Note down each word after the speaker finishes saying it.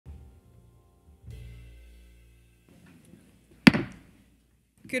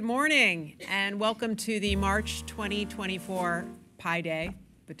Good morning and welcome to the March 2024 Pi Day,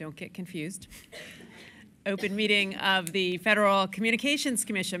 but don't get confused, open meeting of the Federal Communications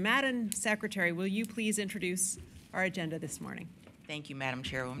Commission. Madam Secretary, will you please introduce our agenda this morning? Thank you, Madam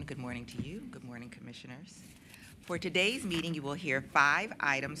Chairwoman. Good morning to you. Good morning, Commissioners. For today's meeting, you will hear 5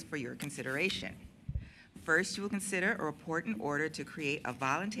 items for your consideration. First, you will consider a report in order to create a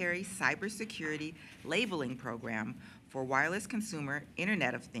voluntary cybersecurity labeling program for wireless consumer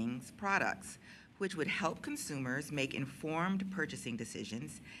Internet of Things products, which would help consumers make informed purchasing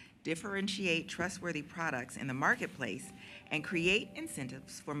decisions, differentiate trustworthy products in the marketplace, and create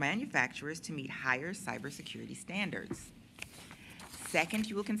incentives for manufacturers to meet higher cybersecurity standards. Second,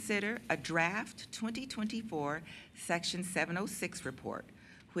 you will consider a draft 2024 Section 706 report,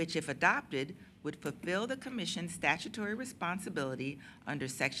 which, if adopted, would fulfill the Commission's statutory responsibility under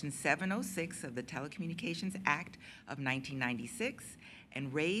Section 706 of the Telecommunications Act of 1996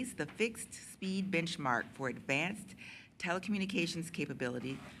 and raise the fixed speed benchmark for advanced telecommunications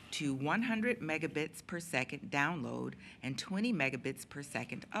capability to 100 megabits per second download and 20 megabits per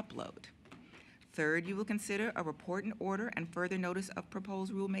second upload. Third, you will consider a report in order and further notice of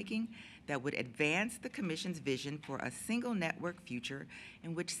proposed rulemaking that would advance the Commission's vision for a single network future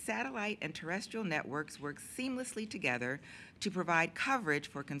in which satellite and terrestrial networks work seamlessly together to provide coverage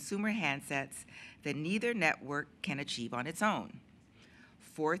for consumer handsets that neither network can achieve on its own.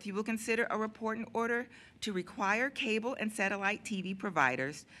 Fourth, you will consider a report in order to require cable and satellite TV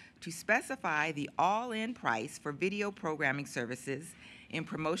providers to specify the all-in price for video programming services in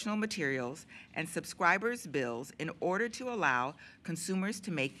promotional materials and subscribers' bills in order to allow consumers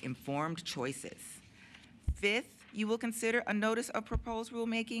to make informed choices. Fifth, you will consider a notice of proposed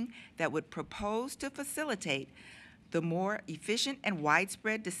rulemaking that would propose to facilitate the more efficient and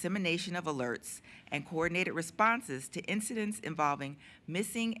widespread dissemination of alerts and coordinated responses to incidents involving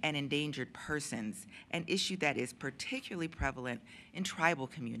missing and endangered persons, an issue that is particularly prevalent in tribal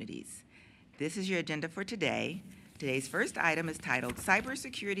communities. This is your agenda for today. Today's first item is titled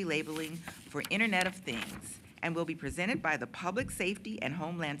Cybersecurity Labeling for Internet of Things and will be presented by the Public Safety and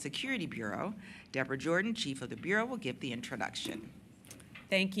Homeland Security Bureau. Deborah Jordan, Chief of the Bureau, will give the introduction.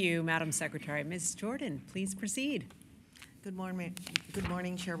 Thank you, Madam Secretary. Ms. Jordan, please proceed. Good morning,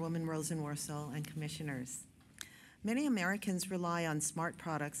 Chairwoman Rosenworcel and Commissioners. Many Americans rely on smart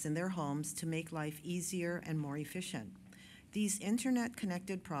products in their homes to make life easier and more efficient. These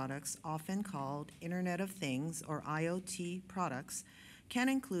Internet-connected products, often called Internet of Things or IoT products, can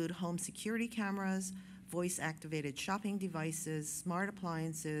include home security cameras, voice-activated shopping devices, smart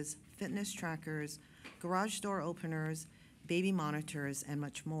appliances, fitness trackers, garage door openers, baby monitors, and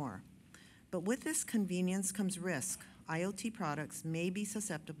much more. But with this convenience comes risk. IoT products may be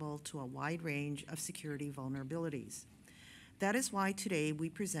susceptible to a wide range of security vulnerabilities. That is why today we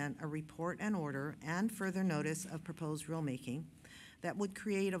present a report and order and further notice of proposed rulemaking that would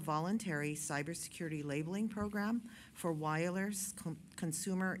create a voluntary cybersecurity labeling program for wireless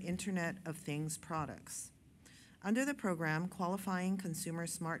consumer Internet of Things products. Under the program, qualifying consumer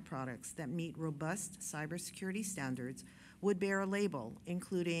smart products that meet robust cybersecurity standards would bear a label,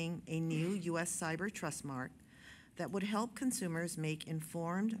 including a new U.S. Cyber Trust Mark that would help consumers make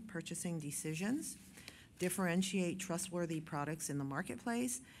informed purchasing decisions, differentiate trustworthy products in the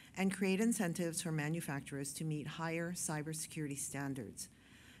marketplace, and create incentives for manufacturers to meet higher cybersecurity standards.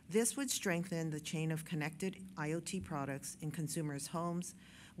 This would strengthen the chain of connected IoT products in consumers' homes,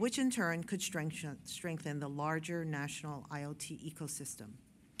 which in turn could strengthen the larger national IoT ecosystem.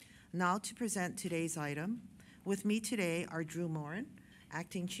 Now to present today's item. With me today are Drew Morin,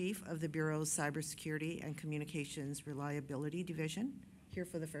 Acting Chief of the Bureau's Cybersecurity and Communications Reliability Division, here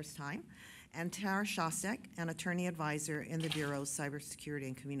for the first time, and Tara Shostak, an Attorney Advisor in the Bureau's Cybersecurity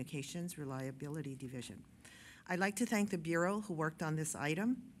and Communications Reliability Division. I'd like to thank the Bureau who worked on this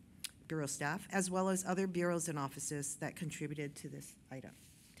item, Bureau staff, as well as other bureaus and offices that contributed to this item.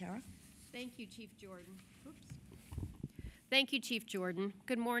 Tara? Thank you, Chief Jordan. Oops. Thank you, Chief Jordan.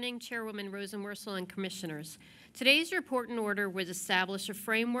 Good morning, Chairwoman Rosenworcel and Commissioners. Today's report and order would establish a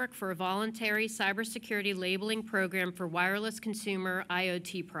framework for a voluntary cybersecurity labeling program for wireless consumer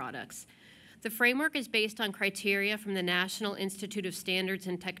IoT products. The framework is based on criteria from the National Institute of Standards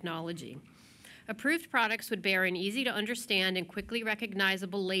and Technology. Approved products would bear an easy-to-understand and quickly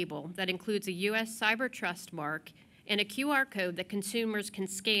recognizable label that includes a U.S. Cyber Trust Mark and a QR code that consumers can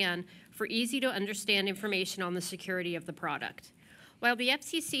scan for easy-to-understand information on the security of the product. While the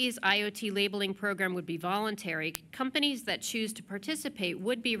FCC's IoT labeling program would be voluntary, companies that choose to participate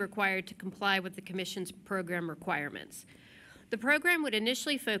would be required to comply with the Commission's program requirements. The program would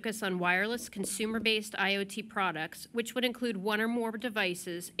initially focus on wireless consumer-based IoT products, which would include one or more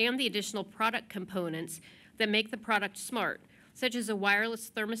devices and the additional product components that make the product smart, such as a wireless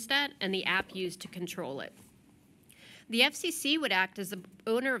thermostat and the app used to control it. The FCC would act as the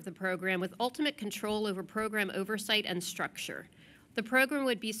owner of the program with ultimate control over program oversight and structure. The program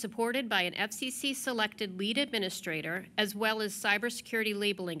would be supported by an FCC-selected lead administrator as well as cybersecurity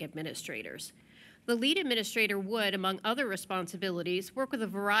labeling administrators. The lead administrator would, among other responsibilities, work with a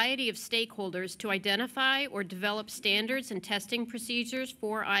variety of stakeholders to identify or develop standards and testing procedures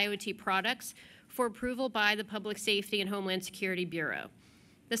for IoT products for approval by the Public Safety and Homeland Security Bureau.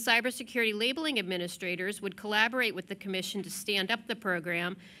 The cybersecurity labeling administrators would collaborate with the Commission to stand up the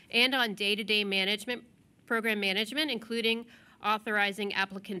program and on day-to-day program management, including authorizing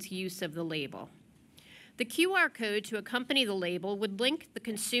applicants' use of the label. The QR code to accompany the label would link the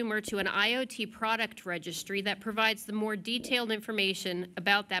consumer to an IoT product registry that provides the more detailed information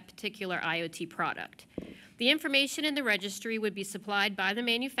about that particular IoT product. The information in the registry would be supplied by the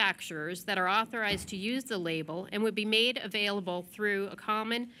manufacturers that are authorized to use the label and would be made available through a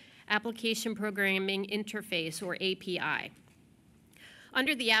common application programming interface, or API.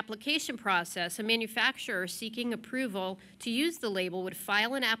 Under the application process, a manufacturer seeking approval to use the label would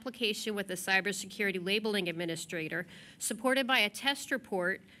file an application with the Cybersecurity Labeling Administrator, supported by a test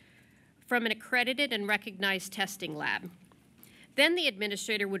report from an accredited and recognized testing lab. Then the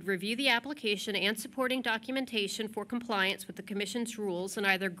administrator would review the application and supporting documentation for compliance with the Commission's rules and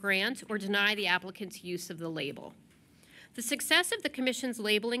either grant or deny the applicant's use of the label. The success of the Commission's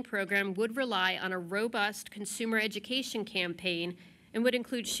labeling program would rely on a robust consumer education campaign and would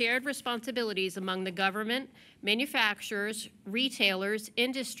include shared responsibilities among the government, manufacturers, retailers,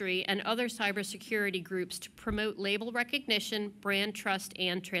 industry, and other cybersecurity groups to promote label recognition, brand trust,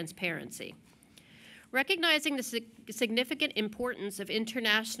 and transparency. Recognizing the significant importance of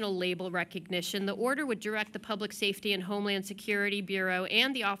international label recognition, the order would direct the Public Safety and Homeland Security Bureau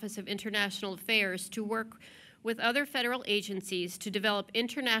and the Office of International Affairs to work with other federal agencies to develop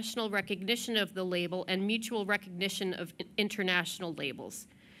international recognition of the label and mutual recognition of international labels.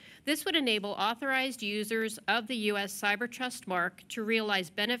 This would enable authorized users of the U.S. Cyber Trust mark to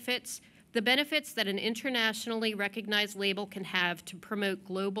realize the benefits that an internationally recognized label can have to promote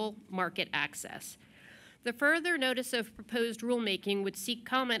global market access. The further notice of proposed rulemaking would seek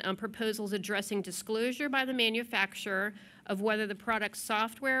comment on proposals addressing disclosure by the manufacturer of whether the product's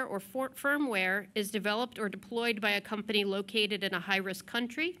software or firmware is developed or deployed by a company located in a high-risk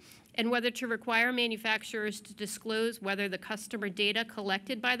country, and whether to require manufacturers to disclose whether the customer data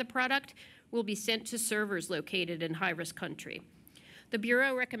collected by the product will be sent to servers located in high-risk country. The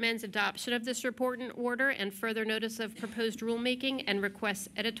Bureau recommends adoption of this report and order and further notice of proposed rulemaking and requests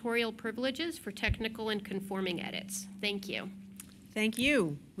editorial privileges for technical and conforming edits. Thank you. Thank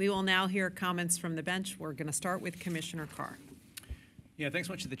you. We will now hear comments from the bench. We're going to start with Commissioner Carr. Yeah, thanks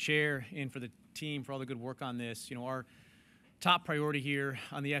so much to the chair and for the team for all the good work on this. You know, our top priority here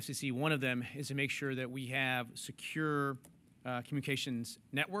on the FCC, one of them is to make sure that we have secure communications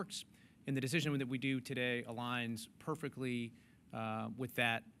networks, and the decision that we do today aligns perfectly with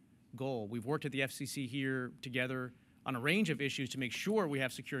that goal. We've worked at the FCC here together on a range of issues to make sure we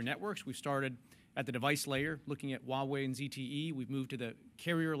have secure networks. We've started at the device layer, looking at Huawei and ZTE. We've moved to the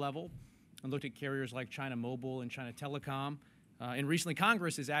carrier level and looked at carriers like China Mobile and China Telecom. And recently,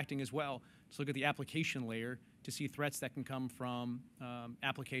 Congress is acting as well to look at the application layer to see threats that can come from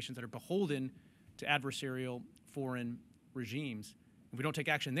applications that are beholden to adversarial foreign regimes. If we don't take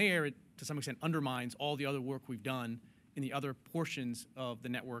action there, it to some extent undermines all the other work we've done in the other portions of the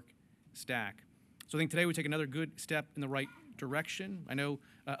network stack. So I think today we take another good step in the right direction. I know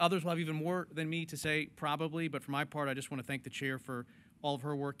others will have even more than me to say, probably, but for my part, I just want to thank the chair for all of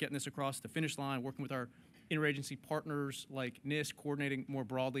her work getting this across the finish line, working with our interagency partners like NIST, coordinating more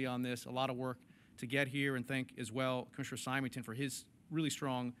broadly on this, a lot of work to get here, and thank as well Commissioner Symington for his really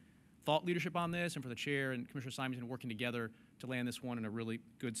strong thought leadership on this, and for the chair and Commissioner Symington working together to land this one in a really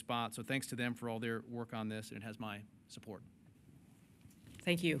good spot. So thanks to them for all their work on this, and it has my support.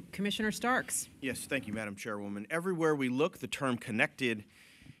 Thank you. Commissioner Starks. Yes, thank you, Madam Chairwoman. Everywhere we look, the term connected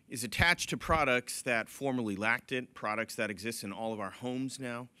is attached to products that formerly lacked it, products that exist in all of our homes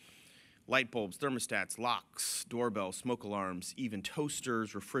now. Light bulbs, thermostats, locks, doorbells, smoke alarms, even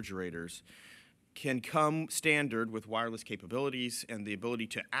toasters, refrigerators can come standard with wireless capabilities and the ability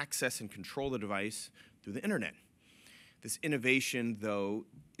to access and control the device through the internet. This innovation, though,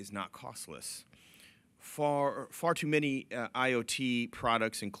 is not costless. Far too many IoT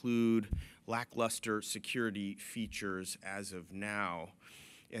products include lackluster security features as of now.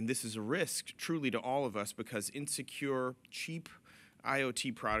 And this is a risk truly to all of us because insecure, cheap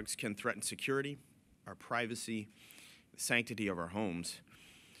IoT products can threaten security, our privacy, the sanctity of our homes.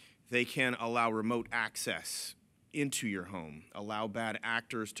 They can allow remote access into your home, allow bad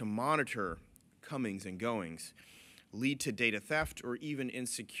actors to monitor comings and goings, lead to data theft, or even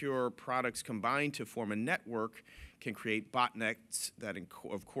insecure products combined to form a network can create botnets that,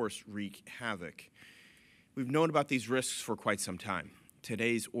 of course, wreak havoc. We've known about these risks for quite some time.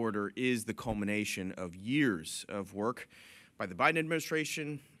 Today's order is the culmination of years of work by the Biden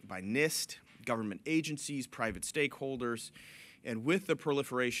administration, by NIST, government agencies, private stakeholders, and with the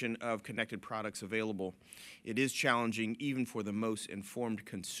proliferation of connected products available, it is challenging even for the most informed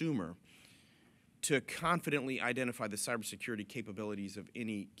consumer to confidently identify the cybersecurity capabilities of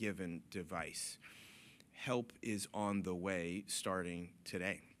any given device. Help is on the way starting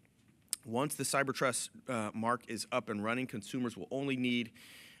today. Once the CyberTrust mark is up and running, consumers will only need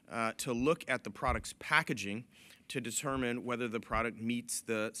to look at the product's packaging to determine whether the product meets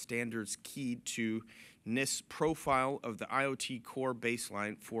the standards keyed to NIST's profile of the IoT core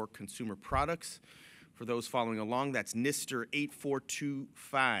baseline for consumer products. For those following along, that's NISTer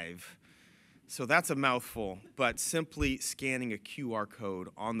 8425. So that's a mouthful, but simply scanning a QR code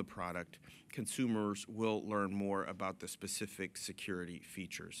on the product, consumers will learn more about the specific security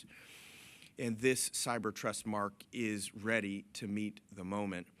features. And this CyberTrust mark is ready to meet the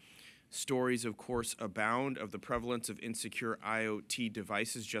moment. Stories, of course, abound of the prevalence of insecure IoT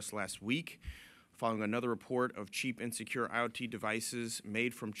devices just last week, following another report of cheap, insecure IoT devices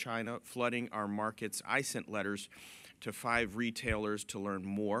made from China flooding our markets. I sent letters to 5 retailers to learn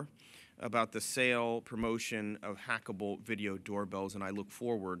more about the sale, promotion of hackable video doorbells, and I look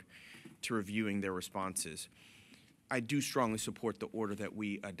forward to reviewing their responses. I do strongly support the order that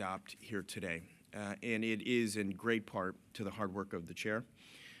we adopt here today, and it is in great part to the hard work of the chair.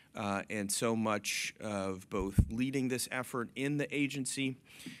 And so much of both leading this effort in the agency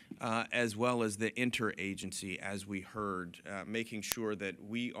as well as the interagency, as we heard, making sure that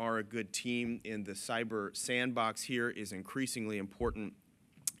we are a good team in the cyber sandbox here is increasingly important.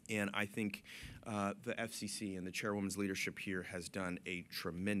 And I think the FCC and the chairwoman's leadership here has done a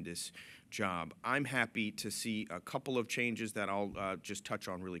tremendous job. I'm happy to see a couple of changes that I'll just touch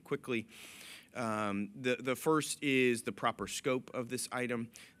on really quickly. The first is the proper scope of this item,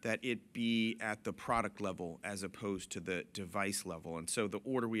 that it be at the product level as opposed to the device level. And so the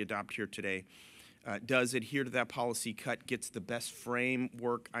order we adopt here today does adhere to that policy cut, gets the best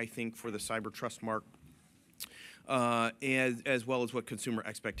framework, I think, for the CyberTrust mark, as well as what consumer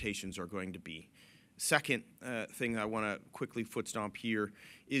expectations are going to be. Second thing I want to quickly foot stomp here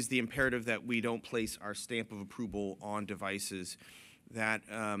is the imperative that we don't place our stamp of approval on devices that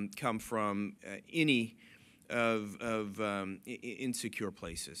come from any of insecure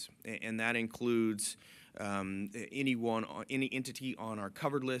places, and that includes any entity on our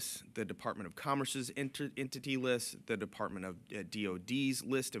covered list, the Department of Commerce's entity list, the Department of DoD's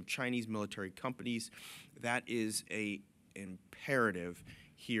list of Chinese military companies. That is an imperative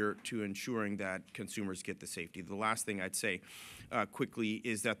here to ensuring that consumers get the safety. The last thing I'd say quickly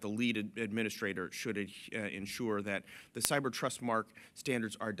is that the lead administrator should ensure that the CyberTrust mark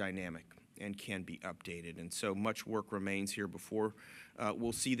standards are dynamic and can be updated. And so much work remains here before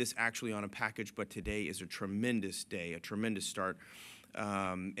we'll see this actually on a package, but today is a tremendous day, a tremendous start.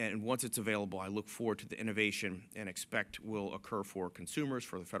 And once it's available, I look forward to the innovation and expect will occur for consumers,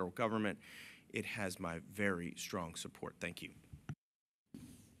 for the federal government. It has my very strong support. Thank you.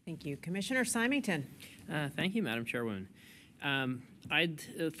 Thank you. Commissioner Symington. Thank you, Madam Chairwoman.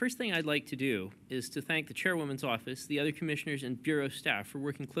 The first thing I'd like to do is to thank the Chairwoman's office, the other commissioners, and Bureau staff for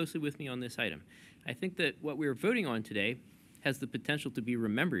working closely with me on this item. I think that what we're voting on today has the potential to be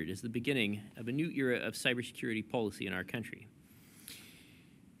remembered as the beginning of a new era of cybersecurity policy in our country.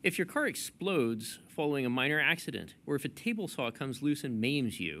 If your car explodes following a minor accident, or if a table saw comes loose and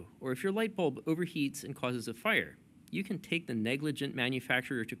maims you, or if your light bulb overheats and causes a fire, you can take the negligent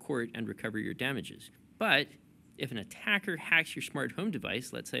manufacturer to court and recover your damages. But if an attacker hacks your smart home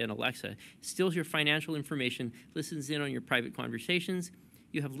device, let's say an Alexa, steals your financial information, listens in on your private conversations,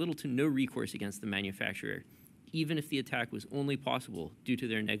 you have little to no recourse against the manufacturer, even if the attack was only possible due to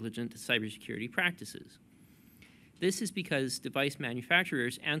their negligent cybersecurity practices. This is because device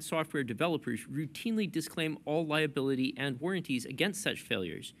manufacturers and software developers routinely disclaim all liability and warranties against such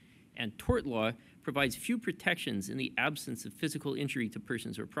failures, and tort law provides few protections in the absence of physical injury to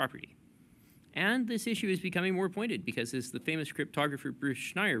persons or property. And this issue is becoming more pointed because, as the famous cryptographer Bruce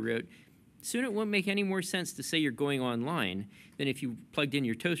Schneier wrote, Soon it won't make any more sense to say you're going online than if you plugged in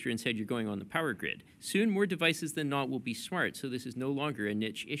your toaster and said you're going on the power grid. Soon more devices than not will be smart, so this is no longer a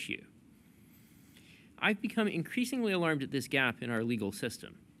niche issue. I've become increasingly alarmed at this gap in our legal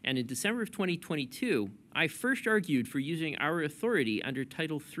system. And in December of 2022, I first argued for using our authority under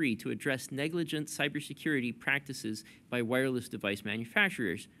Title III to address negligent cybersecurity practices by wireless device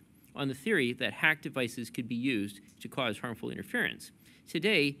manufacturers on the theory that hacked devices could be used to cause harmful interference.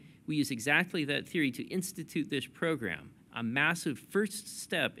 Today, we use exactly that theory to institute this program, a massive first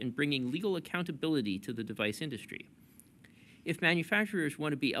step in bringing legal accountability to the device industry. If manufacturers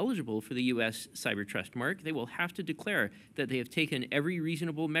want to be eligible for the U.S. Cyber Trust Mark, they will have to declare that they have taken every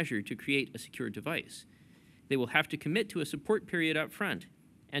reasonable measure to create a secure device. They will have to commit to a support period up front,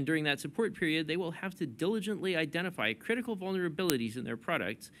 and during that support period, they will have to diligently identify critical vulnerabilities in their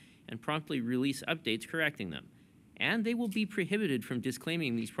products and promptly release updates correcting them. And they will be prohibited from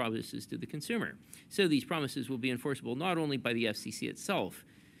disclaiming these promises to the consumer. So these promises will be enforceable not only by the FCC itself,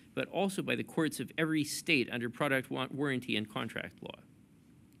 but also by the courts of every state under product warranty and contract law.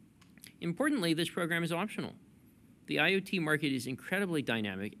 Importantly, this program is optional. The IoT market is incredibly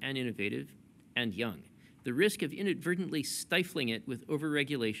dynamic and innovative and young. The risk of inadvertently stifling it with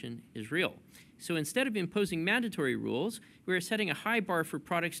overregulation is real. So instead of imposing mandatory rules, we are setting a high bar for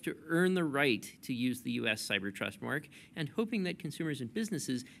products to earn the right to use the U.S. Cyber Trust Mark and hoping that consumers and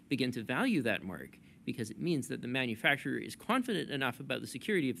businesses begin to value that mark, because it means that the manufacturer is confident enough about the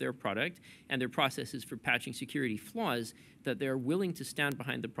security of their product and their processes for patching security flaws that they are willing to stand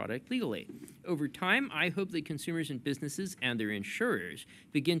behind the product legally. Over time, I hope that consumers and businesses and their insurers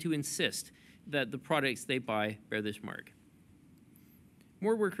begin to insist that the products they buy bear this mark.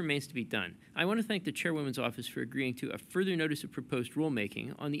 More work remains to be done. I want to thank the Chairwoman's Office for agreeing to a further notice of proposed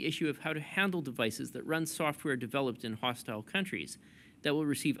rulemaking on the issue of how to handle devices that run software developed in hostile countries, that will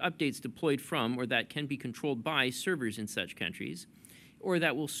receive updates deployed from or that can be controlled by servers in such countries, or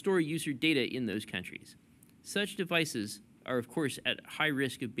that will store user data in those countries. Such devices are, of course, at high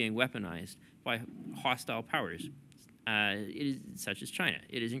risk of being weaponized by hostile powers, such as China.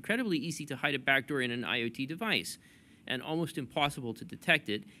 It is incredibly easy to hide a backdoor in an IoT device, and almost impossible to detect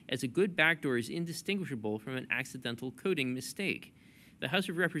it, as a good backdoor is indistinguishable from an accidental coding mistake. The House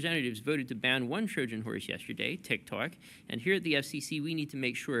of Representatives voted to ban one Trojan horse yesterday, TikTok, and here at the FCC we need to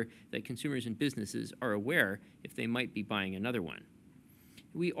make sure that consumers and businesses are aware if they might be buying another one.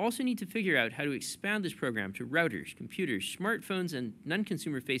 We also need to figure out how to expand this program to routers, computers, smartphones, and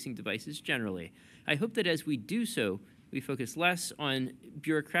non-consumer-facing devices generally. I hope that as we do so, we focus less on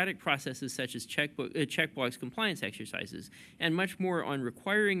bureaucratic processes such as checkbox compliance exercises, and much more on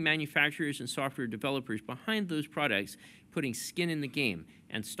requiring manufacturers and software developers behind those products putting skin in the game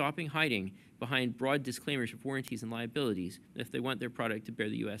and stopping hiding behind broad disclaimers of warranties and liabilities if they want their product to bear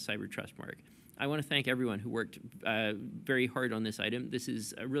the U.S. Cyber Trust Mark. I want to thank everyone who worked very hard on this item. This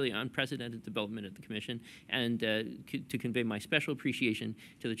is a really unprecedented development at the Commission, and to convey my special appreciation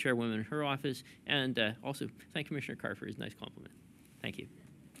to the Chairwoman and her office, and also thank Commissioner Carr for his nice compliment. Thank you.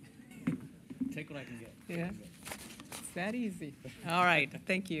 Take what I can get. Yeah, it's that easy. All right,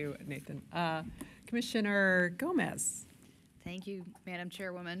 thank you, Nathan. Commissioner Gomez. Thank you, Madam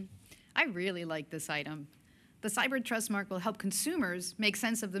Chairwoman. I really like this item. The Cyber Trust Mark will help consumers make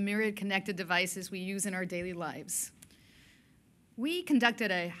sense of the myriad connected devices we use in our daily lives. We conducted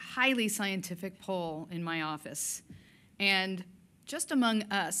a highly scientific poll in my office, and just among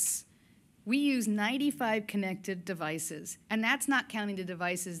us, we use 95 connected devices, and that's not counting the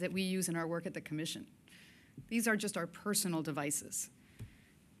devices that we use in our work at the Commission. These are just our personal devices.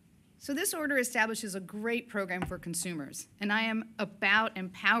 So this order establishes a great program for consumers, and I am about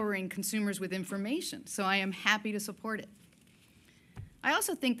empowering consumers with information, so I am happy to support it. I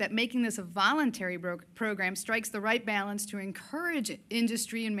also think that making this a voluntary program strikes the right balance to encourage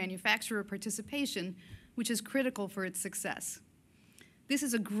industry and manufacturer participation, which is critical for its success. This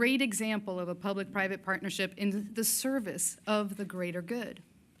is a great example of a public-private partnership in the service of the greater good.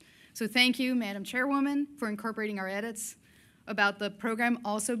 So thank you, Madam Chairwoman, for incorporating our edits about the program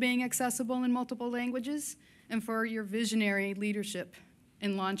also being accessible in multiple languages, and for your visionary leadership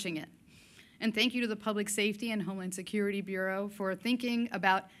in launching it. And thank you to the Public Safety and Homeland Security Bureau for thinking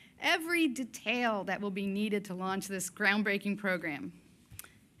about every detail that will be needed to launch this groundbreaking program.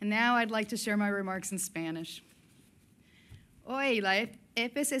 And now I'd like to share my remarks in Spanish. Hoy la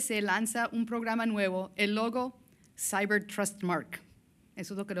FCC lanza un programa nuevo, el logo Cyber Trust Mark.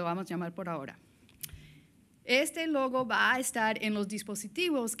 Eso es lo que lo vamos a llamar por ahora. Este logo va a estar en los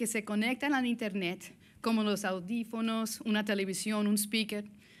dispositivos que se conectan al Internet, como los audífonos, una televisión, un speaker,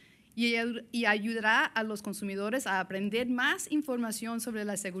 y ayudará a los consumidores a aprender más información sobre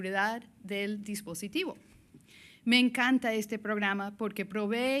la seguridad del dispositivo. Me encanta este programa porque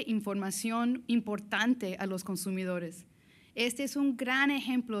provee información importante a los consumidores. Este es un gran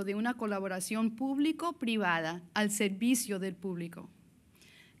ejemplo de una colaboración público-privada al servicio del público.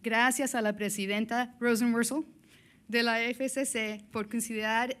 Gracias a la presidenta Rosenworcel de la FCC por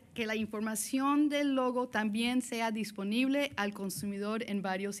considerar que la información del logo también sea disponible al consumidor en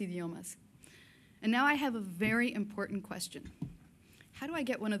varios idiomas. And now I have a very important question. How do I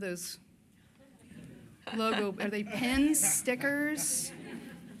get one of those logo? Are they pins, stickers?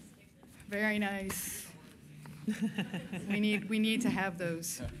 Very nice. We need to have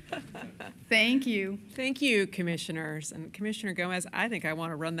those. Thank you. Thank you, commissioners. And Commissioner Gomez, I think I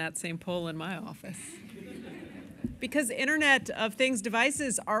want to run that same poll in my office. Because Internet of Things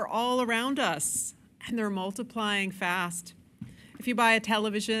devices are all around us, and they're multiplying fast. If you buy a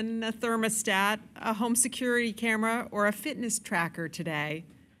television, a thermostat, a home security camera, or a fitness tracker today,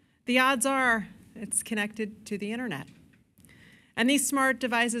 the odds are it's connected to the Internet. And these smart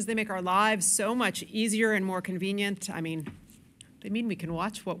devices, they make our lives so much easier and more convenient. I mean, they mean we can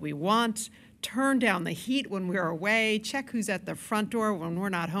watch what we want, turn down the heat when we're away, check who's at the front door when we're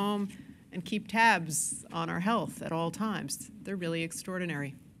not home, and keep tabs on our health at all times. They're really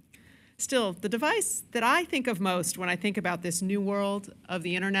extraordinary. Still, the device that I think of most when I think about this new world of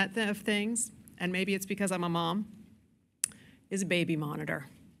the Internet of Things, and maybe it's because I'm a mom, is a baby monitor.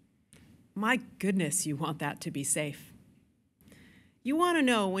 My goodness, you want that to be safe. You want to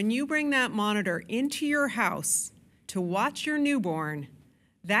know when you bring that monitor into your house to watch your newborn,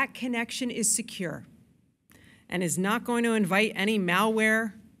 that connection is secure and is not going to invite any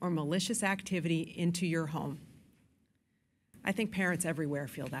malware or malicious activity into your home. I think parents everywhere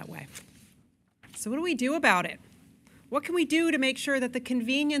feel that way. So what do we do about it? What can we do to make sure that the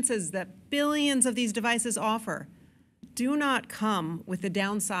conveniences that billions of these devices offer do not come with the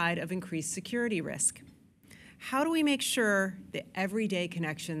downside of increased security risk? How do we make sure the everyday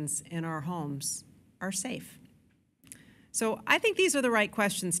connections in our homes are safe? So I think these are the right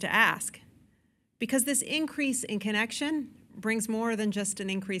questions to ask, because this increase in connection brings more than just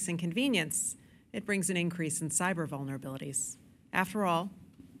an increase in convenience. It brings an increase in cyber vulnerabilities. After all,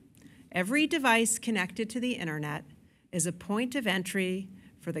 every device connected to the Internet is a point of entry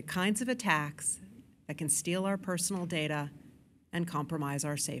for the kinds of attacks that can steal our personal data and compromise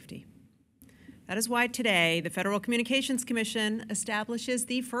our safety. That is why today the Federal Communications Commission establishes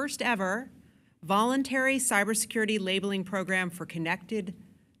the first ever voluntary cybersecurity labeling program for connected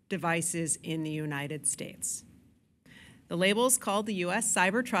devices in the United States. The label is called the U.S.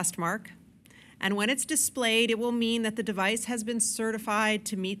 Cyber Trust Mark, and when it's displayed, it will mean that the device has been certified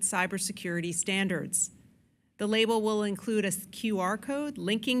to meet cybersecurity standards. The label will include a QR code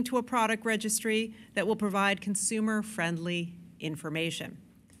linking to a product registry that will provide consumer-friendly information.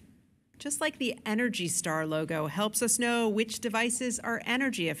 Just like the Energy Star logo helps us know which devices are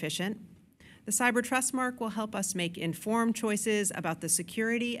energy efficient, the Cyber Trust Mark will help us make informed choices about the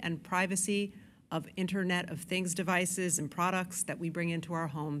security and privacy of Internet of Things devices and products that we bring into our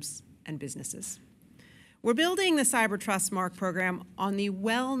homes and businesses. We're building the Cyber Trust Mark program on the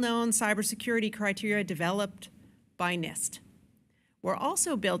well-known cybersecurity criteria developed by NIST. We're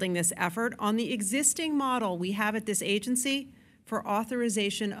also building this effort on the existing model we have at this agency for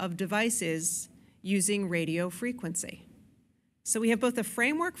authorization of devices using radio frequency. So we have both a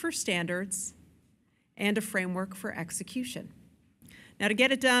framework for standards and a framework for execution. Now, to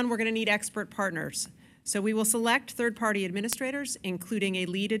get it done, we're going to need expert partners. So we will select third-party administrators, including a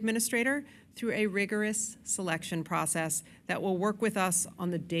lead administrator, through a rigorous selection process that will work with us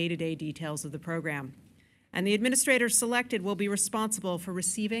on the day-to-day details of the program. And the administrators selected will be responsible for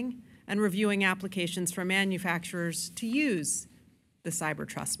receiving and reviewing applications from manufacturers to use the Cyber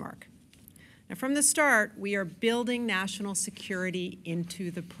Trust Mark. Now, from the start, we are building national security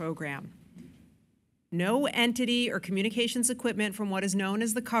into the program. No entity or communications equipment from what is known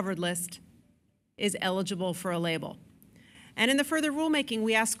as the covered list is eligible for a label. And in the further rulemaking,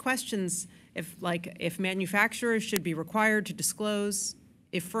 we ask questions if manufacturers should be required to disclose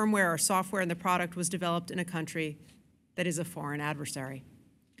if firmware or software in the product was developed in a country that is a foreign adversary.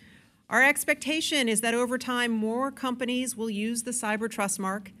 Our expectation is that over time, more companies will use the Cyber Trust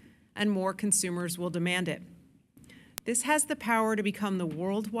Mark and more consumers will demand it. This has the power to become the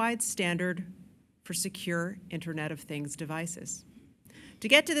worldwide standard for secure Internet of Things devices. To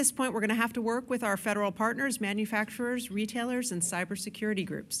get to this point, we're going to have to work with our federal partners, manufacturers, retailers, and cybersecurity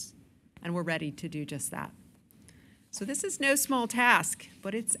groups, and we're ready to do just that. So this is no small task,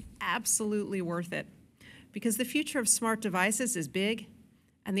 but it's absolutely worth it, because the future of smart devices is big,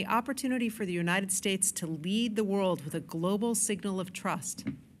 and the opportunity for the United States to lead the world with a global signal of trust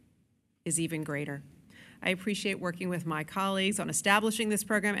is even greater. I appreciate working with my colleagues on establishing this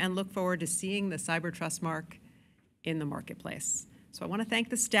program and look forward to seeing the Cyber Trust Mark in the marketplace. So I want to thank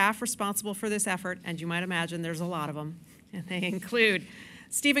the staff responsible for this effort, and you might imagine there's a lot of them. And they include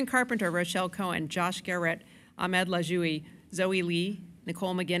Stephen Carpenter, Rochelle Cohen, Josh Garrett, Ahmed Lajoui, Zoe Lee,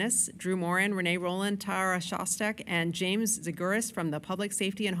 Nicole McGinnis, Drew Morin, Renee Rowland, Tara Shostak, and James Zaguris from the Public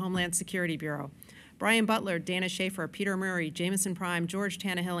Safety and Homeland Security Bureau. Brian Butler, Dana Schaefer, Peter Murray, Jameson Prime, George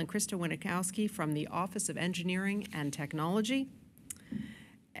Tannehill, and Krista Winikowski from the Office of Engineering and Technology.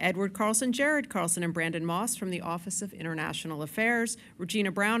 Edward Carlson, Jared Carlson, and Brandon Moss from the Office of International Affairs.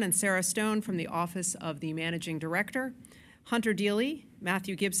 Regina Brown and Sarah Stone from the Office of the Managing Director. Hunter Deely,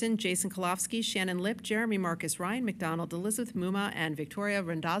 Matthew Gibson, Jason Kolofsky, Shannon Lipp, Jeremy Marcus, Ryan McDonald, Elizabeth Muma, and Victoria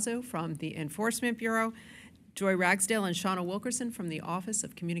Randazzo from the Enforcement Bureau. Joy Ragsdale and Shauna Wilkerson from the Office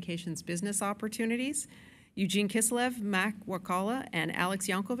of Communications Business Opportunities. Eugene Kiselev, Mac Wakala, and Alex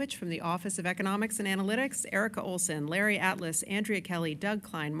Yankovic from the Office of Economics and Analytics. Erica Olson, Larry Atlas, Andrea Kelly, Doug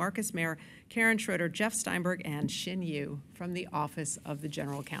Klein, Marcus Mayer, Karen Schroeder, Jeff Steinberg, and Xin Yu from the Office of the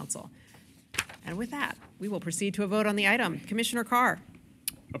General Counsel. And with that, we will proceed to a vote on the item. Commissioner Carr.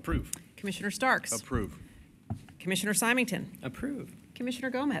 Approve. Commissioner Starks. Approve. Commissioner Symington. Approve. Commissioner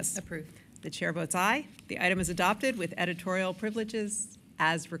Gomez. Approve. The chair votes aye. The item is adopted with editorial privileges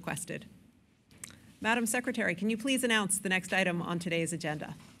as requested. Madam Secretary, can you please announce the next item on today's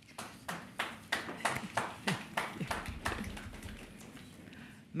agenda?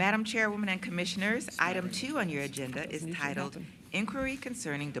 Madam Chairwoman and Commissioners, item 2 on your agenda is Needs to titled happen. Inquiry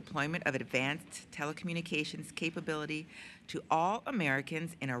Concerning Deployment of Advanced Telecommunications Capability to All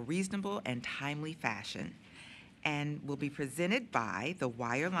Americans in a Reasonable and Timely Fashion, and will be presented by the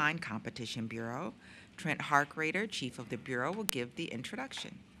Wireline Competition Bureau. Trent Harkrader, Chief of the Bureau, will give the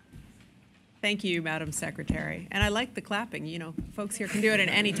introduction. Thank you, Madam Secretary. And I like the clapping. You know, folks here can do it at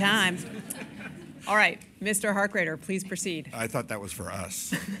any time. All right, Mr. Harkrader, please proceed. I thought that was for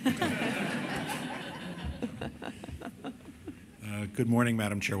us. Good morning,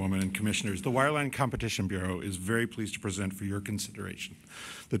 Madam Chairwoman and Commissioners. The Wireline Competition Bureau is very pleased to present for your consideration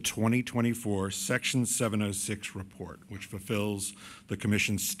the 2024 Section 706 report, which fulfills the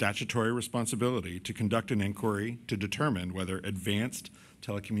Commission's statutory responsibility to conduct an inquiry to determine whether advanced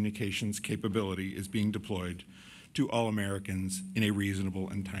telecommunications capability is being deployed to all Americans in a reasonable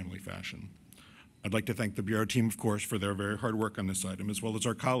and timely fashion. I'd like to thank the Bureau team, of course, for their very hard work on this item, as well as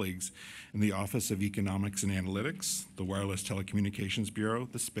our colleagues in the Office of Economics and Analytics, the Wireless Telecommunications Bureau,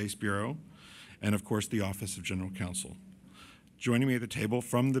 the Space Bureau, and of course, the Office of General Counsel. Joining me at the table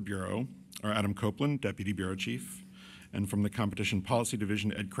from the Bureau are Adam Copeland, Deputy Bureau Chief, and from the Competition Policy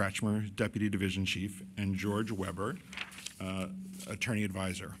Division, Ed Kratchmer, Deputy Division Chief, and George Weber, Attorney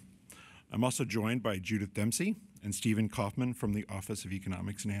Advisor. I'm also joined by Judith Dempsey and Stephen Kaufman from the Office of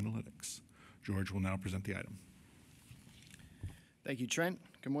Economics and Analytics. George will now present the item. Thank you, Trent.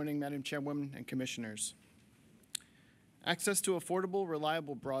 Good morning, Madam Chairwoman and Commissioners. Access to affordable,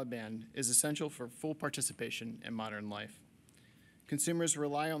 reliable broadband is essential for full participation in modern life. Consumers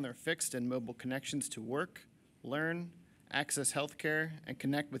rely on their fixed and mobile connections to work, learn, access healthcare, and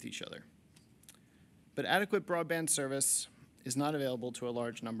connect with each other. But adequate broadband service is not available to a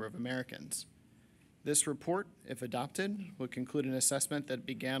large number of Americans. This report, if adopted, would conclude an assessment that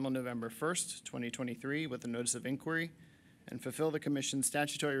began on November 1st, 2023 with a notice of inquiry and fulfill the Commission's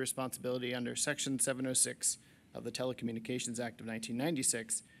statutory responsibility under Section 706 of the Telecommunications Act of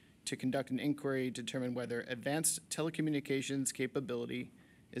 1996 to conduct an inquiry to determine whether advanced telecommunications capability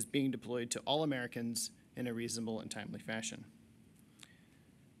is being deployed to all Americans in a reasonable and timely fashion.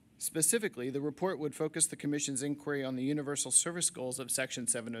 Specifically, the report would focus the Commission's inquiry on the universal service goals of Section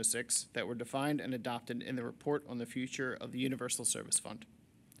 706 that were defined and adopted in the report on the future of the Universal Service Fund.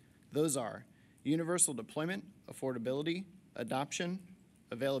 Those are universal deployment, affordability, adoption,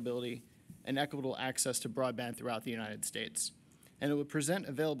 availability, and equitable access to broadband throughout the United States, and it would present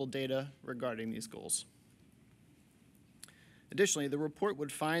available data regarding these goals. Additionally, the report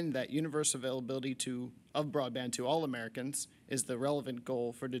would find that universal availability of broadband to all Americans is the relevant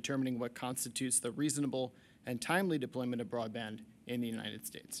goal for determining what constitutes the reasonable and timely deployment of broadband in the United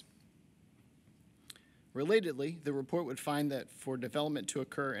States. Relatedly, the report would find that for development to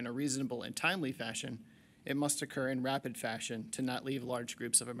occur in a reasonable and timely fashion, it must occur in rapid fashion to not leave large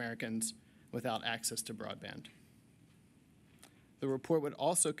groups of Americans without access to broadband. The report would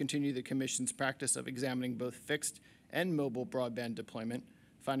also continue the Commission's practice of examining both fixed and mobile broadband deployment,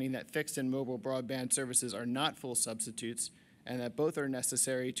 finding that fixed and mobile broadband services are not full substitutes and that both are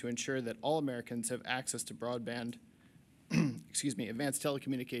necessary to ensure that all Americans have access to broadband advanced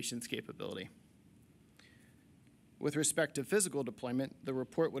telecommunications capability. With respect to physical deployment, the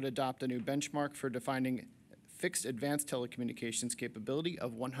report would adopt a new benchmark for defining fixed advanced telecommunications capability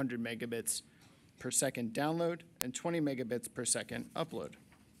of 100 megabits per second download and 20 megabits per second upload.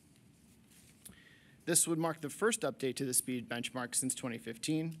 This would mark the first update to the speed benchmark since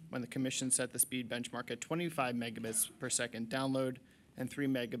 2015, when the Commission set the speed benchmark at 25 megabits per second download and 3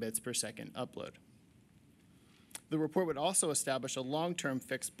 megabits per second upload. The report would also establish a long-term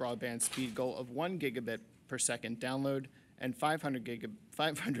fixed broadband speed goal of 1 gigabit per second download and 500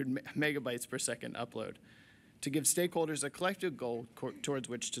 megabytes per second upload to give stakeholders a collective goal towards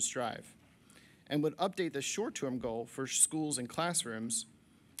which to strive, and would update the short-term goal for schools and classrooms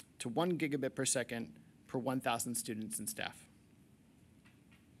to 1 gigabit per second per 1,000 students and staff.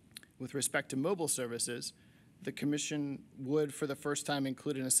 With respect to mobile services, the Commission would, for the first time,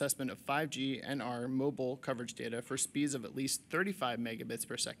 include an assessment of 5G and our mobile coverage data for speeds of at least 35 megabits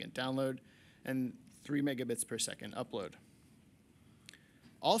per second download and 3 megabits per second upload.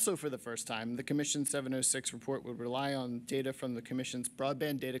 Also, for the first time, the Commission 706 report would rely on data from the Commission's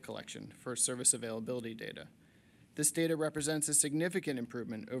broadband data collection for service availability data. This data represents a significant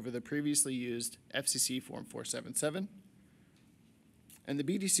improvement over the previously used FCC Form 477, and the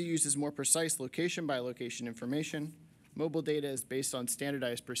BDC uses more precise location-by-location information. Mobile data is based on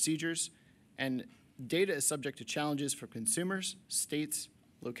standardized procedures, and data is subject to challenges for consumers, states,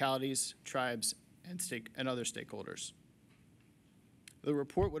 localities, tribes, and other stakeholders. The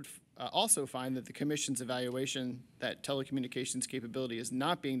report would also find that the Commission's evaluation that telecommunications capability is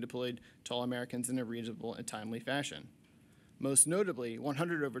not being deployed to all Americans in a reasonable and timely fashion. Most notably,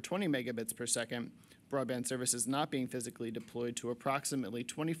 100 over 20 megabits per second broadband service is not being physically deployed to approximately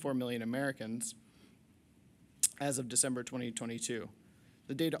 24 million Americans as of December 2022.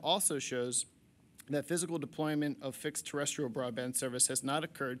 The data also shows that physical deployment of fixed terrestrial broadband service has not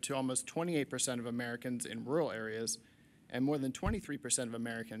occurred to almost 28% of Americans in rural areas and more than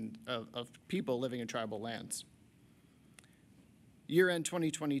 23% of people living in tribal lands. Year-end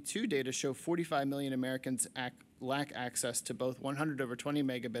 2022 data show 45 million Americans lack access to both 100 over 20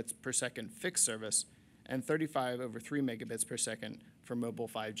 megabits per second fixed service and 35 over 3 megabits per second for mobile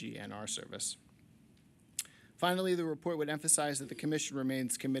 5G NR service. Finally, the report would emphasize that the Commission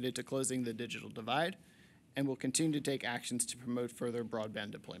remains committed to closing the digital divide and will continue to take actions to promote further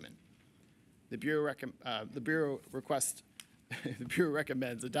broadband deployment. The Bureau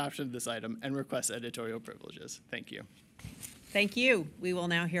recommends adoption of this item and requests editorial privileges. Thank you. Thank you. We will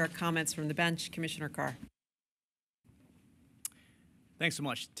now hear comments from the bench. Commissioner Carr. Thanks so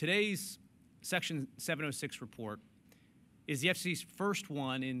much. Today's Section 706 report is the FCC's first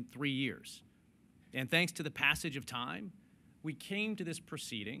one in 3 years. And thanks to the passage of time, we came to this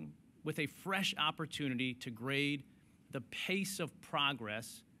proceeding with a fresh opportunity to grade the pace of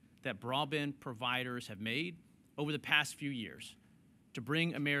progress that broadband providers have made over the past few years to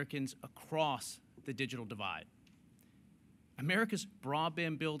bring Americans across the digital divide. America's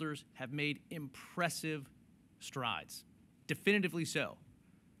broadband builders have made impressive strides, definitively so.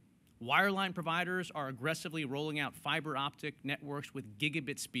 Wireline providers are aggressively rolling out fiber optic networks with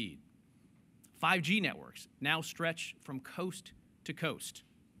gigabit speed. 5G networks now stretch from coast to coast.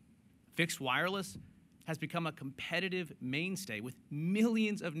 Fixed wireless has become a competitive mainstay with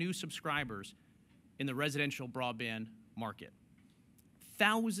millions of new subscribers in the residential broadband market.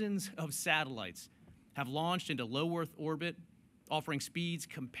 Thousands of satellites have launched into low Earth orbit, offering speeds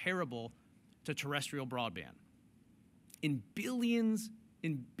comparable to terrestrial broadband. In billions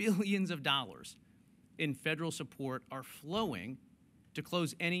of dollars in federal support are flowing to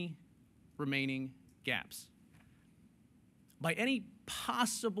close any remaining gaps. By any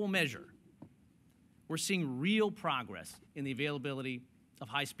possible measure, we're seeing real progress in the availability of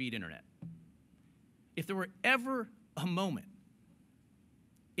high-speed internet. If there were ever a moment,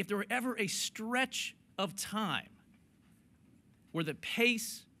 if there were ever a stretch of time where the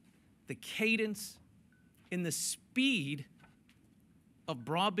pace, the cadence, and the speed of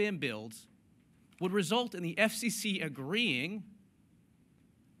broadband builds would result in the FCC agreeing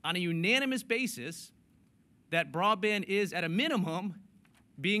on a unanimous basis that broadband is, at a minimum,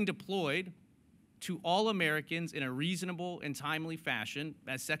 being deployed to all Americans in a reasonable and timely fashion,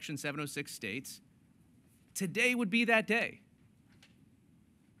 as Section 706 states, today would be that day.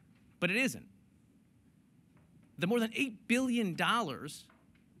 But it isn't. The more than $8 billion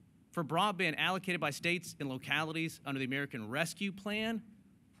for broadband allocated by states and localities under the American Rescue Plan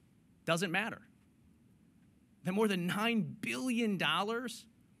doesn't matter. The more than $9 billion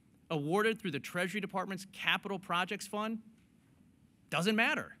awarded through the Treasury Department's Capital Projects Fund doesn't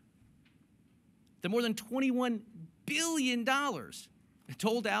matter. The more than $21 billion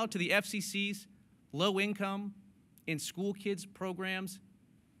doled out to the FCC's low-income and school kids programs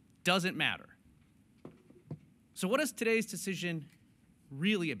doesn't matter. So what is today's decision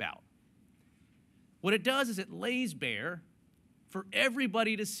really about? What it does is it lays bare for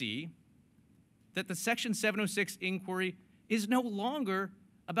everybody to see that the Section 706 inquiry is no longer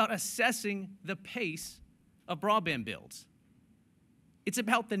about assessing the pace of broadband builds. It's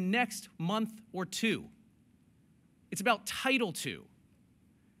about the next month or two. It's about Title II.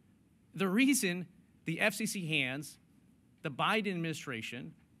 The reason the FCC hands the Biden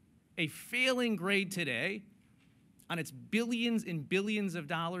administration a failing grade today on its billions and billions of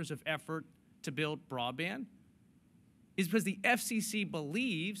dollars of effort to build broadband is because the FCC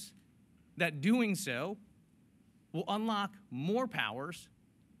believes that doing so will unlock more powers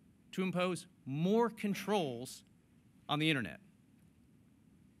to impose more controls on the internet.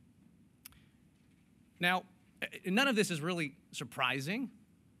 Now, none of this is really surprising,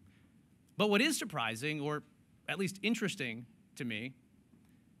 but what is surprising, or at least interesting to me,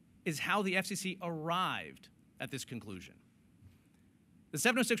 is how the FCC arrived at this conclusion. The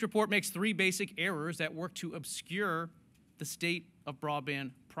 706 report makes three basic errors that work to obscure the state of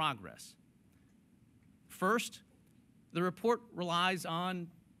broadband progress. First, the report relies on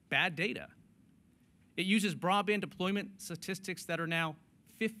bad data. It uses broadband deployment statistics that are now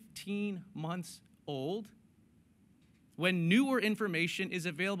 15 months old, when newer information is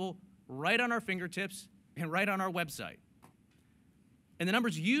available right on our fingertips and right on our website. And the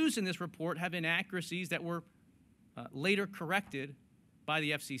numbers used in this report have inaccuracies that were later corrected by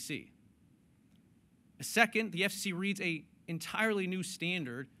the FCC. Second, the FCC reads an entirely new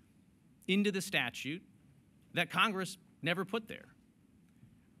standard into the statute that Congress never put there.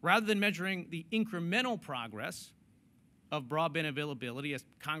 Rather than measuring the incremental progress of broadband availability, as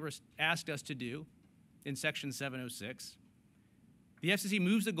Congress asked us to do in Section 706, the FCC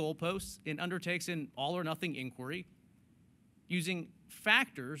moves the goalposts and undertakes an all-or-nothing inquiry using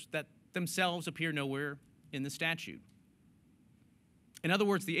factors that themselves appear nowhere in the statute. In other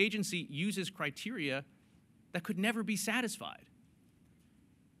words, the agency uses criteria that could never be satisfied.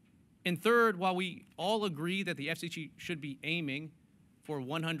 And third, while we all agree that the FCC should be aiming for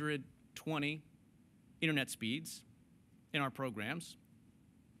 120 internet speeds in our programs,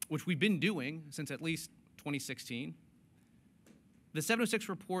 which we've been doing since at least 2016, the 706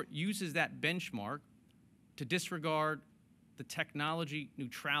 report uses that benchmark to disregard the technology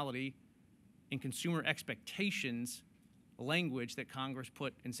neutrality and consumer expectations language that Congress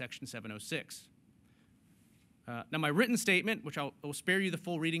put in Section 706. Now, my written statement, which I will spare you the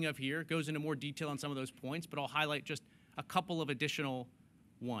full reading of here, goes into more detail on some of those points, but I'll highlight just a couple of additional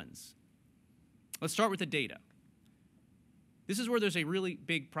ones. Let's start with the data. This is where there's a really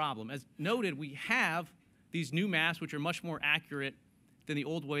big problem. As noted, we have these new maps which are much more accurate than the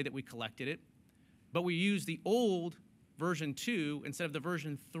old way that we collected it, but we use the old version 2 instead of the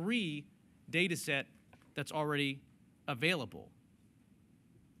version 3 data set that's already available.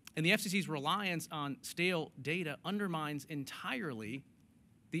 And the FCC's reliance on stale data undermines entirely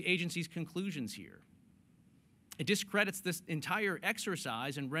the agency's conclusions here. It discredits this entire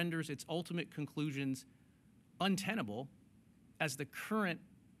exercise and renders its ultimate conclusions untenable as the current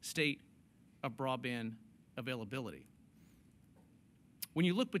state of broadband availability. When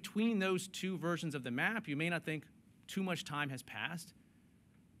you look between those two versions of the map, you may not think too much time has passed,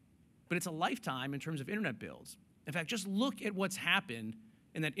 but it's a lifetime in terms of internet builds. In fact, just look at what's happened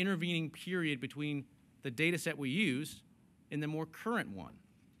in that intervening period between the data set we use and the more current one.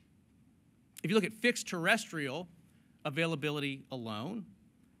 If you look at fixed terrestrial availability alone,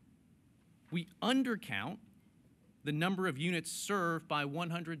 we undercount the number of units served by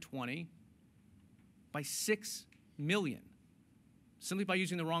 120 by 6 million, simply by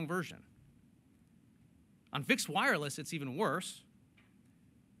using the wrong version. On fixed wireless, it's even worse.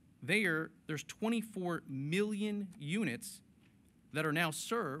 There's 24 million units that are now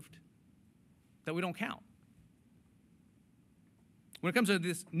served that we don't count. When it comes to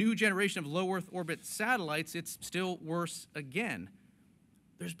this new generation of low Earth orbit satellites, it's still worse again.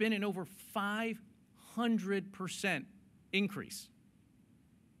 There's been an over 500% increase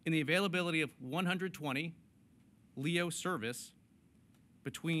in the availability of 120 LEO service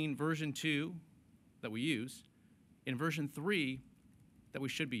between version 2 that we use and version 3 that we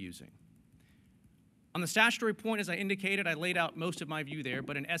should be using. On the statutory point, as I indicated, I laid out most of my view there,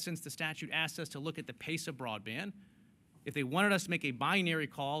 but in essence, the statute asked us to look at the pace of broadband. If they wanted us to make a binary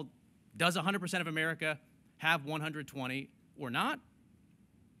call, does 100% of America have 120 or not?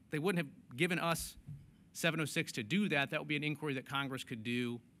 They wouldn't have given us 706 to do that. That would be an inquiry that Congress could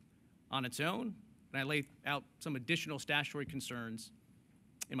do on its own. and I lay out some additional statutory concerns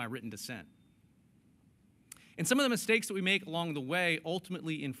in my written dissent. And some of the mistakes that we make along the way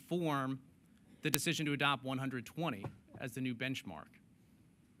ultimately inform the decision to adopt 120 as the new benchmark.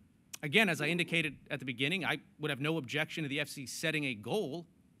 Again, as I indicated at the beginning, I would have no objection to the FCC setting a goal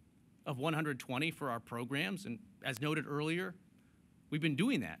of 120 for our programs, and as noted earlier, we've been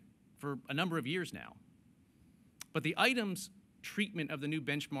doing that for a number of years now. But the item's treatment of the new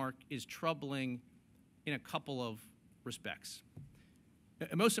benchmark is troubling in a couple of respects.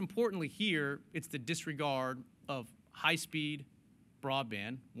 And most importantly here, it's the disregard of high-speed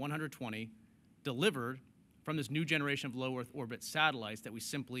broadband, 120, delivered from this new generation of low Earth orbit satellites that we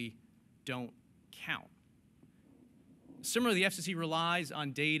simply don't count. Similarly, the FCC relies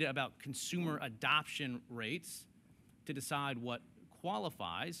on data about consumer adoption rates to decide what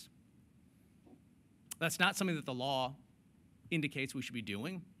qualifies. That's not something that the law indicates we should be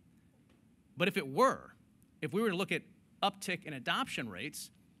doing. But if we were to look at uptick in adoption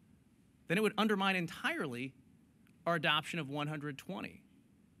rates, then it would undermine entirely our adoption of 120.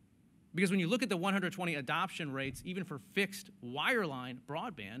 Because when you look at the 120 adoption rates, even for fixed wireline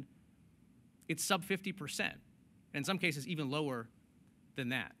broadband, it's sub 50%, and in some cases even lower than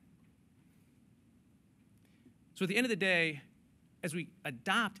that. So at the end of the day, as we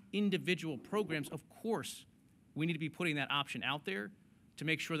adopt individual programs, of course, we need to be putting that option out there to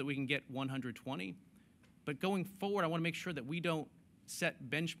make sure that we can get 120. But going forward, I want to make sure that we don't set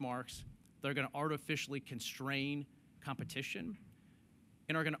benchmarks that are going to artificially constrain competition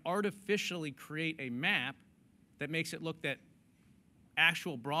and are going to artificially create a map that makes it look that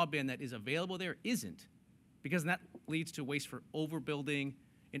actual broadband that is available there isn't, because that leads to waste for overbuilding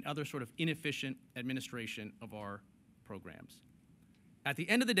and other sort of inefficient administration of our programs. At the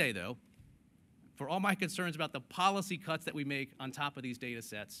end of the day, though, for all my concerns about the policy cuts that we make on top of these data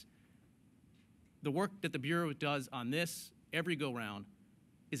sets, the work that the Bureau does on this every go-round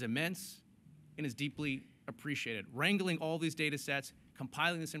is immense and is deeply appreciated. Wrangling all these data sets,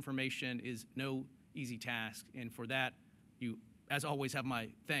 compiling this information is no easy task, and for that, you, as always, have my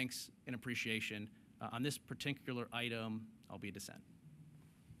thanks and appreciation. On this particular item, I'll be a dissent.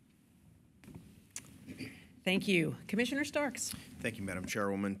 Thank you. Commissioner Starks. Thank you, Madam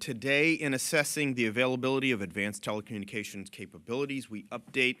Chairwoman. Today, in assessing the availability of advanced telecommunications capabilities, we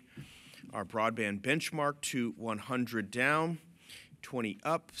update our broadband benchmark to 100 down, 20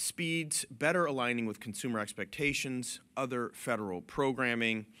 up speeds, better aligning with consumer expectations, other federal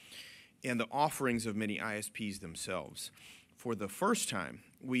programming, and the offerings of many ISPs themselves. For the first time,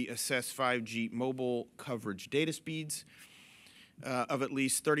 we assess 5G mobile coverage data speeds of at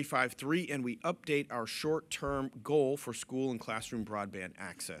least 35.3, and we update our short-term goal for school and classroom broadband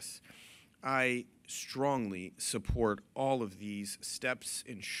access. I strongly support all of these steps,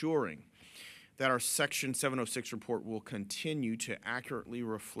 ensuring that our Section 706 report will continue to accurately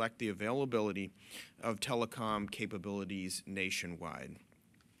reflect the availability of telecom capabilities nationwide.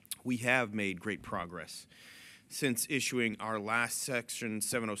 We have made great progress since issuing our last Section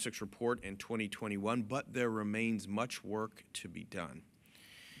 706 report in 2021, but there remains much work to be done.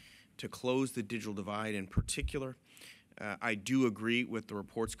 To close the digital divide in particular, I do agree with the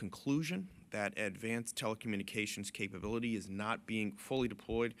report's conclusion that advanced telecommunications capability is not being fully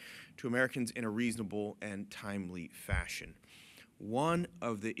deployed to Americans in a reasonable and timely fashion. One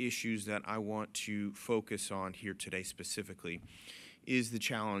of the issues that I want to focus on here today specifically is the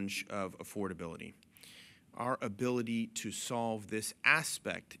challenge of affordability. Our ability to solve this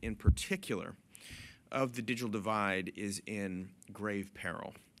aspect in particular of the digital divide is in grave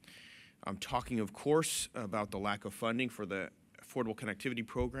peril. I'm talking, of course, about the lack of funding for the Affordable Connectivity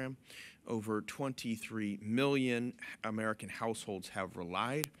Program. Over 23 million American households have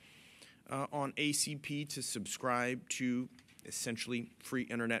relied on ACP to subscribe to essentially free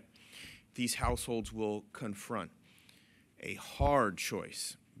internet. These households will confront a hard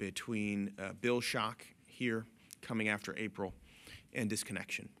choice between bill shock here coming after April and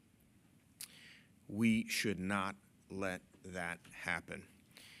disconnection. We should not let that happen.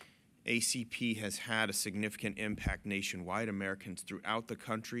 ACP has had a significant impact nationwide. Americans throughout the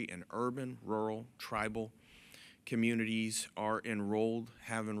country in urban, rural, tribal communities are enrolled,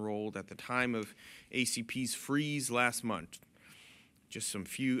 have enrolled. At the time of ACP's freeze last month, just a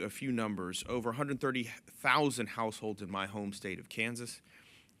few numbers, over 130,000 households in my home state of Kansas,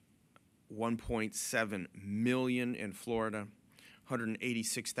 1.7 million in Florida,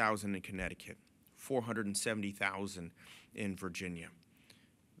 186,000 in Connecticut, 470,000 in Virginia.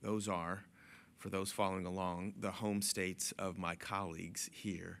 Those are, for those following along, the home states of my colleagues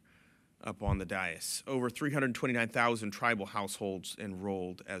here up on the dais. Over 329,000 tribal households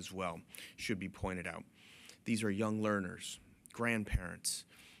enrolled as well, should be pointed out. These are young learners, grandparents,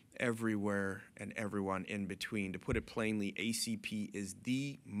 everywhere and everyone in between. To put it plainly, ACP is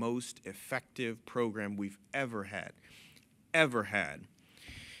the most effective program we've ever had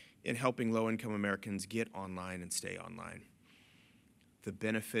in helping low-income Americans get online and stay online. The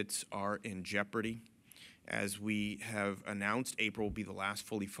benefits are in jeopardy. As we have announced, April will be the last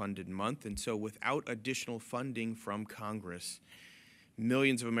fully funded month, and so without additional funding from Congress,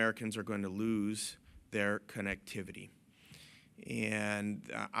 millions of Americans are going to lose their connectivity. And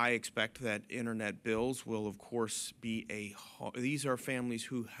I expect that internet bills will, of course, be these are families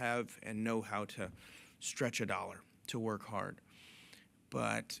who have and know how to stretch a dollar to work hard.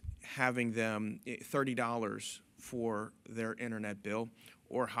 But having them $30 for their internet bill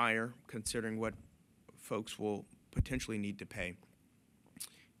or higher, considering what folks will potentially need to pay,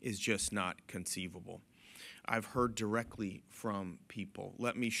 is just not conceivable. I've heard directly from people.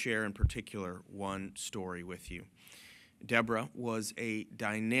 Let me share in particular one story with you. Deborah was a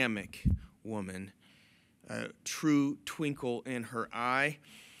dynamic woman, a true twinkle in her eye.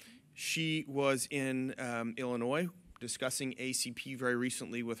 She was in Illinois discussing ACP very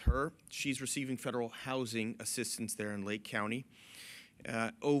recently with her. She's receiving federal housing assistance there in Lake County,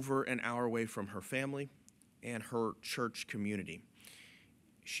 over an hour away from her family and her church community.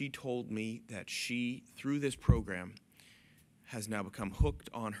 She told me that she, through this program, has now become hooked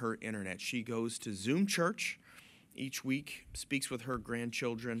on her internet. She goes to Zoom church each week, speaks with her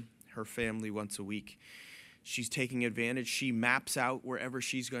grandchildren, her family once a week. She's taking advantage. She maps out wherever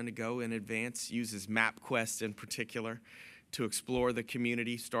she's going to go in advance, uses MapQuest in particular to explore the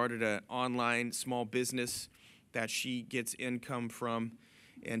community, started an online small business that she gets income from,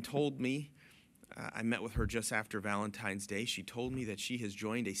 and told me, I met with her just after Valentine's Day, she told me that she has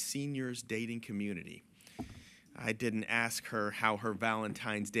joined a seniors dating community. I didn't ask her how her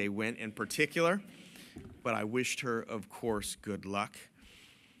Valentine's Day went in particular, but I wished her, of course, good luck.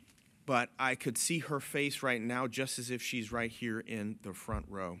 But I could see her face right now just as if she's right here in the front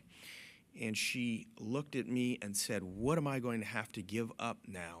row. And she looked at me and said, what am I going to have to give up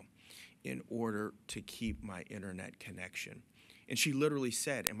now in order to keep my internet connection? And she literally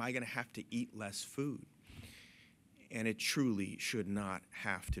said, am I going to have to eat less food? And it truly should not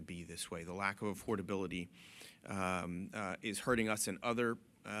have to be this way. The lack of affordability is hurting us in other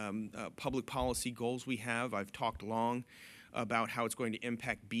public policy goals we have. I've talked long about how it's going to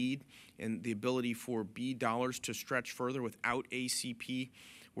impact BEAD and the ability for BEAD dollars to stretch further. Without ACP,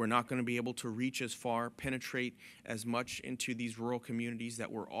 we're not going to be able to reach as far, penetrate as much into these rural communities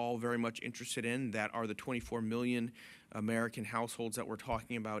that we're all very much interested in, that are the 24 million American households that we're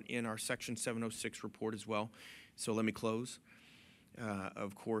talking about in our Section 706 report as well. So let me close,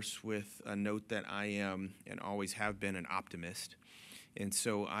 of course, with a note that I am and always have been an optimist. And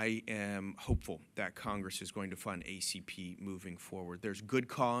so I am hopeful that Congress is going to fund ACP moving forward. There's good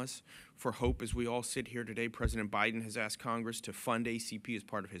cause for hope as we all sit here today. President Biden has asked Congress to fund ACP as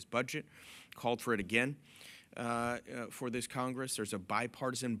part of his budget, called for it again for this Congress. There's a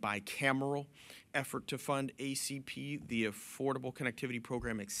bipartisan, bicameral effort to fund ACP, the Affordable Connectivity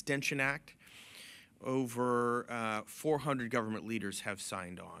Program Extension Act. Over 400 government leaders have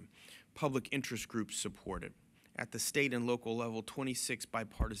signed on. Public interest groups support it. At the state and local level, 26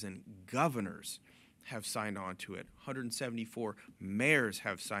 bipartisan governors have signed on to it. 174 mayors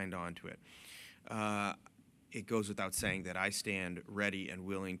have signed on to it. It goes without saying that I stand ready and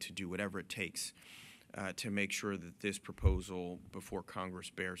willing to do whatever it takes to make sure that this proposal before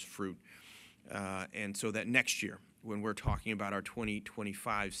Congress bears fruit. And so that next year, when we're talking about our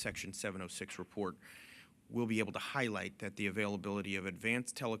 2025 Section 706 report, we'll be able to highlight that the availability of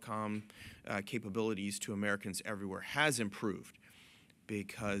advanced telecom capabilities to Americans everywhere has improved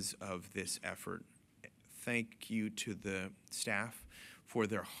because of this effort. Thank you to the staff for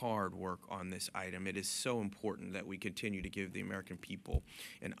their hard work on this item. It is so important that we continue to give the American people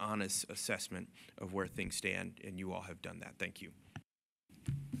an honest assessment of where things stand, and you all have done that. Thank you.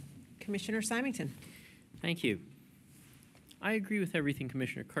 Commissioner Symington. Thank you. I agree with everything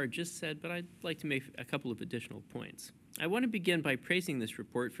Commissioner Card just said, but I'd like to make a couple of additional points. I want to begin by praising this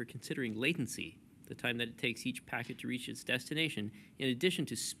report for considering latency, the time that it takes each packet to reach its destination, in addition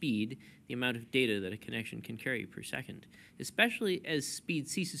to speed, the amount of data that a connection can carry per second, especially as speed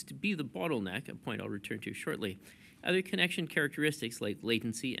ceases to be the bottleneck, a point I'll return to shortly. Other connection characteristics like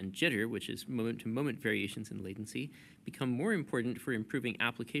latency and jitter, which is moment-to-moment variations in latency, become more important for improving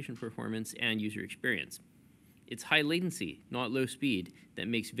application performance and user experience. It's high latency, not low speed, that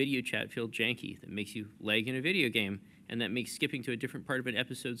makes video chat feel janky, that makes you lag in a video game, and that makes skipping to a different part of an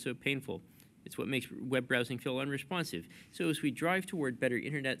episode so painful. It's what makes web browsing feel unresponsive. So as we drive toward better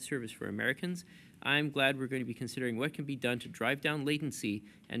internet service for Americans, I'm glad we're going to be considering what can be done to drive down latency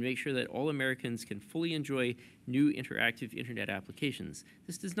and make sure that all Americans can fully enjoy new interactive internet applications.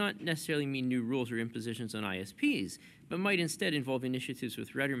 This does not necessarily mean new rules or impositions on ISPs, but might instead involve initiatives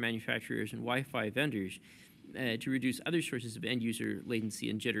with router manufacturers and Wi-Fi vendors to reduce other sources of end-user latency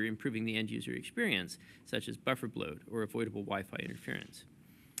and jitter, improving the end-user experience, such as buffer bloat or avoidable Wi-Fi interference.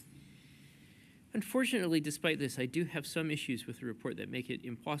 Unfortunately, despite this, I do have some issues with the report that make it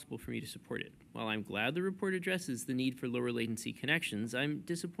impossible for me to support it. While I'm glad the report addresses the need for lower latency connections, I'm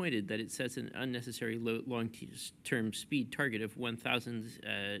disappointed that it sets an unnecessary long-term speed target of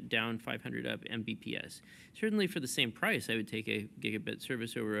 1,000 down, 500 up Mbps. Certainly for the same price, I would take a gigabit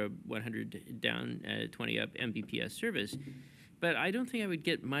service over a 100 down, 20 up Mbps service, but I don't think I would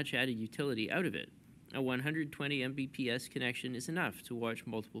get much added utility out of it. A 120 Mbps connection is enough to watch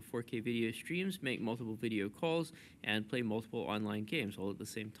multiple 4K video streams, make multiple video calls, and play multiple online games all at the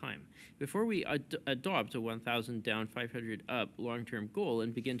same time. Before we adopt a 1,000 down, 500 up long-term goal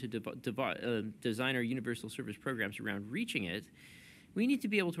and begin to design our universal service programs around reaching it, we need to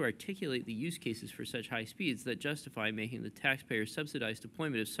be able to articulate the use cases for such high speeds that justify making the taxpayer-subsidized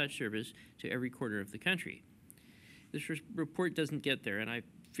deployment of such service to every corner of the country. This report doesn't get there, and I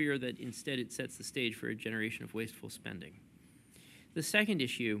fear that instead it sets the stage for a generation of wasteful spending. The second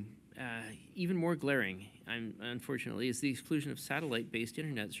issue, even more glaring, unfortunately, is the exclusion of satellite-based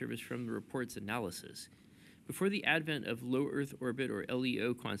internet service from the report's analysis. Before the advent of low Earth orbit or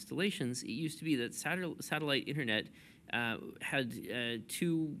LEO constellations, it used to be that satellite internet had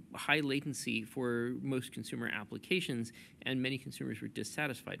too high latency for most consumer applications, and many consumers were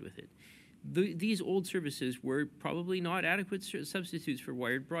dissatisfied with it. These old services were probably not adequate substitutes for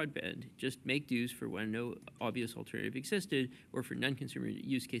wired broadband, just make do's for when no obvious alternative existed or for non-consumer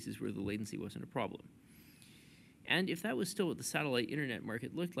use cases where the latency wasn't a problem. And if that was still what the satellite internet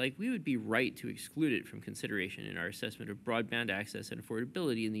market looked like, we would be right to exclude it from consideration in our assessment of broadband access and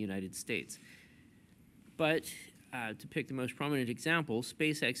affordability in the United States. But to pick the most prominent example,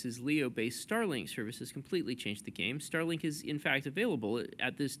 SpaceX's LEO-based Starlink service has completely changed the game. Starlink is in fact available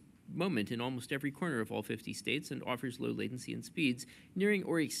at this moment in almost every corner of all 50 states and offers low latency and speeds nearing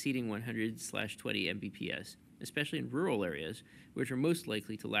or exceeding 100/20 Mbps, especially in rural areas, which are most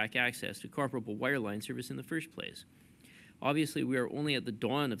likely to lack access to comparable wireline service in the first place. Obviously, we are only at the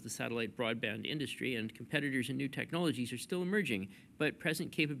dawn of the satellite broadband industry, and competitors and new technologies are still emerging, but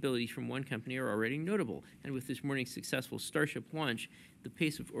present capabilities from one company are already notable, and with this morning's successful Starship launch, the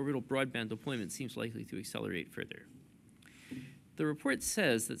pace of orbital broadband deployment seems likely to accelerate further. The report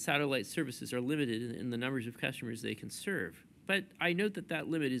says that satellite services are limited in the numbers of customers they can serve, but I note that that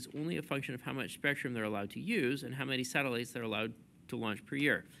limit is only a function of how much spectrum they're allowed to use and how many satellites they're allowed to launch per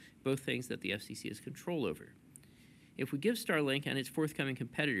year, both things that the FCC has control over. If we give Starlink and its forthcoming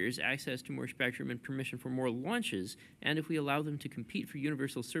competitors access to more spectrum and permission for more launches, and if we allow them to compete for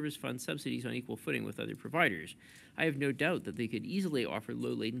Universal Service Fund subsidies on equal footing with other providers, I have no doubt that they could easily offer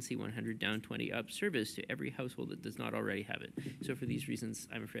low latency 100 down 20 up service to every household that does not already have it. So for these reasons,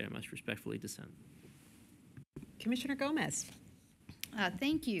 I'm afraid I must respectfully dissent. Commissioner Gomez.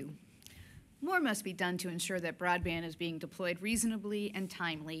 Thank you. More must be done to ensure that broadband is being deployed reasonably and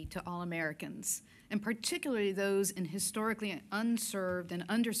timely to all Americans, and particularly those in historically unserved and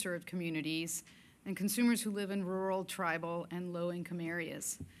underserved communities and consumers who live in rural, tribal, and low-income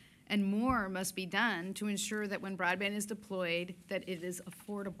areas. And more must be done to ensure that when broadband is deployed, that it is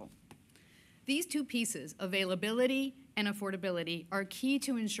affordable. These two pieces, availability and affordability, are key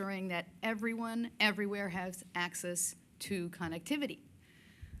to ensuring that everyone, everywhere has access to connectivity.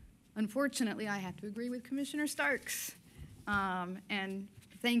 Unfortunately, I have to agree with Commissioner Starks, and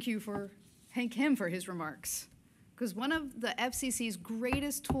thank him for his remarks. Because one of the FCC's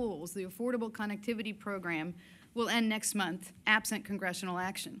greatest tools, the Affordable Connectivity Program, will end next month, absent congressional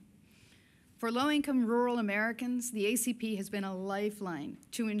action. For low-income rural Americans, the ACP has been a lifeline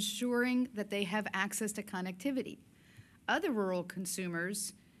to ensuring that they have access to connectivity. Other rural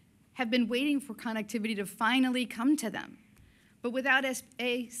consumers have been waiting for connectivity to finally come to them. But without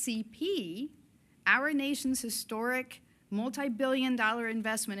ACP, our nation's historic multi-billion-dollar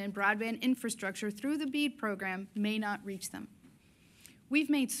investment in broadband infrastructure through the BEAD program may not reach them. We've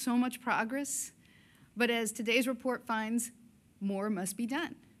made so much progress, but as today's report finds, more must be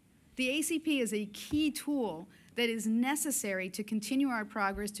done. The ACP is a key tool that is necessary to continue our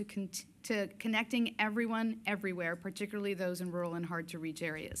progress to connecting everyone everywhere, particularly those in rural and hard-to-reach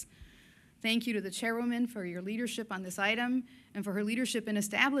areas. Thank you to the chairwoman for your leadership on this item and for her leadership in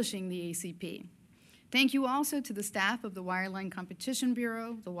establishing the ACP. Thank you also to the staff of the Wireline Competition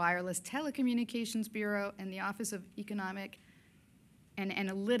Bureau, the Wireless Telecommunications Bureau, and the Office of Economic and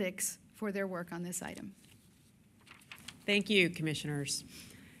Analytics for their work on this item. Thank you, Commissioners.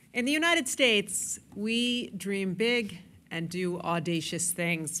 In the United States, we dream big and do audacious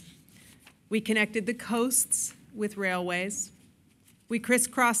things. We connected the coasts with railways. We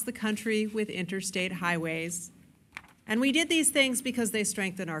crisscrossed the country with interstate highways. And we did these things because they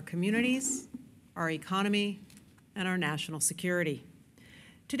strengthen our communities, our economy, and our national security.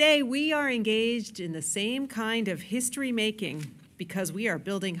 Today, we are engaged in the same kind of history-making because we are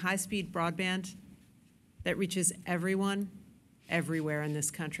building high-speed broadband that reaches everyone, everywhere in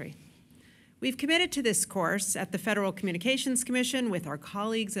this country. We've committed to this course at the Federal Communications Commission with our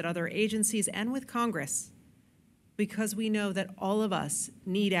colleagues at other agencies and with Congress because we know that all of us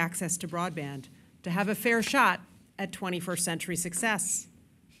need access to broadband to have a fair shot at 21st century success.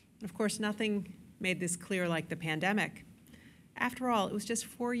 And of course, nothing made this clear like the pandemic. After all, it was just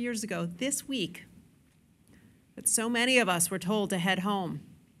 4 years ago this week that so many of us were told to head home.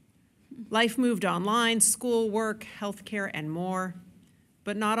 Life moved online, school, work, healthcare, and more,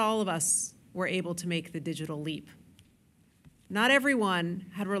 but not all of us were able to make the digital leap. Not everyone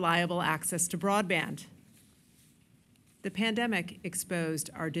had reliable access to broadband. The pandemic exposed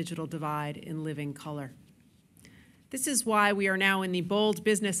our digital divide in living color. This is why we are now in the bold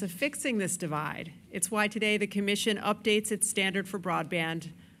business of fixing this divide. It's why today the Commission updates its standard for broadband.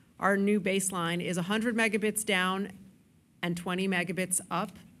 Our new baseline is 100 megabits down and 20 megabits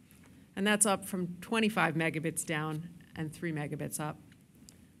up, and that's up from 25 megabits down and 3 megabits up.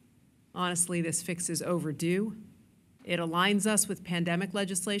 Honestly, this fix is overdue. It aligns us with pandemic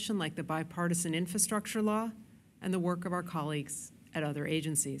legislation like the bipartisan infrastructure law and the work of our colleagues at other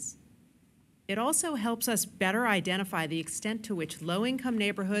agencies. It also helps us better identify the extent to which low-income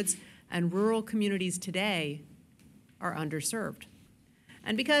neighborhoods and rural communities today are underserved.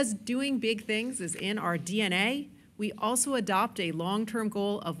 And because doing big things is in our DNA, we also adopt a long-term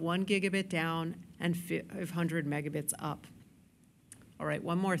goal of 1 gigabit down and 500 megabits up. All right,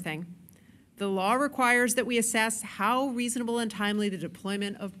 one more thing. The law requires that we assess how reasonable and timely the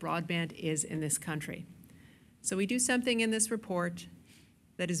deployment of broadband is in this country. So we do something in this report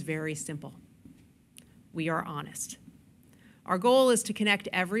that is very simple. We are honest. Our goal is to connect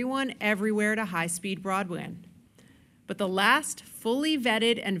everyone everywhere to high-speed broadband. But the last fully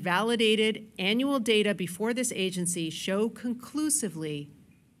vetted and validated annual data before this agency show conclusively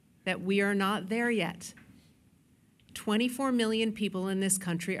that we are not there yet. 24 million people in this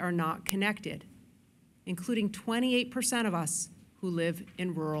country are not connected, including 28% of us who live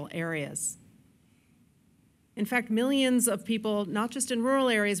in rural areas. In fact, millions of people, not just in rural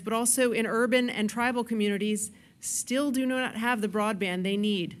areas, but also in urban and tribal communities, still do not have the broadband they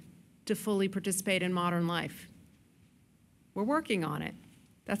need to fully participate in modern life. We're working on it.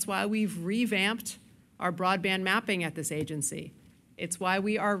 That's why we've revamped our broadband mapping at this agency. It's why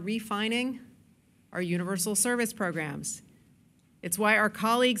we are refining our universal service programs. It's why our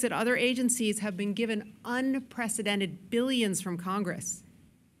colleagues at other agencies have been given unprecedented billions from Congress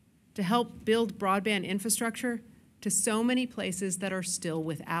to help build broadband infrastructure to so many places that are still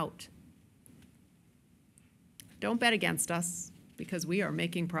without. Don't bet against us, because we are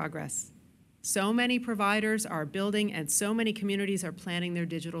making progress. So many providers are building and so many communities are planning their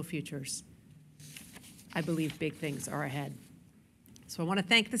digital futures. I believe big things are ahead. So I want to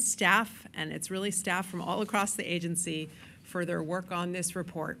thank the staff, and it's really staff from all across the agency, for their work on this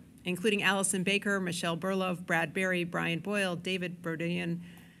report, including Allison Baker, Michelle Burlove, Brad Berry, Brian Boyle, David Broderian,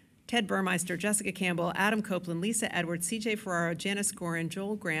 Ted Burmeister, Jessica Campbell, Adam Copeland, Lisa Edwards, CJ Ferraro, Janice Gorin,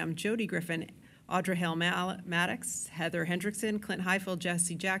 Joel Graham, Jody Griffin, Audra Hale Maddox, Heather Hendrickson, Clint Heifel,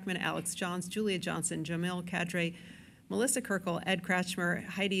 Jesse Jackman, Alex Johns, Julia Johnson, Jamil Kadre, Melissa Kirkle, Ed Kratchmer,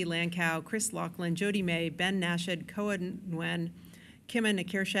 Heidi Lankow, Chris Laughlin, Jody May, Ben Nashad, Koa Nguyen, Kimma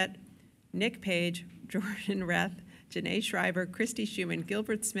Nakirchet, Nick Page, Jordan Reth, Janae Schreiber, Christy Schumann,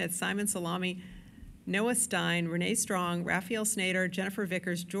 Gilbert Smith, Simon Salami, Noah Stein, Renee Strong, Raphael Snader, Jennifer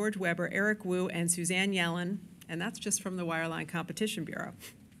Vickers, George Weber, Eric Wu, and Suzanne Yellen, and that's just from the Wireline Competition Bureau.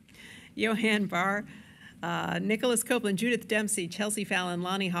 Johan Barr, Nicholas Copeland, Judith Dempsey, Chelsea Fallon,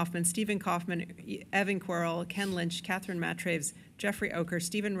 Lonnie Hoffman, Stephen Kaufman, Evan Quarrell, Ken Lynch, Catherine Matraves, Jeffrey Oker,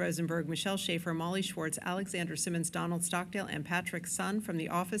 Stephen Rosenberg, Michelle Schaefer, Molly Schwartz, Alexander Simmons, Donald Stockdale, and Patrick Sun from the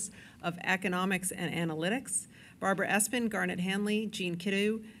Office of Economics and Analytics, Barbara Espin, Garnet Hanley, Jean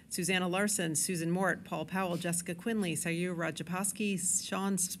Kiddu, Susanna Larson, Susan Mort, Paul Powell, Jessica Quinley, Sayur Rajapaksa,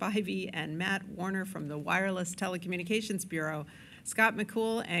 Sean Spivey, and Matt Warner from the Wireless Telecommunications Bureau, Scott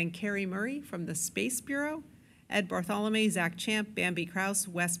McCool and Carrie Murray from the Space Bureau, Ed Bartholomew, Zach Champ, Bambi Kraus,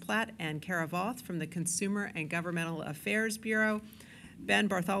 Wes Platt, and Kara Voth from the Consumer and Governmental Affairs Bureau. Ben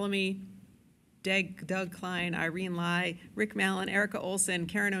Bartholomew, Doug Klein, Irene Lai, Rick Mallon, Erica Olson,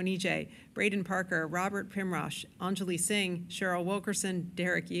 Karen Onije, Braden Parker, Robert Primrosh, Anjali Singh, Cheryl Wilkerson,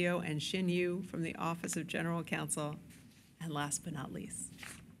 Derek Yeo, and Shin Yu from the Office of General Counsel. And last but not least,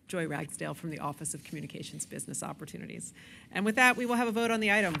 Joy Ragsdale from the Office of Communications Business Opportunities. And with that, we will have a vote on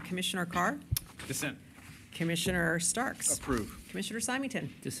the item. Commissioner Carr? Dissent. Commissioner Starks? Approve. Commissioner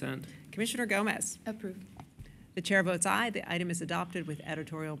Symington? Dissent. Commissioner Gomez? Approve. The chair votes aye. The item is adopted with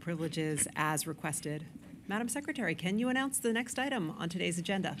editorial privileges as requested. Madam Secretary, can you announce the next item on today's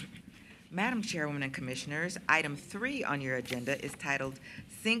agenda? Madam Chairwoman and Commissioners, item 3 on your agenda is titled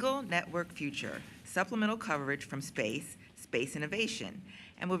Single Network Future, Supplemental Coverage from Space, Space Innovation,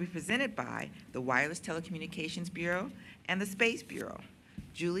 and will be presented by the Wireless Telecommunications Bureau and the Space Bureau.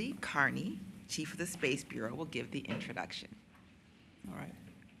 Julie Carney, Chief of the Space Bureau, will give the introduction. All right.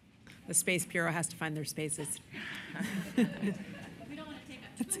 The Space Bureau has to find their spaces. We don't want to take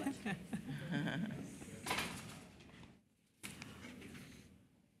up too much.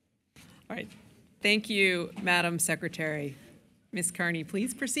 All right. Thank you, Madam Secretary. Ms. Carney,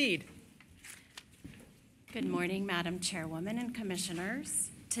 please proceed. Good morning, Madam Chairwoman and Commissioners.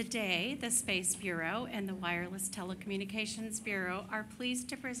 Today, the Space Bureau and the Wireless Telecommunications Bureau are pleased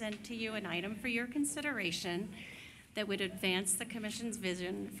to present to you an item for your consideration that would advance the Commission's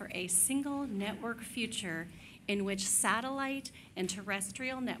vision for a single network future in which satellite and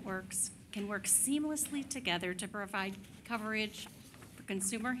terrestrial networks can work seamlessly together to provide coverage for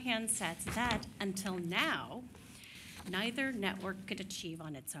consumer handsets that, until now, neither network could achieve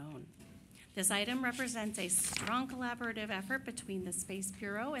on its own. This item represents a strong collaborative effort between the Space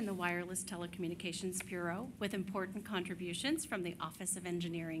Bureau and the Wireless Telecommunications Bureau, with important contributions from the Office of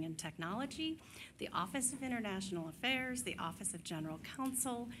Engineering and Technology, the Office of International Affairs, the Office of General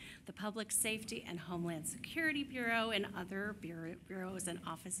Counsel, the Public Safety and Homeland Security Bureau, and other bureaus and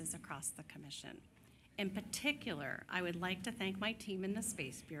offices across the Commission. In particular, I would like to thank my team in the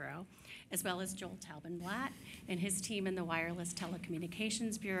Space Bureau, as well as Joel Taubman-Blatt and his team in the Wireless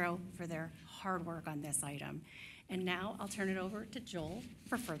Telecommunications Bureau for their hard work on this item. And now I'll turn it over to Joel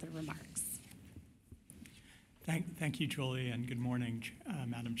for further remarks. Thank you, Julie, and good morning,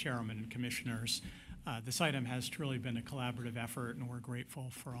 Madam Chairwoman and Commissioners. This item has truly been a collaborative effort, and we're grateful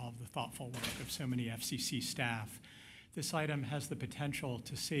for all of the thoughtful work of so many FCC staff. This item has the potential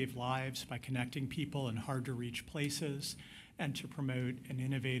to save lives by connecting people in hard-to-reach places and to promote an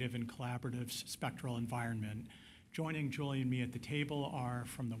innovative and collaborative spectral environment. Joining Julie and me at the table are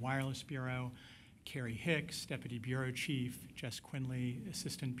from the Wireless Bureau, Carrie Hicks, Deputy Bureau Chief, Jess Quinley,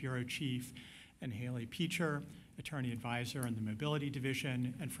 Assistant Bureau Chief, and Haley Peacher, Attorney Advisor in the Mobility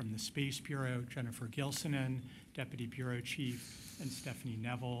Division, and from the Space Bureau, Jennifer Gilsonen, Deputy Bureau Chief, and Stephanie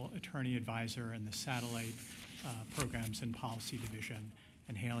Neville, Attorney Advisor in the Satellite Programs and Policy Division.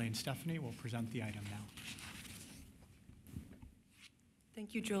 And Haley and Stephanie will present the item now.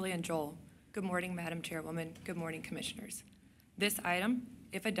 Thank you, Julie and Joel. Good morning, Madam Chairwoman. Good morning, Commissioners. This item,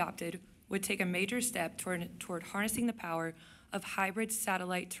 if adopted, would take a major step toward harnessing the power of hybrid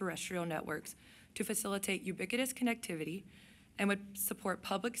satellite terrestrial networks to facilitate ubiquitous connectivity and would support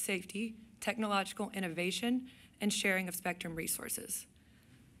public safety, technological innovation, and sharing of spectrum resources.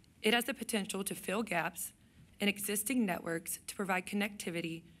 It has the potential to fill gaps in existing networks to provide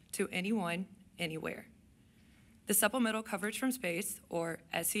connectivity to anyone, anywhere. The Supplemental Coverage from Space, or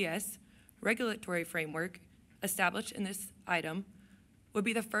SES, regulatory framework established in this item would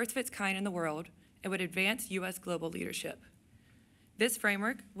be the first of its kind in the world and would advance U.S. global leadership. This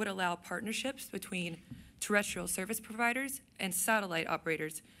framework would allow partnerships between terrestrial service providers and satellite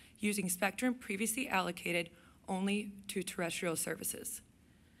operators using spectrum previously allocated only to terrestrial services.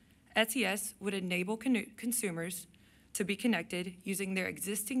 SES would enable consumers to be connected using their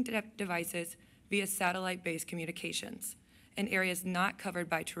existing devices via satellite-based communications in areas not covered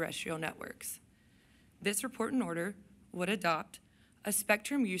by terrestrial networks. This report and order would adopt a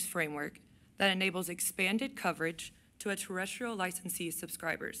spectrum use framework that enables expanded coverage to a terrestrial licensee's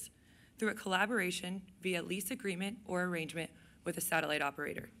subscribers through a collaboration via lease agreement or arrangement with a satellite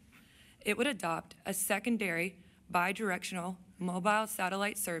operator. It would adopt a secondary bidirectional mobile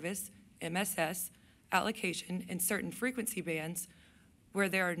satellite service, MSS, allocation in certain frequency bands where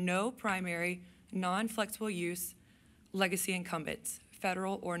there are no primary non-flexible use legacy incumbents,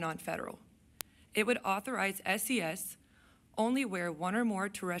 federal or non-federal. It would authorize SES only where one or more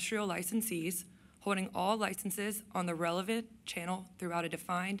terrestrial licensees holding all licenses on the relevant channel throughout a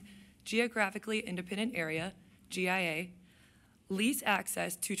defined geographically independent area, GIA, lease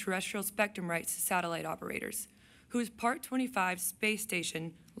access to terrestrial spectrum rights to satellite operators, whose Part 25 space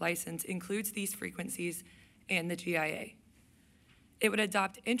station license includes these frequencies and the GIA. It would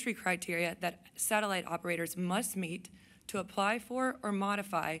adopt entry criteria that satellite operators must meet to apply for or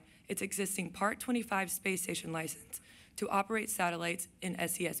modify its existing Part 25 space station license to operate satellites in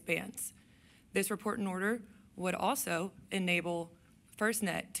SES bands. This report and order would also enable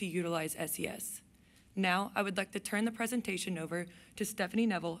FirstNet to utilize SES. Now, I would like to turn the presentation over to Stephanie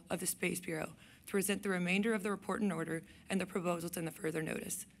Neville of the Space Bureau to present the remainder of the report and order and the proposals in the further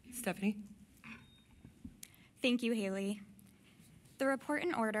notice. Stephanie? Thank you, Haley. The report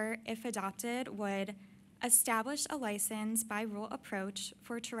and order, if adopted, would establish a license by rule approach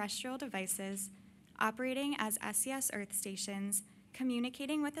for terrestrial devices operating as SES Earth stations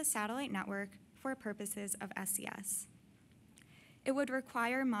communicating with a satellite network for purposes of SES. It would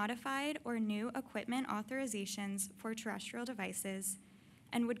require modified or new equipment authorizations for terrestrial devices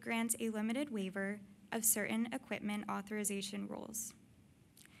and would grant a limited waiver of certain equipment authorization rules.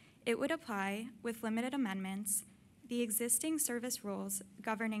 It would apply, with limited amendments, the existing service rules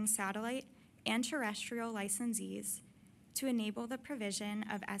governing satellite and terrestrial licensees to enable the provision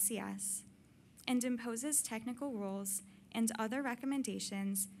of SES and imposes technical rules and other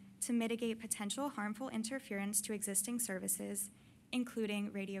recommendations to mitigate potential harmful interference to existing services,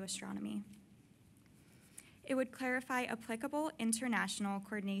 including radio astronomy. It would clarify applicable international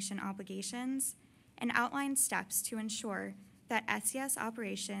coordination obligations and outline steps to ensure that SES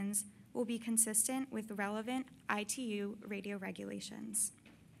operations will be consistent with relevant ITU radio regulations.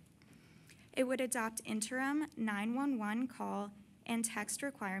 It would adopt interim 911 call and text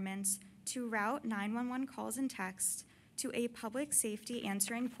requirements to route 911 calls and text to a public safety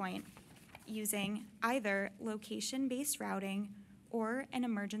answering point using either location-based routing or an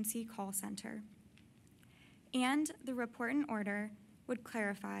emergency call center. And the report and order would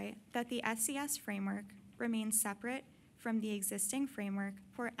clarify that the SES framework remains separate from the existing framework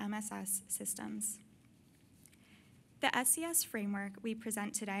for MSS systems. The SES framework we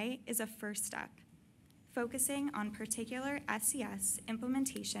present today is a first step, focusing on particular SES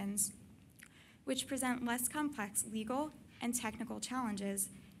implementations which present less complex legal and technical challenges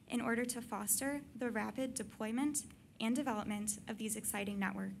in order to foster the rapid deployment and development of these exciting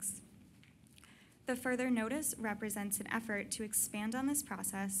networks. The further notice represents an effort to expand on this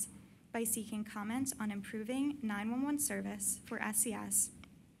process by seeking comment on improving 911 service for SES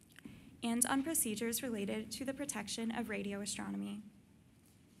and on procedures related to the protection of radio astronomy.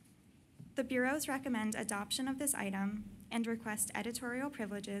 The bureaus recommend adoption of this item and request editorial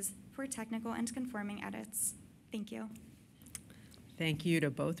privileges for technical and conforming edits. Thank you. Thank you to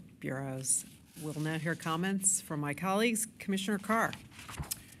both bureaus. We'll now hear comments from my colleagues. Commissioner Carr.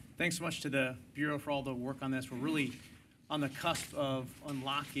 Thanks so much to the Bureau for all the work on this. We're really on the cusp of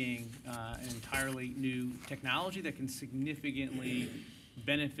unlocking an entirely new technology that can significantly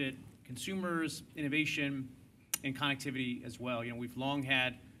benefit consumers, innovation, and connectivity as well. You know, we've long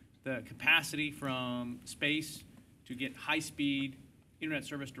had the capacity from space to get high-speed internet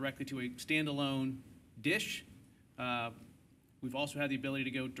service directly to a standalone dish. We've also had the ability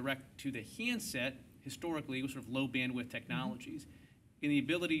to go direct to the handset historically with sort of low bandwidth technologies. And the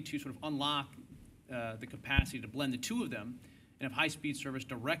ability to sort of unlock the capacity to blend the two of them and have high-speed service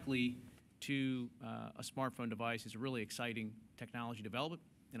directly to a smartphone device is a really exciting technology development,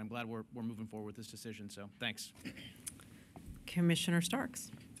 and I'm glad we're moving forward with this decision, so thanks. Commissioner Starks.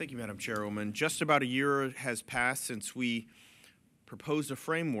 Thank you, Madam Chairwoman. Just about a year has passed since we proposed a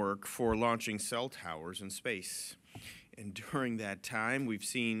framework for launching cell towers in space. And during that time, we've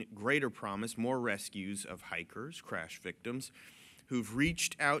seen greater promise, more rescues of hikers, crash victims, who've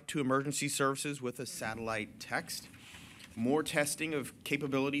reached out to emergency services with a satellite text, more testing of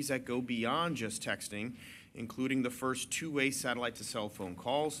capabilities that go beyond just texting, including the first two-way satellite to cell phone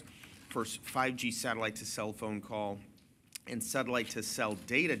calls, first 5G satellite to cell phone call, and satellite to cell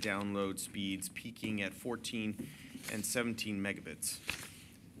data download speeds peaking at 14 and 17 megabits.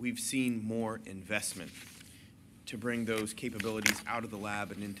 We've seen more investment to bring those capabilities out of the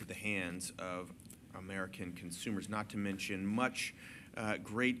lab and into the hands of American consumers, not to mention much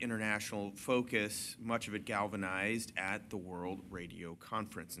great international focus, much of it galvanized at the World Radio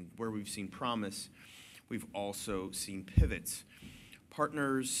Conference. And where we've seen promise, we've also seen pivots.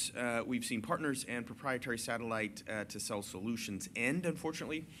 We've seen partners and proprietary satellite to cell solutions end,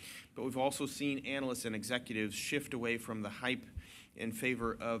 unfortunately, but we've also seen analysts and executives shift away from the hype in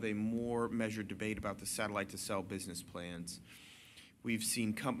favor of a more measured debate about the satellite to cell business plans. We've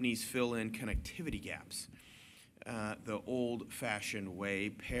seen companies fill in connectivity gaps the old-fashioned way,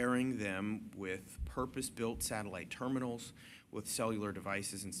 pairing them with purpose-built satellite terminals with cellular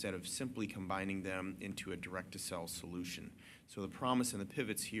devices instead of simply combining them into a direct-to-cell solution. So the promise and the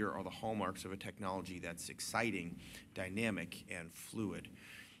pivots here are the hallmarks of a technology that's exciting, dynamic, and fluid.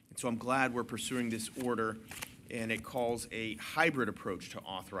 And so I'm glad we're pursuing this order, and it calls a hybrid approach to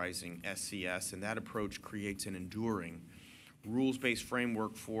authorizing SCS, and that approach creates an enduring rules-based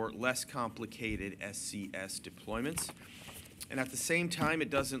framework for less complicated SCS deployments. And at the same time, it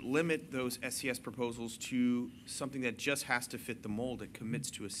doesn't limit those SCS proposals to something that just has to fit the mold. It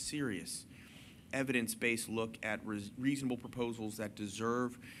commits to a serious evidence-based look at reasonable proposals that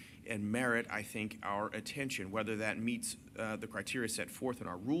deserve and merit, I think, our attention, whether that meets the criteria set forth in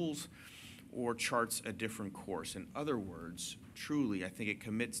our rules or charts a different course. In other words, truly, I think it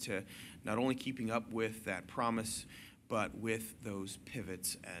commits to not only keeping up with that promise, but with those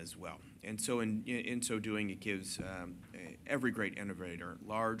pivots as well. And so in so doing, it gives every great innovator,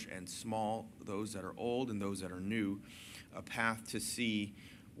 large and small, those that are old and those that are new, a path to see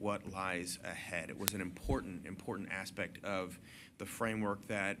what lies ahead. It was an important aspect of the framework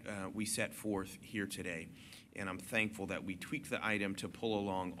that we set forth here today. And I'm thankful that we tweaked the item to pull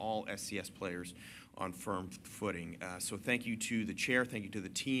along all SCS players on firm footing. So thank you to the chair, thank you to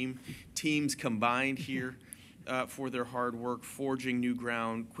the teams combined here for their hard work, forging new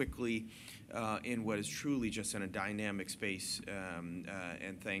ground quickly in what is truly just in a dynamic space,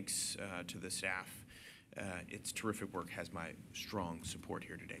 and thanks to the staff. It's terrific work, has my strong support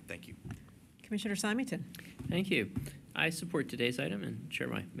here today. Thank you. Commissioner Symington. Thank you. I support today's item and share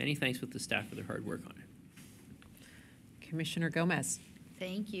my many thanks with the staff for their hard work on it. Commissioner Gomez.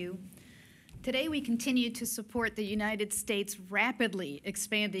 Thank you. Today, we continue to support the United States' rapidly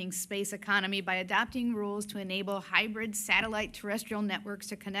expanding space economy by adopting rules to enable hybrid satellite terrestrial networks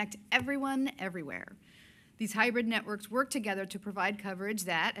to connect everyone everywhere. These hybrid networks work together to provide coverage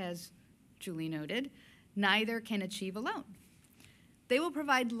that, as Julie noted, neither can achieve alone. They will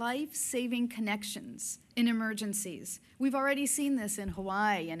provide life-saving connections in emergencies. We've already seen this in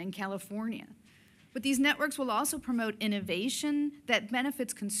Hawaii and in California. But these networks will also promote innovation that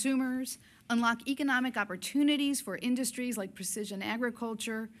benefits consumers, unlock economic opportunities for industries like precision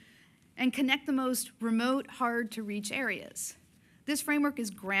agriculture, and connect the most remote, hard-to-reach areas. This framework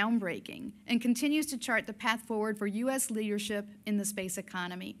is groundbreaking and continues to chart the path forward for U.S. leadership in the space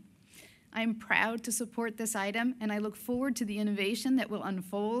economy. I am proud to support this item, and I look forward to the innovation that will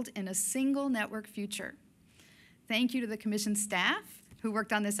unfold in a single network future. Thank you to the Commission staff who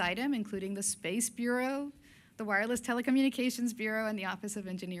worked on this item, including the Space Bureau, the Wireless Telecommunications Bureau, and the Office of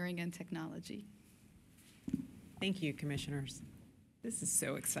Engineering and Technology. Thank you, commissioners. This is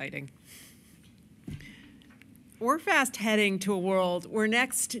so exciting. We're fast heading to a world where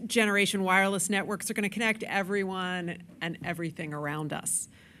next generation wireless networks are going to connect everyone and everything around us.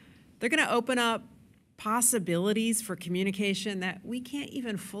 They're going to open up possibilities for communication that we can't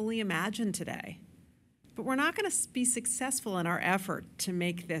even fully imagine today. But we're not going to be successful in our effort to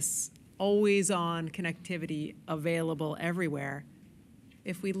make this always-on connectivity available everywhere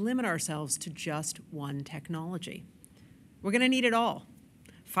if we limit ourselves to just one technology. We're going to need it all.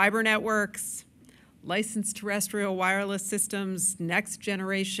 Fiber networks, licensed terrestrial wireless systems,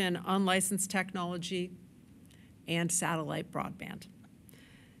 next-generation unlicensed technology, and satellite broadband.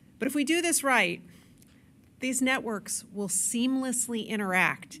 But if we do this right, these networks will seamlessly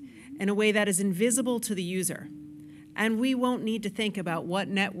interact in a way that is invisible to the user. And we won't need to think about what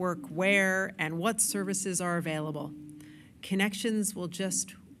network, where, and what services are available. Connections will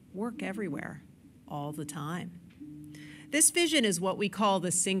just work everywhere, all the time. This vision is what we call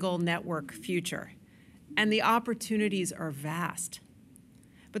the single network future, and the opportunities are vast.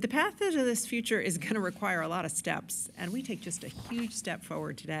 But the path to this future is going to require a lot of steps, and we take just a huge step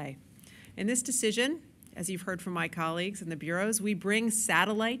forward today. In this decision, as you've heard from my colleagues in the bureaus, we bring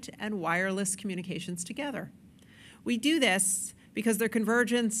satellite and wireless communications together. We do this because their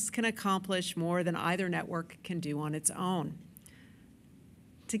convergence can accomplish more than either network can do on its own.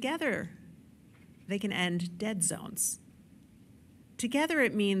 Together, they can end dead zones. Together,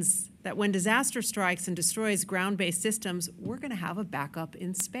 it means that when disaster strikes and destroys ground-based systems, we're going to have a backup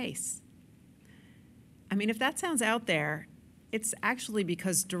in space. I mean, if that sounds out there, it's actually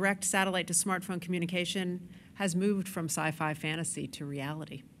because direct satellite to smartphone communication has moved from sci-fi fantasy to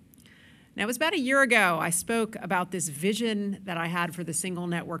reality. Now, it was about a year ago I spoke about this vision that I had for the single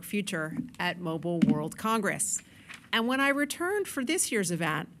network future at Mobile World Congress. And when I returned for this year's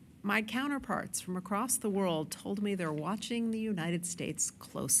event, my counterparts from across the world told me they're watching the United States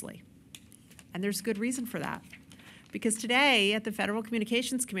closely. And there's good reason for that. Because today, at the Federal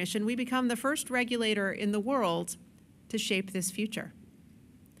Communications Commission, we become the first regulator in the world to shape this future.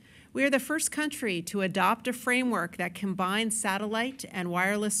 We are the first country to adopt a framework that combines satellite and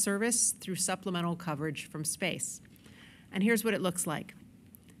wireless service through supplemental coverage from space. And here's what it looks like.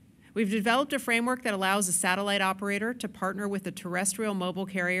 We've developed a framework that allows a satellite operator to partner with a terrestrial mobile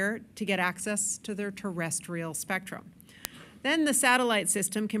carrier to get access to their terrestrial spectrum. Then the satellite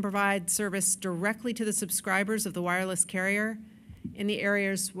system can provide service directly to the subscribers of the wireless carrier in the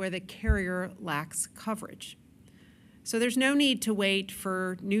areas where the carrier lacks coverage. So there's no need to wait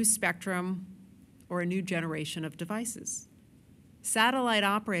for new spectrum or a new generation of devices. Satellite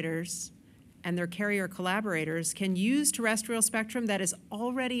operators and their carrier collaborators can use terrestrial spectrum that is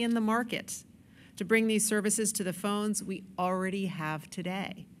already in the market to bring these services to the phones we already have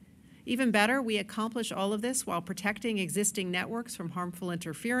today. Even better, we accomplish all of this while protecting existing networks from harmful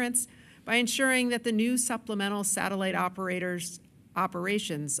interference by ensuring that the new supplemental satellite operations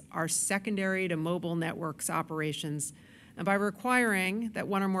are secondary to mobile networks operations, and by requiring that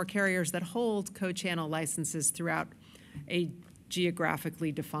one or more carriers that hold co-channel licenses throughout a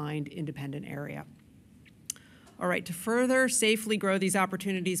geographically defined independent area. All right, to further safely grow these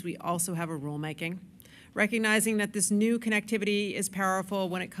opportunities, we also have a rulemaking, recognizing that this new connectivity is powerful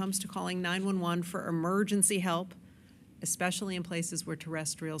when it comes to calling 911 for emergency help, especially in places where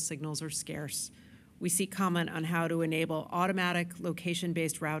terrestrial signals are scarce. We seek comment on how to enable automatic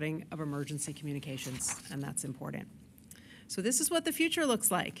location-based routing of emergency communications, and that's important. So this is what the future looks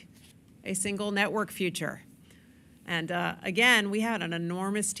like, a single network future. And again, we had an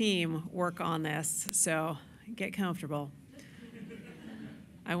enormous team work on this, so get comfortable.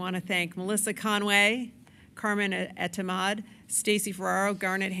 I want to thank Melissa Conway, Carmen Etemad, Stacy Ferraro,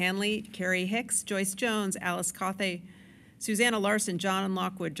 Garnet Hanley, Carrie Hicks, Joyce Jones, Alice Cawthey, Susanna Larson, John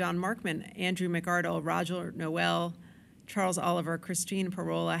Lockwood, John Markman, Andrew McArdle, Roger Noel, Charles Oliver, Christine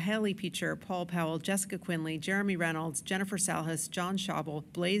Parola, Haley Peacher, Paul Powell, Jessica Quinley, Jeremy Reynolds, Jennifer Salhas, John Schaubel,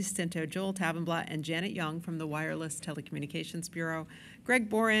 Blaze Stinto, Joel Tavenblatt, and Janet Young from the Wireless Telecommunications Bureau, Greg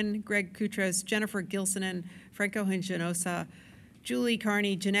Boren, Greg Kutros, Jennifer Gilsonen, Franco Hingenosa, Julie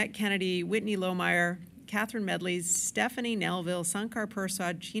Carney, Jeanette Kennedy, Whitney Lohmeyer, Catherine Medley, Stephanie Nelville, Sankar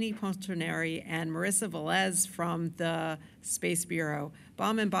Persad, Jeannie Pontoneri, and Marissa Velez from the Space Bureau.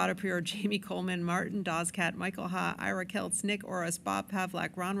 Bauman Badapur, Jamie Coleman, Martin Doscat, Michael Ha, Ira Keltz, Nick Oris, Bob Pavlak,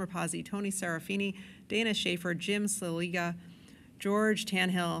 Ron Rapazzi, Tony Serafini, Dana Schaefer, Jim Saliga, George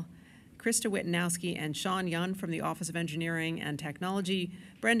Tanhill, Krista Wittnowski, and Sean Yun from the Office of Engineering and Technology,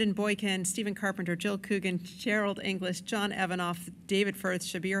 Brendan Boykin, Stephen Carpenter, Jill Coogan, Gerald English, John Evanoff, David Firth,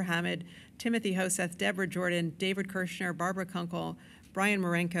 Shabir Hamid, Timothy Hoseth, Deborah Jordan, David Kirshner, Barbara Kunkel, Brian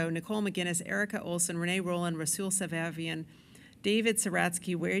Marenko, Nicole McGinnis, Erica Olson, Renee Rowland, Rasul Savavian, David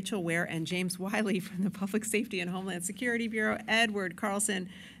Saratsky, Rachel Ware, and James Wiley from the Public Safety and Homeland Security Bureau, Edward Carlson,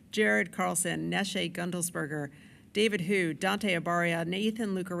 Jared Carlson, Neshe Gundelsberger, David Hu, Dante Abaria,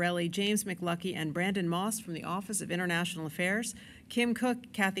 Nathan Lucarelli, James McLucky, and Brandon Moss from the Office of International Affairs, Kim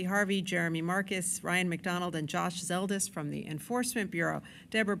Cook, Kathy Harvey, Jeremy Marcus, Ryan McDonald, and Josh Zeldis from the Enforcement Bureau,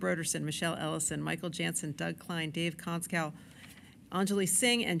 Deborah Broderson, Michelle Ellison, Michael Jansen, Doug Klein, Dave Konskow, Anjali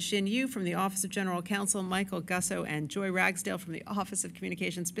Singh and Shin Yu from the Office of General Counsel, Michael Gusso and Joy Ragsdale from the Office of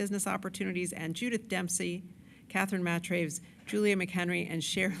Communications Business Opportunities, and Judith Dempsey, Catherine Matraves, Julia McHenry, and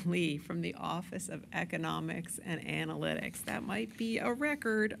Cher Lee from the Office of Economics and Analytics. That might be a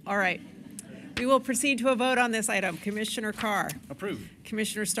record. All right. We will proceed to a vote on this item. Commissioner Carr. Approved.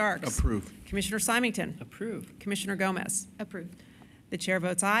 Commissioner Starks. Approved. Commissioner Symington. Approved. Commissioner Gomez. Approved. The chair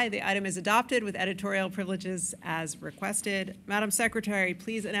votes aye. The item is adopted with editorial privileges as requested. Madam Secretary,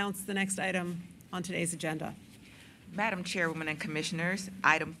 please announce the next item on today's agenda. Madam Chairwoman and Commissioners,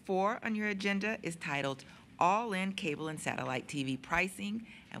 item 4 on your agenda is titled All-In Cable and Satellite TV Pricing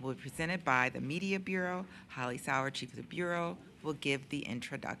and will be presented by the Media Bureau. Holly Sauer, Chief of the Bureau, will give the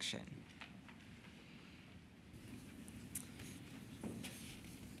introduction.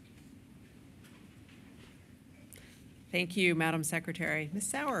 Thank you, Madam Secretary. Ms.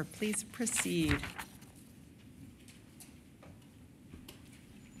 Sauer, please proceed.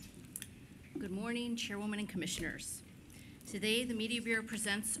 Good morning, Chairwoman and Commissioners. Today, the Media Bureau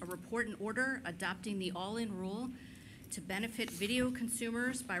presents a report and order adopting the all-in rule to benefit video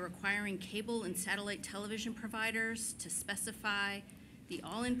consumers by requiring cable and satellite television providers to specify the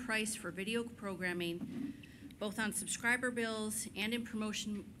all-in price for video programming, both on subscriber bills and in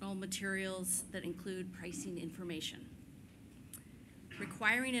promotional materials that include pricing information.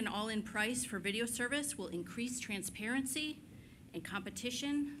 Requiring an all-in price for video service will increase transparency and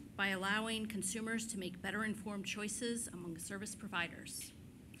competition by allowing consumers to make better informed choices among service providers.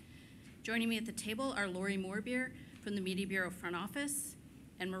 Joining me at the table are Lori Morbier, from the Media Bureau Front Office,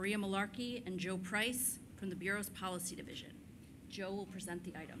 and Maria Malarkey and Joe Price from the Bureau's Policy Division. Joe will present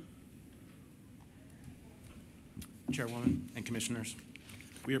the item. Chairwoman and Commissioners,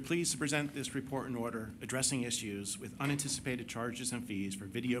 we are pleased to present this report and order addressing issues with unanticipated charges and fees for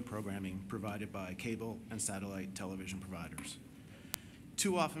video programming provided by cable and satellite television providers.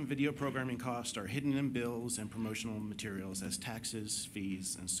 Too often, video programming costs are hidden in bills and promotional materials as taxes,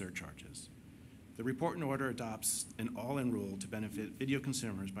 fees, and surcharges. The report and order adopts an all-in rule to benefit video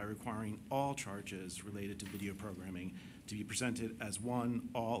consumers by requiring all charges related to video programming to be presented as one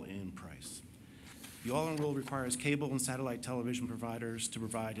all-in price. The all-in rule requires cable and satellite television providers to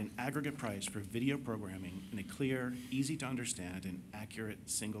provide an aggregate price for video programming in a clear, easy-to-understand, and accurate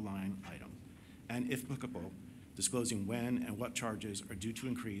single-line item, and, if applicable, disclosing when and what charges are due to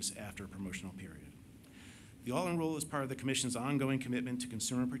increase after a promotional period. The all-in rule is part of the Commission's ongoing commitment to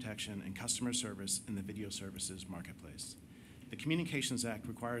consumer protection and customer service in the video services marketplace. The Communications Act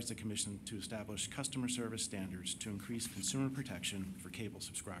requires the Commission to establish customer service standards to increase consumer protection for cable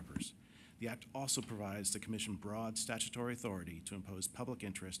subscribers. The Act also provides the Commission broad statutory authority to impose public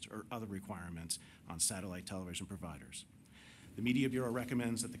interest or other requirements on satellite television providers. The Media Bureau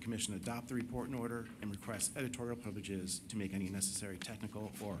recommends that the Commission adopt the report and order and requests editorial privileges to make any necessary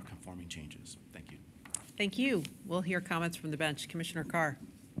technical or conforming changes. Thank you. Thank you. We'll hear comments from the bench. Commissioner Carr.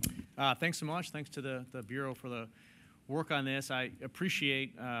 Thanks so much. Thanks to the Bureau for the work on this. I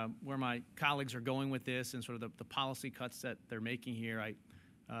appreciate where my colleagues are going with this and sort of the policy cuts that they're making here. I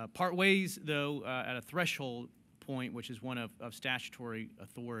part ways, though, at a threshold point, which is one of statutory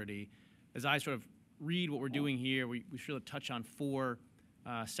authority. As I sort of read what we're doing here, we should really touch on four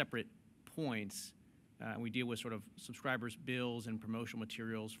separate points. We deal with sort of subscribers' bills and promotional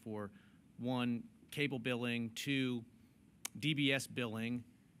materials for, one, cable billing, two, DBS billing,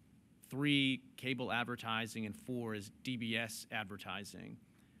 three, cable advertising, and four is DBS advertising.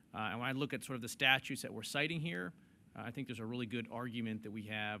 And when I look at sort of the statutes that we're citing here, I think there's a really good argument that we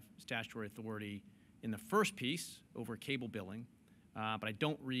have statutory authority in the first piece over cable billing, but I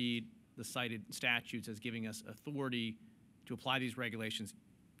don't read the cited statutes as giving us authority to apply these regulations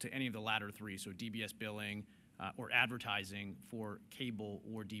to any of the latter three, so DBS billing or advertising for cable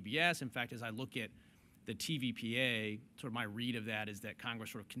or DBS. In fact, as I look at the TVPA, sort of my read of that is that Congress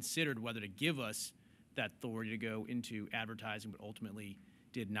sort of considered whether to give us that authority to go into advertising, but ultimately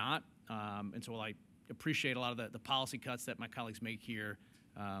did not. And so while I appreciate a lot of the policy cuts that my colleagues make here,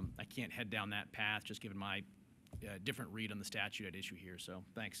 I can't head down that path just given my different read on the statute at issue here. So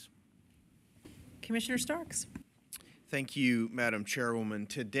thanks. Commissioner Starks. Thank you, Madam Chairwoman.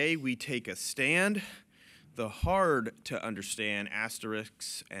 Today we take a stand. The hard-to-understand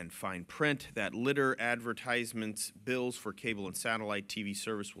asterisks and fine print that litter advertisements, bills for cable and satellite TV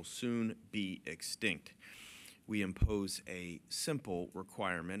service will soon be extinct. We impose a simple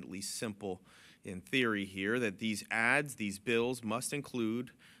requirement, at least simple in theory here, that these ads, these bills must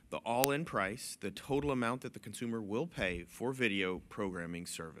include the all-in price, the total amount that the consumer will pay for video programming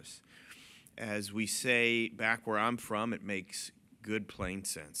service. As we say back where I'm from, it makes good plain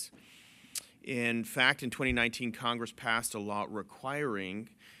sense. In fact, in 2019, Congress passed a law requiring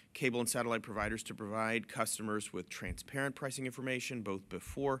cable and satellite providers to provide customers with transparent pricing information both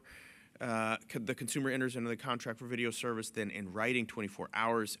before the consumer enters into the contract for video service, then in writing 24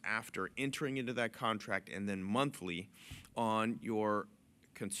 hours after entering into that contract, and then monthly on your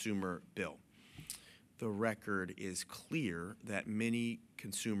consumer bill. The record is clear that many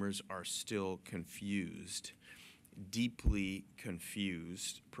consumers are still confused, deeply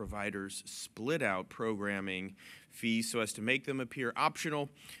confused. Providers split out programming fees so as to make them appear optional,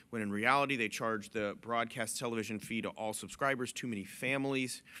 when in reality they charge the broadcast television fee to all subscribers. Too many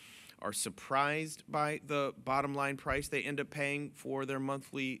families are surprised by the bottom line price they end up paying for their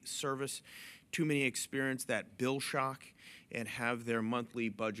monthly service. Too many experience that bill shock and have their monthly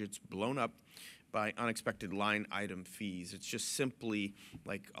budgets blown up by unexpected line item fees. It's just simply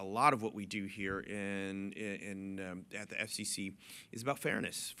like a lot of what we do here at the FCC is about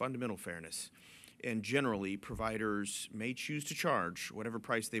fairness, fundamental fairness. And generally, providers may choose to charge whatever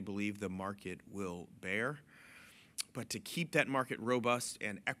price they believe the market will bear. But to keep that market robust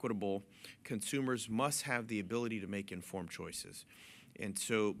and equitable, consumers must have the ability to make informed choices. And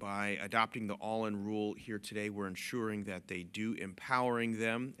so by adopting the all-in rule here today, we're ensuring that they do, empowering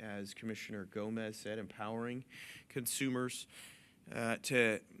them, as Commissioner Gomez said, empowering consumers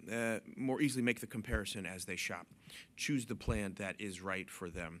to more easily make the comparison as they shop, choose the plan that is right for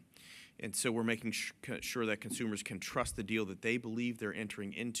them. And so we're making sure that consumers can trust the deal that they believe they're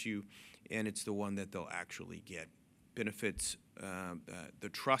entering into, and it's the one that they'll actually get. benefits the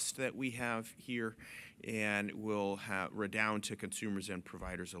trust that we have here and will redound to consumers and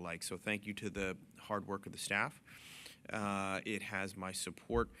providers alike. So thank you to the hard work of the staff. It has my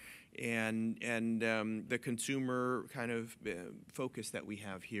support, and the consumer kind of focus that we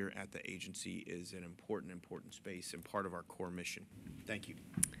have here at the agency is an important space and part of our core mission. Thank you.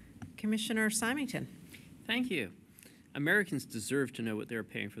 Commissioner Symington. Thank you. Americans deserve to know what they're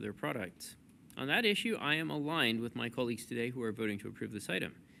paying for their products. On that issue, I am aligned with my colleagues today who are voting to approve this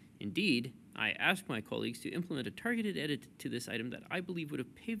item. Indeed, I ask my colleagues to implement a targeted edit to this item that I believe would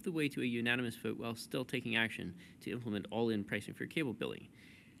have paved the way to a unanimous vote while still taking action to implement all-in pricing for cable billing.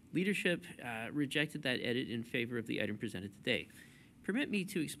 Leadership rejected that edit in favor of the item presented today. Permit me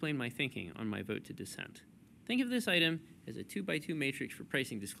to explain my thinking on my vote to dissent. Think of this item as a 2x2 matrix for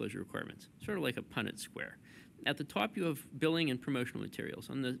pricing disclosure requirements, sort of like a Punnett square. At the top, you have billing and promotional materials.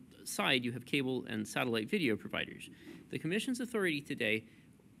 On the side, you have cable and satellite video providers. The Commission's authority today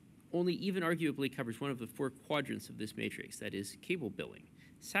only even arguably covers one of the 4 quadrants of this matrix, that is, cable billing.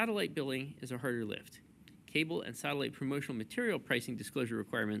 Satellite billing is a harder lift. Cable and satellite promotional material pricing disclosure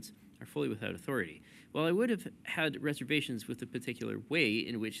requirements are fully without authority. While I would have had reservations with the particular way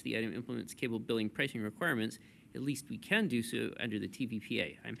in which the item implements cable billing pricing requirements, at least we can do so under the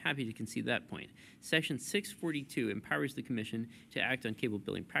TVPA. I'm happy to concede that point. Section 642 empowers the Commission to act on cable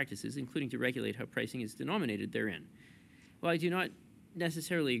billing practices, including to regulate how pricing is denominated therein. While I do not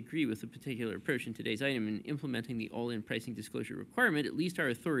necessarily agree with the particular approach in today's item in implementing the all-in pricing disclosure requirement, at least our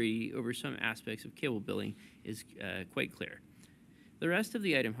authority over some aspects of cable billing is quite clear. The rest of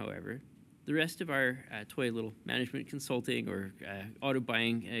the item, however, the rest of our toy little management consulting or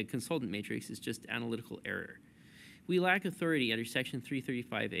auto-buying consultant matrix is just analytical error. We lack authority under Section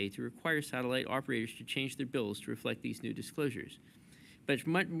 335A to require satellite operators to change their bills to reflect these new disclosures. But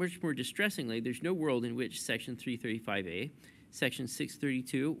much more distressingly, there's no world in which Section 335A, Section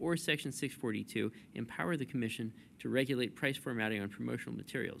 632, or Section 642 empower the Commission to regulate price formatting on promotional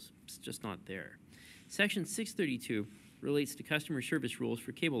materials. It's just not there. Section 632 relates to customer service rules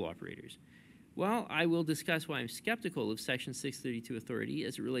for cable operators. While I will discuss why I'm skeptical of Section 632 authority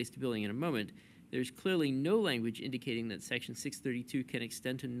as it relates to billing in a moment, there's clearly no language indicating that Section 632 can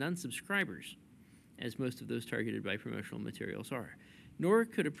extend to non-subscribers, as most of those targeted by promotional materials are. Nor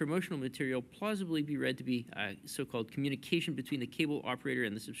could a promotional material plausibly be read to be so-called communication between the cable operator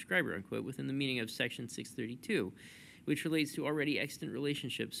and the subscriber, unquote, within the meaning of Section 632, which relates to already extant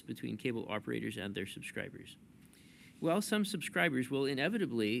relationships between cable operators and their subscribers. While some subscribers will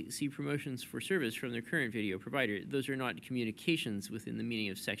inevitably see promotions for service from their current video provider, those are not communications within the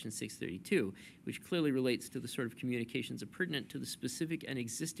meaning of Section 632, which clearly relates to the sort of communications pertinent to the specific and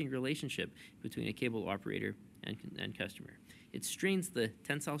existing relationship between a cable operator and customer. It strains the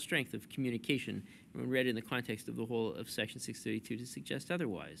tensile strength of communication when read in the context of the whole of Section 632 to suggest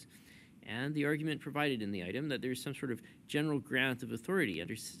otherwise. And the argument provided in the item that there is some sort of general grant of authority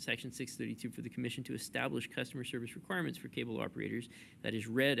under Section 632 for the Commission to establish customer service requirements for cable operators that is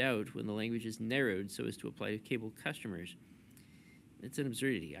read out when the language is narrowed so as to apply to cable customers. It's an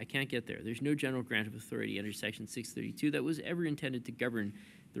absurdity. I can't get there. There's no general grant of authority under Section 632 that was ever intended to govern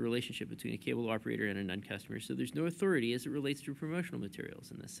the relationship between a cable operator and a non-customer, so there's no authority as it relates to promotional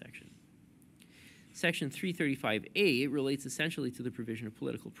materials in this section. Section 335A relates essentially to the provision of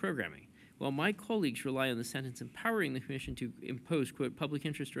political programming. While my colleagues rely on the sentence empowering the Commission to impose, quote, public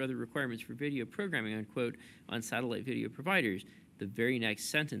interest or other requirements for video programming, unquote, on satellite video providers, the very next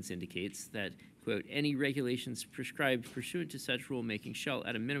sentence indicates that, quote, any regulations prescribed pursuant to such rulemaking shall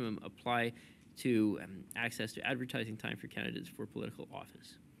at a minimum apply to access to advertising time for candidates for political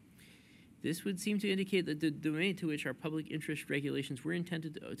office. This would seem to indicate that the domain to which our public interest regulations were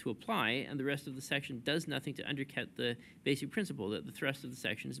intended to apply, and the rest of the section does nothing to undercut the basic principle that the thrust of the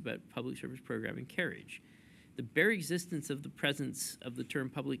section is about public service programming carriage. The bare existence of the presence of the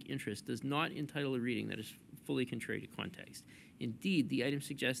term public interest does not entitle a reading that is fully contrary to context. Indeed, the item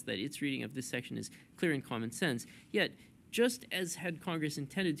suggests that its reading of this section is clear and common sense, yet just as had Congress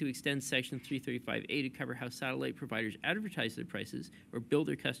intended to extend Section 335A to cover how satellite providers advertise their prices or bill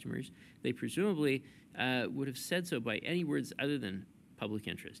their customers, they presumably would have said so by any words other than public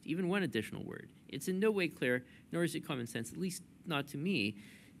interest, even one additional word. It's in no way clear, nor is it common sense, at least not to me,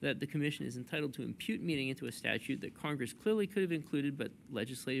 that the Commission is entitled to impute meaning into a statute that Congress clearly could have included, but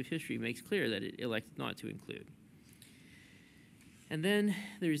legislative history makes clear that it elected not to include. And then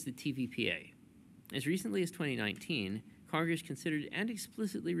there's the TVPA. As recently as 2019, Congress considered and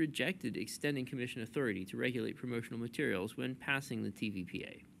explicitly rejected extending Commission authority to regulate promotional materials when passing the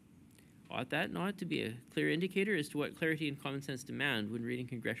TVPA. Ought that not to be a clear indicator as to what clarity and common sense demand when reading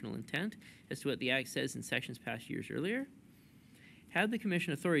congressional intent as to what the Act says in sections passed years earlier? Had the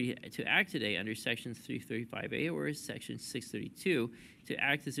Commission authority to act today under Sections 335A or Section 632 to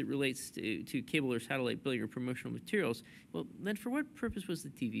act as it relates to cable or satellite billing or promotional materials, well, then for what purpose was the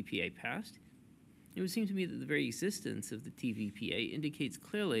TVPA passed? It would seem to me that the very existence of the TVPA indicates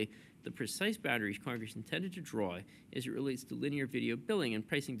clearly the precise boundaries Congress intended to draw as it relates to linear video billing and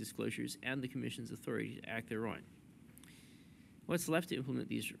pricing disclosures and the Commission's authority to act thereon. What's left to implement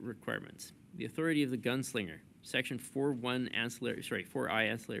these requirements? The authority of the gunslinger, Section 4I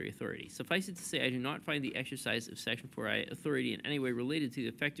Ancillary Authority. Suffice it to say, I do not find the exercise of Section 4I authority in any way related to the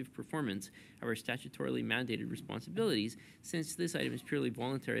effective performance of our statutorily mandated responsibilities, since this item is purely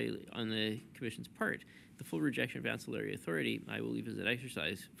voluntary on the Commission's part. The full rejection of ancillary authority, I will leave as an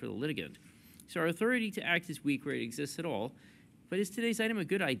exercise for the litigant. So our authority to act is weak where it exists at all, but is today's item a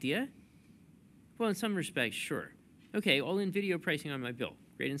good idea? Well, in some respects, sure. Okay, all-in video pricing on my bill.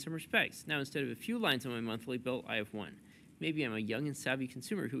 Great in some respects. Now, instead of a few lines on my monthly bill, I have one. Maybe I'm a young and savvy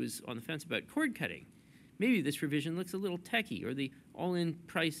consumer who is on the fence about cord cutting. Maybe this revision looks a little techy, or the all-in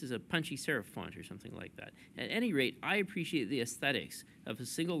price is a punchy serif font or something like that. At any rate, I appreciate the aesthetics of a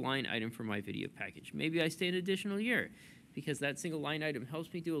single line item for my video package. Maybe I stay an additional year, because that single line item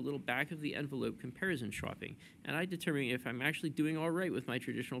helps me do a little back of the envelope comparison shopping, and I determine if I'm actually doing all right with my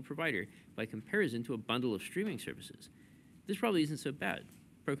traditional provider by comparison to a bundle of streaming services. This probably isn't so bad,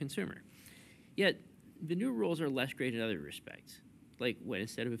 pro-consumer. Yet, the new rules are less great in other respects, like when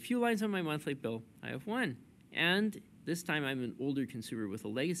instead of a few lines on my monthly bill, I have one. And this time I'm an older consumer with a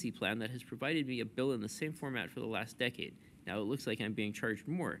legacy plan that has provided me a bill in the same format for the last decade. Now it looks like I'm being charged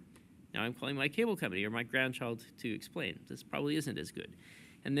more. Now I'm calling my cable company or my grandchild to explain. This probably isn't as good.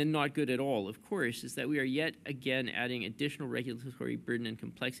 And then not good at all, of course, is that we are yet again adding additional regulatory burden and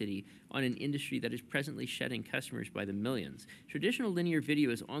complexity on an industry that is presently shedding customers by the millions. Traditional linear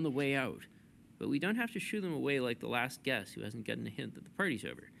video is on the way out, but we don't have to shoo them away like the last guest who hasn't gotten a hint that the party's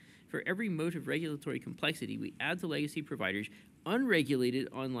over. For every mote of regulatory complexity we add to legacy providers, unregulated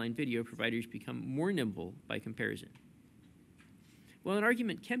online video providers become more nimble by comparison. While an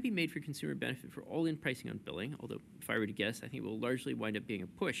argument can be made for consumer benefit for all-in pricing on billing, although if I were to guess, I think it will largely wind up being a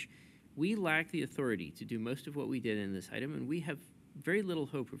push, we lack the authority to do most of what we did in this item, and we have very little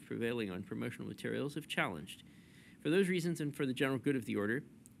hope of prevailing on promotional materials if challenged. For those reasons and for the general good of the order,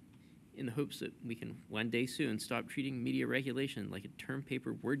 in the hopes that we can one day soon stop treating media regulation like a term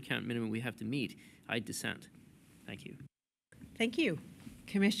paper word count minimum we have to meet, I dissent. Thank you. Thank you.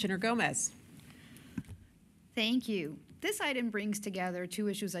 Commissioner Gomez. Thank you. This item brings together two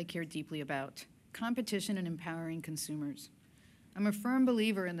issues I care deeply about: competition and empowering consumers. I'm a firm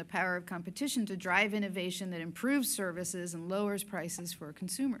believer in the power of competition to drive innovation that improves services and lowers prices for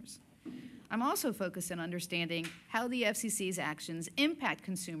consumers. I'm also focused on understanding how the FCC's actions impact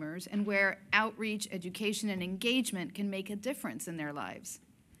consumers and where outreach, education, and engagement can make a difference in their lives.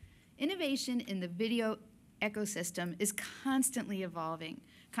 Innovation in the video ecosystem is constantly evolving.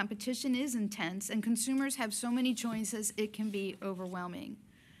 Competition is intense, and consumers have so many choices it can be overwhelming.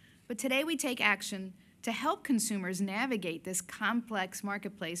 But today we take action to help consumers navigate this complex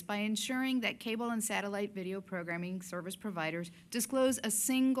marketplace by ensuring that cable and satellite video programming service providers disclose a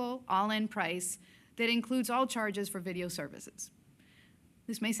single all-in price that includes all charges for video services.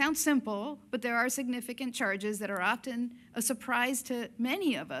 This may sound simple, but there are significant charges that are often a surprise to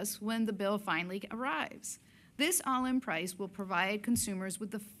many of us when the bill finally arrives. This all-in price will provide consumers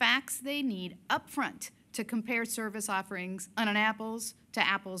with the facts they need upfront to compare service offerings on an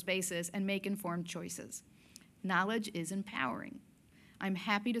apples-to-apples basis and make informed choices. Knowledge is empowering. I'm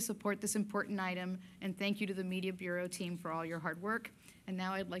happy to support this important item, and thank you to the Media Bureau team for all your hard work. And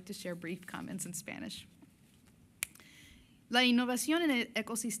now I'd like to share brief comments in Spanish. La innovación en el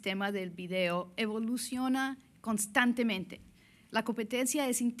ecosistema del video evoluciona constantemente. La competencia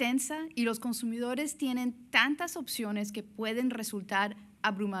es intensa y los consumidores tienen tantas opciones que pueden resultar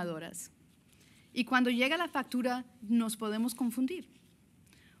abrumadoras. Y cuando llega la factura, nos podemos confundir.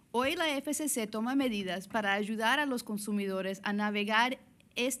 Hoy la FCC toma medidas para ayudar a los consumidores a navegar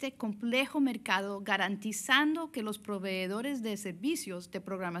este complejo mercado, garantizando que los proveedores de servicios de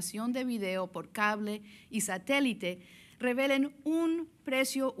programación de video por cable y satélite revelen un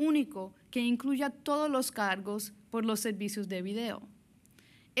precio único que incluya todos los cargos por los servicios de video.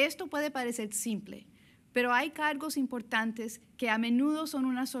 Esto puede parecer simple, pero hay cargos importantes que a menudo son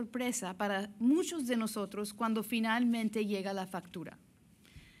una sorpresa para muchos de nosotros cuando finalmente llega la factura.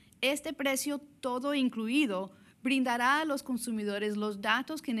 Este precio, todo incluido, brindará a los consumidores los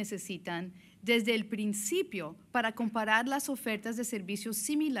datos que necesitan desde el principio para comparar las ofertas de servicios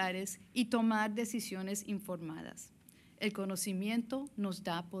similares y tomar decisiones informadas. El conocimiento nos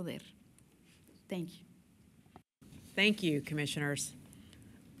da poder. Thank you. Thank you, Commissioners.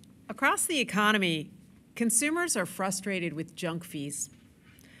 Across the economy, consumers are frustrated with junk fees.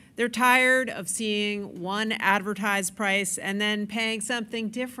 They're tired of seeing one advertised price and then paying something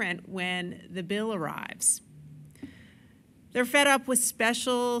different when the bill arrives. They're fed up with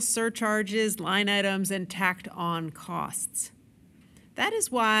special surcharges, line items, and tacked-on costs. That is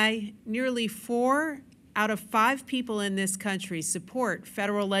why nearly 4 out of 5 people in this country support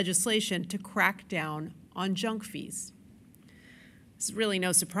federal legislation to crack down on junk fees. It's really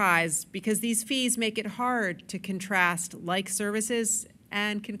no surprise because these fees make it hard to contrast like services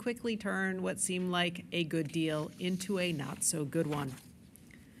and can quickly turn what seemed like a good deal into a not-so-good one.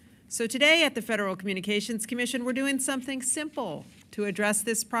 So today at the Federal Communications Commission, we're doing something simple to address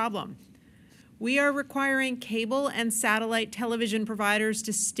this problem. We are requiring cable and satellite television providers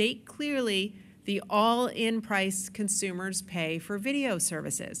to state clearly the all-in price consumers pay for video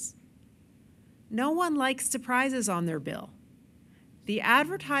services. No one likes surprises on their bill. The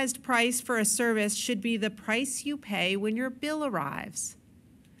advertised price for a service should be the price you pay when your bill arrives.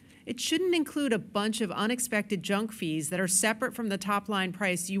 It shouldn't include a bunch of unexpected junk fees that are separate from the top-line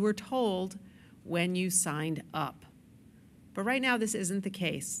price you were told when you signed up. But right now, this isn't the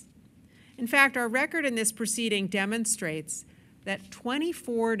case. In fact, our record in this proceeding demonstrates that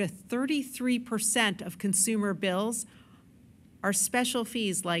 24 to 33% of consumer bills are special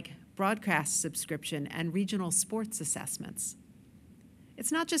fees like broadcast subscription and regional sports assessments.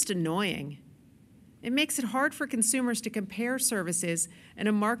 It's not just annoying. It makes it hard for consumers to compare services in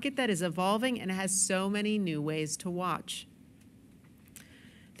a market that is evolving and has so many new ways to watch.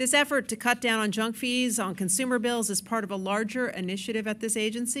 This effort to cut down on junk fees on consumer bills is part of a larger initiative at this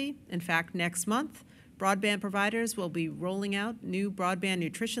agency. In fact, next month, broadband providers will be rolling out new broadband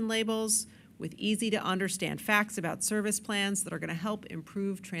nutrition labels with easy-to-understand facts about service plans that are going to help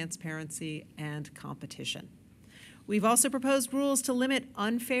improve transparency and competition. We've also proposed rules to limit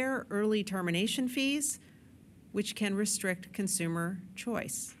unfair early termination fees, which can restrict consumer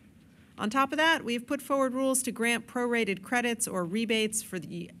choice. On top of that, we've put forward rules to grant prorated credits or rebates for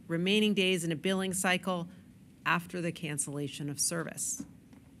the remaining days in a billing cycle after the cancellation of service.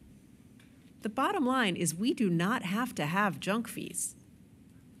 The bottom line is we do not have to have junk fees.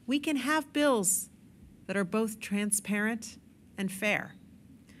 We can have bills that are both transparent and fair.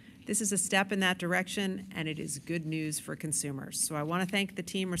 This is a step in that direction, and it is good news for consumers. So I want to thank the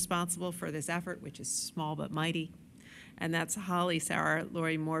team responsible for this effort, which is small but mighty. And that's Holly Sauer,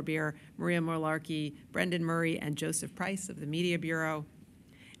 Lori Morbier, Maria Molarkey, Brendan Murray, and Joseph Price of the Media Bureau,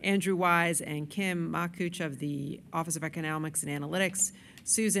 Andrew Wise and Kim Makuch of the Office of Economics and Analytics,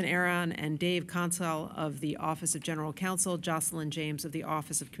 Susan Aaron and Dave Consell of the Office of General Counsel, Jocelyn James of the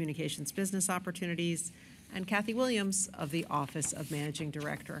Office of Communications Business Opportunities, and Kathy Williams of the Office of Managing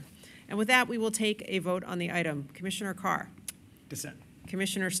Director. And with that, we will take a vote on the item. Commissioner Carr. Dissent.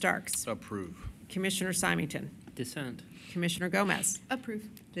 Commissioner Starks. Approve. Commissioner Symington. Dissent. Commissioner Gomez. Approve.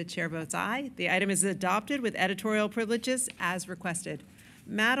 The chair votes aye. The item is adopted with editorial privileges as requested.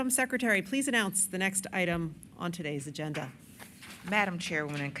 Madam Secretary, please announce the next item on today's agenda. Madam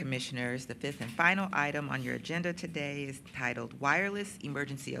Chairwoman and Commissioners, the fifth and final item on your agenda today is titled Wireless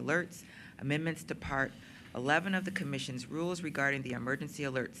Emergency Alerts, Amendments to Part 11 of the Commission's rules regarding the emergency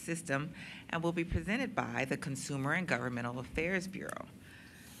alert system, and will be presented by the Consumer and Governmental Affairs Bureau.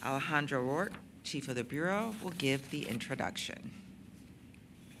 Alejandro Rourke, Chief of the Bureau, will give the introduction.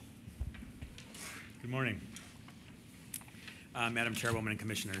 Good morning. Madam Chairwoman and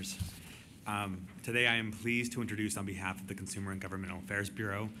Commissioners. Today I am pleased to introduce on behalf of the Consumer and Governmental Affairs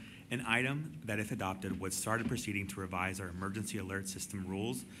Bureau an item that, if adopted, would start a proceeding to revise our emergency alert system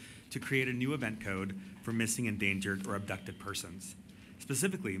rules to create a new event code for missing, endangered, or abducted persons.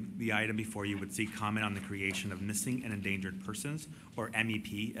 Specifically, the item before you would seek comment on the creation of Missing and Endangered Persons, or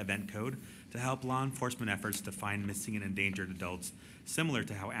MEP, event code to help law enforcement efforts to find missing and endangered adults, similar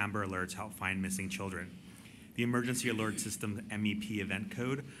to how Amber Alerts help find missing children. The Emergency Alert System MEP event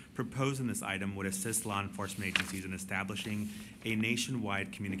code proposed in this item would assist law enforcement agencies in establishing a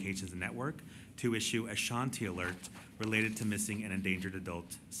nationwide communications network to issue a Shanti alert related to missing and endangered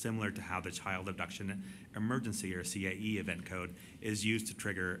adults, similar to how the Child Abduction Emergency, or CAE, event code is used to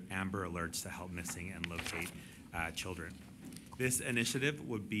trigger Amber Alerts to help missing and locate children. This initiative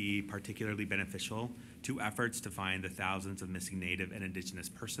would be particularly beneficial to efforts to find the thousands of missing Native and Indigenous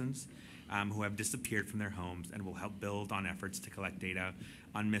persons who have disappeared from their homes, and will help build on efforts to collect data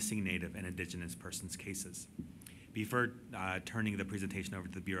on missing Native and Indigenous persons cases. Before turning the presentation over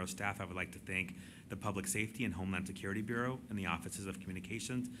to the Bureau staff, I would like to thank the Public Safety and Homeland Security Bureau and the Offices of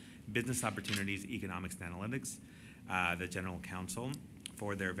Communications, Business Opportunities, Economics, and Analytics, the General Counsel,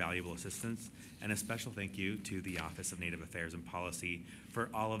 for their valuable assistance, and a special thank you to the Office of Native Affairs and Policy for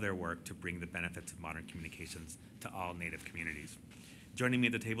all of their work to bring the benefits of modern communications to all Native communities. Joining me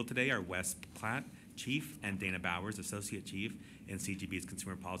at the table today are Wes Platt, Chief, and Dana Bowers, Associate Chief in CGB's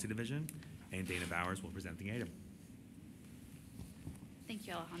Consumer Policy Division, and Dana Bowers will present the item. Thank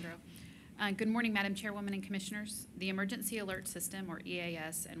you, Alejandro. Good morning, Madam Chairwoman and Commissioners. The Emergency Alert System, or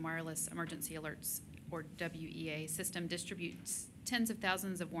EAS, and Wireless Emergency Alerts, or WEA, system distributes tens of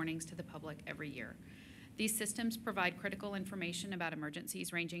thousands of warnings to the public every year. These systems provide critical information about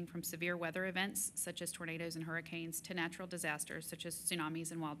emergencies ranging from severe weather events, such as tornadoes and hurricanes, to natural disasters, such as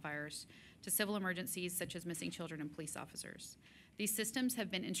tsunamis and wildfires, to civil emergencies, such as missing children and police officers. These systems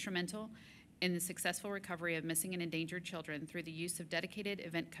have been instrumental in the successful recovery of missing and endangered children through the use of dedicated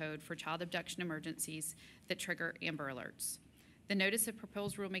event code for child abduction emergencies that trigger Amber Alerts. The notice of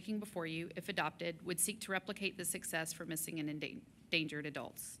proposed rulemaking before you, if adopted, would seek to replicate the success for missing and endangered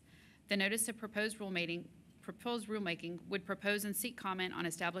adults. The notice of proposed rulemaking would propose and seek comment on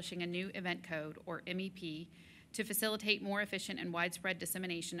establishing a new event code, or MEP, to facilitate more efficient and widespread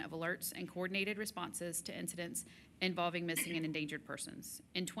dissemination of alerts and coordinated responses to incidents involving missing and endangered persons.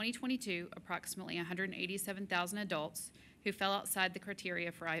 In 2022, approximately 187,000 adults who fell outside the criteria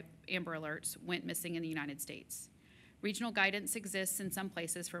for Amber Alerts went missing in the United States. Regional guidance exists in some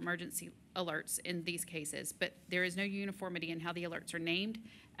places for emergency alerts in these cases, but there is no uniformity in how the alerts are named,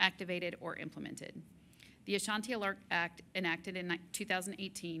 activated, or implemented. The Ashanti Alert Act, enacted in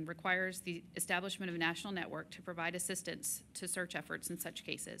 2018, requires the establishment of a national network to provide assistance to search efforts in such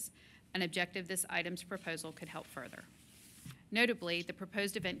cases, an objective this item's proposal could help further. Notably, the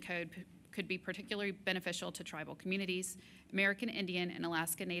proposed event code could be particularly beneficial to tribal communities. American Indian and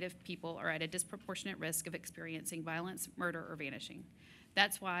Alaska Native people are at a disproportionate risk of experiencing violence, murder, or vanishing.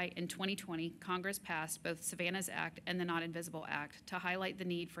 That's why in 2020, Congress passed both Savannah's Act and the Not Invisible Act to highlight the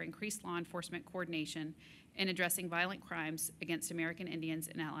need for increased law enforcement coordination in addressing violent crimes against American Indians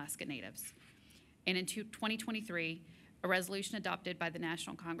and Alaska Natives. And in 2023, a resolution adopted by the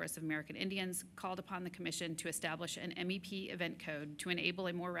National Congress of American Indians called upon the Commission to establish an MEP event code to enable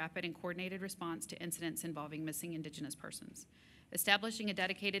a more rapid and coordinated response to incidents involving missing Indigenous persons. Establishing a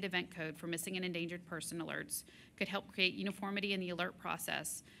dedicated event code for missing and endangered person alerts could help create uniformity in the alert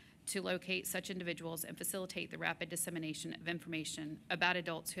process to locate such individuals and facilitate the rapid dissemination of information about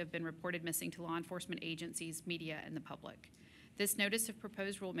adults who have been reported missing to law enforcement agencies, media, and the public. This notice of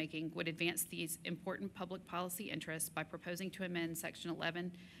proposed rulemaking would advance these important public policy interests by proposing to amend Section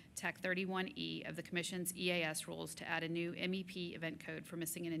 11, TAC 31E of the Commission's EAS rules to add a new MEP event code for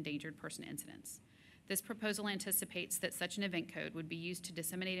missing and endangered person incidents. This proposal anticipates that such an event code would be used to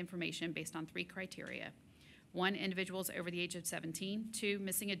disseminate information based on 3 criteria. 1, individuals over the age of 17, 2,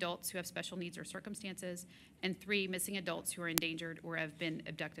 missing adults who have special needs or circumstances, and 3, missing adults who are endangered or have been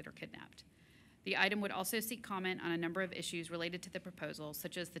abducted or kidnapped. The item would also seek comment on a number of issues related to the proposal,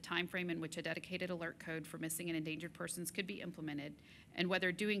 such as the time frame in which a dedicated alert code for missing and endangered persons could be implemented, and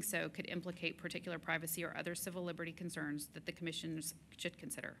whether doing so could implicate particular privacy or other civil liberty concerns that the Commission should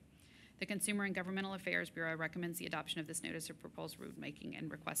consider. The Consumer and Governmental Affairs Bureau recommends the adoption of this notice of proposed rulemaking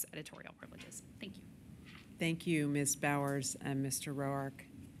and requests editorial privileges. Thank you. Thank you, Ms. Bowers and Mr. Roark.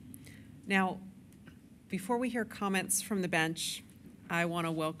 Now, before we hear comments from the bench, I want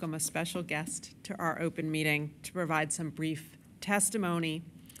to welcome a special guest to our open meeting to provide some brief testimony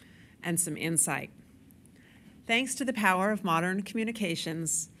and some insight. Thanks to the power of modern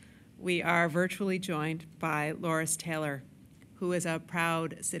communications, we are virtually joined by Loris Taylor, who is a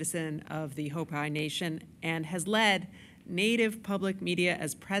proud citizen of the Hopi Nation and has led Native Public Media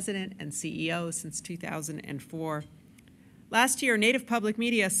as president and CEO since 2004. Last year, Native Public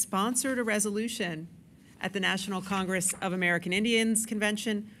Media sponsored a resolution at the National Congress of American Indians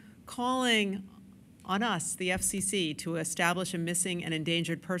Convention calling on us, the FCC, to establish a missing and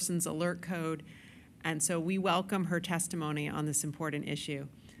endangered persons alert code. And so we welcome her testimony on this important issue.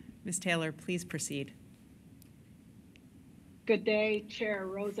 Ms. Taylor, please proceed. Good day, Chair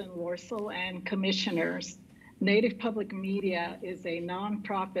Rosenworcel and Commissioners. Native Public Media is a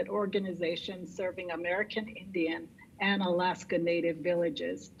nonprofit organization serving American Indian and Alaska Native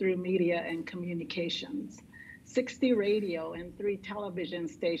villages through media and communications. 60 radio and 3 television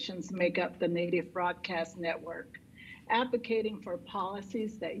stations make up the Native Broadcast Network. Advocating for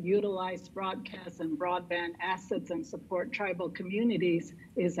policies that utilize broadcast and broadband assets and support tribal communities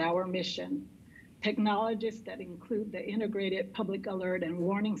is our mission. Technologies that include the Integrated Public Alert and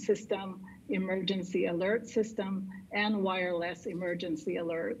Warning System, Emergency Alert System, and wireless emergency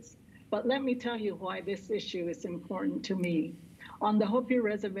alerts. But let me tell you why this issue is important to me. On the Hopi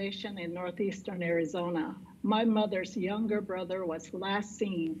Reservation in northeastern Arizona, my mother's younger brother was last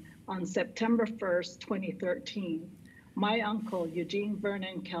seen on September 1st, 2013. My uncle, Eugene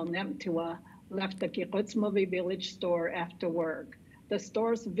Vernon Kalnemptua, left the Kikutsmovi village store after work. The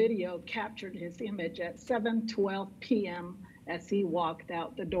store's video captured his image at 7:12 p.m. as he walked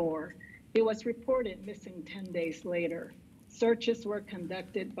out the door. He was reported missing 10 days later. Searches were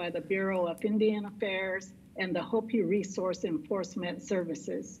conducted by the Bureau of Indian Affairs and the Hopi Resource Enforcement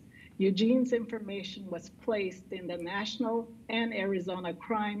Services. Eugene's information was placed in the National and Arizona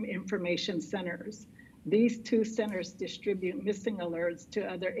Crime Information Centers. These two centers distribute missing alerts to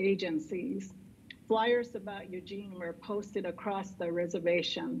other agencies. Flyers about Eugene were posted across the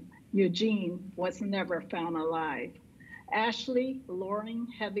reservation. Eugene was never found alive. Ashley Loring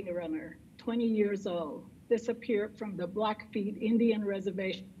Heavyrunner, 20 years old, disappeared from the Blackfeet Indian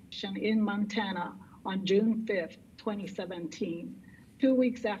Reservation in Montana on June 5th, 2017. 2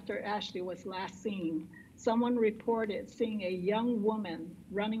 weeks after Ashley was last seen, someone reported seeing a young woman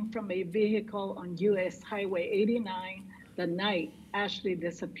running from a vehicle on US Highway 89 the night Ashley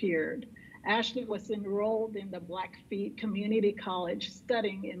disappeared. Ashley was enrolled in the Blackfeet Community College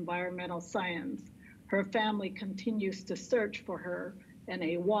studying environmental science. Her family continues to search for her, and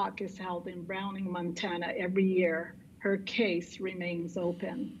a walk is held in Browning, Montana every year. Her case remains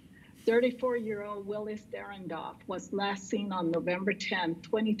open. 34-year-old Willis Darendoff was last seen on November 10,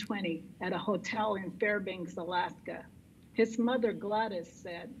 2020, at a hotel in Fairbanks, Alaska. His mother, Gladys,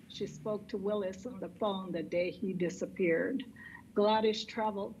 said she spoke to Willis on the phone the day he disappeared. Gladys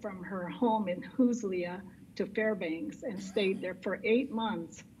traveled from her home in Huslia to Fairbanks and stayed there for 8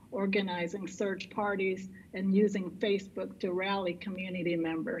 months, organizing search parties and using Facebook to rally community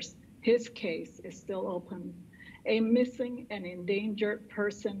members. His case is still open. A missing and endangered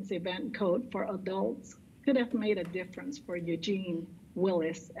persons event code for adults could have made a difference for Eugene,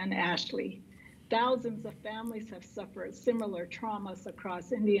 Willis, and Ashley. Thousands of families have suffered similar traumas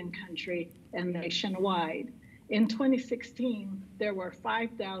across Indian country and nationwide. In 2016, there were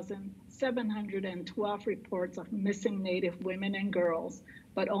 5,712 reports of missing Native women and girls,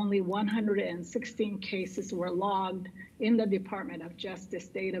 but only 116 cases were logged in the Department of Justice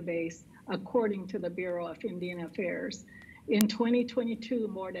database, according to the Bureau of Indian Affairs. In 2022,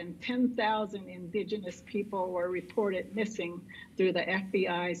 more than 10,000 Indigenous people were reported missing through the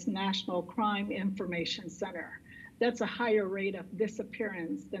FBI's National Crime Information Center. That's a higher rate of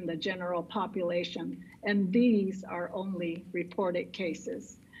disappearance than the general population, and these are only reported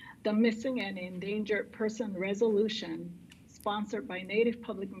cases. The Missing and Endangered Person Resolution, sponsored by Native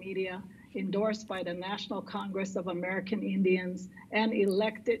Public Media, endorsed by the National Congress of American Indians, and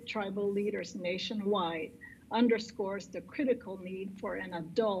elected tribal leaders nationwide, underscores the critical need for an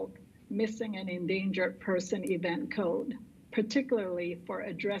adult missing and endangered person event code, particularly for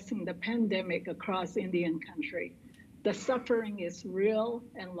addressing the pandemic across Indian country. The suffering is real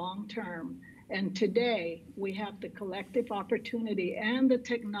and long-term, and today we have the collective opportunity and the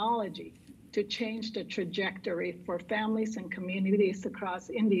technology to change the trajectory for families and communities across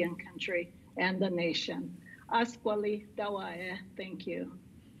Indian country and the nation. Askwali Dawae, thank you.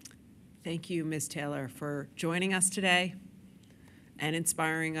 Thank you, Ms. Taylor, for joining us today and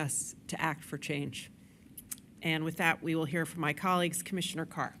inspiring us to act for change. And with that, we will hear from my colleagues. Commissioner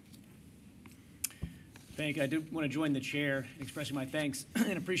Carr. Thank you. I do want to join the chair in expressing my thanks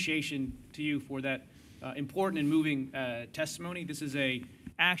and appreciation to you for that important and moving testimony. This is a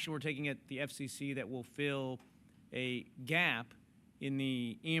action we're taking at the FCC that will fill a gap in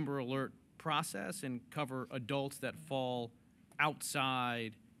the Amber Alert process and cover adults that fall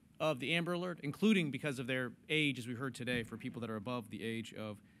outside of the Amber Alert, including because of their age, as we heard today, for people that are above the age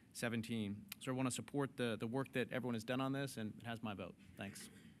of 17. So I want to support the work that everyone has done on this, and it has my vote. Thanks.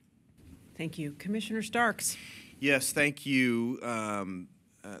 Thank you. Commissioner Starks. Yes, thank you.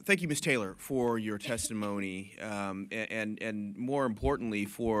 Thank you, Ms. Taylor, for your testimony, and more importantly,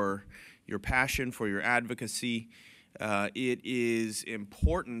 for your passion, for your advocacy. It is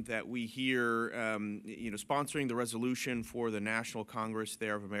important that we hear, sponsoring the resolution for the National Congress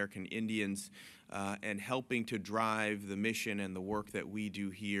there of American Indians and helping to drive the mission and the work that we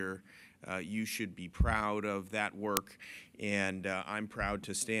do here. You should be proud of that work, and I'm proud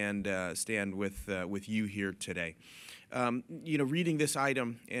to stand with you here today. Reading this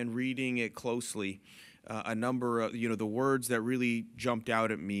item and reading it closely, a number of, the words that really jumped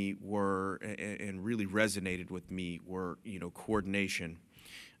out at me were, and really resonated with me were, coordination.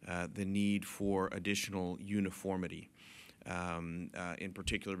 the need for additional uniformity. In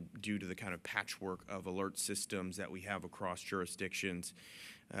particular, due to the kind of patchwork of alert systems that we have across jurisdictions.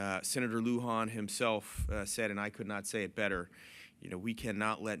 Senator Lujan himself said, and I could not say it better, we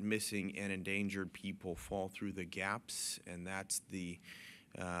cannot let missing and endangered people fall through the gaps, and that's the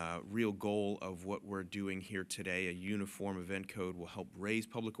real goal of what we're doing here today. A uniform event code will help raise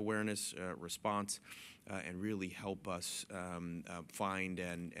public awareness, response, and really help us find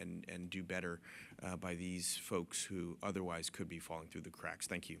and do better by these folks who otherwise could be falling through the cracks.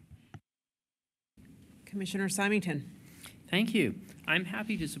 Thank you. Commissioner Symington. Thank you. I'm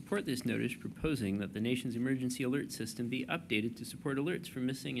happy to support this notice proposing that the nation's emergency alert system be updated to support alerts for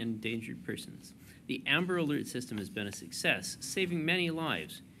missing and endangered persons. The Amber Alert system has been a success, saving many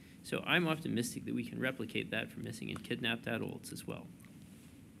lives. So I'm optimistic that we can replicate that for missing and kidnapped adults as well.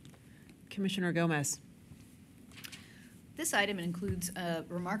 Commissioner Gomez. This item includes a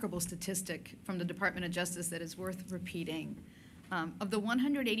remarkable statistic from the Department of Justice that is worth repeating. Of the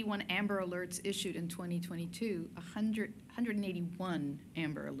 181 Amber Alerts issued in 2022, 181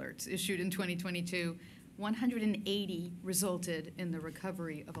 Amber Alerts issued in 2022, 180 resulted in the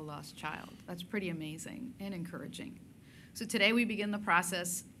recovery of a lost child. That's pretty amazing and encouraging. So today we begin the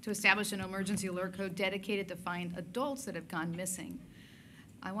process to establish an emergency alert code dedicated to find adults that have gone missing.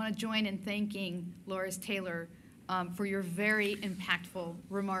 I want to join in thanking Loris Taylor for your very impactful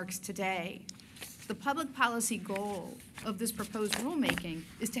remarks today. The public policy goal of this proposed rulemaking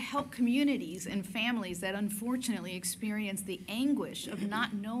is to help communities and families that unfortunately experience the anguish of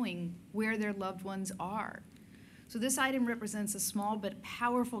not knowing where their loved ones are. So this item represents a small but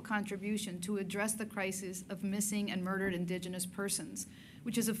powerful contribution to address the crisis of missing and murdered Indigenous persons,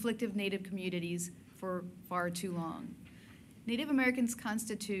 which has afflicted Native communities for far too long. Native Americans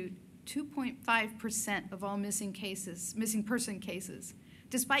constitute 2.5% of all missing person cases,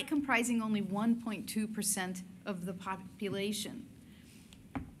 despite comprising only 1.2% of the population.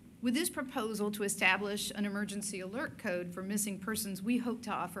 With this proposal to establish an emergency alert code for missing persons, we hope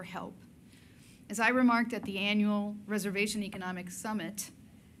to offer help. As I remarked at the annual Reservation Economic Summit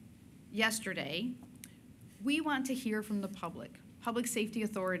yesterday, we want to hear from the public safety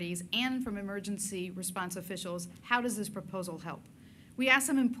authorities, and from emergency response officials, how does this proposal help? We asked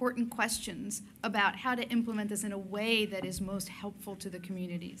some important questions about how to implement this in a way that is most helpful to the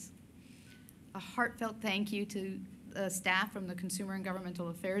communities. A heartfelt thank you to the staff from the Consumer and Governmental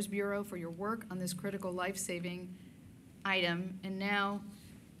Affairs Bureau for your work on this critical life-saving item. And now,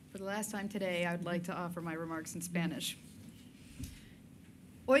 for the last time today, I would like to offer my remarks in Spanish.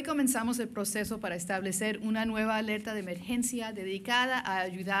 Hoy comenzamos el proceso para establecer una nueva alerta de emergencia dedicada a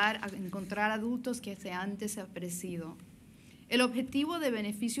ayudar a encontrar adultos que se han desaparecido. El objetivo de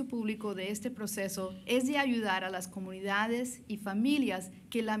beneficio público de este proceso es de ayudar a las comunidades y familias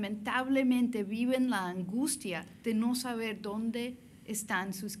que lamentablemente viven la angustia de no saber dónde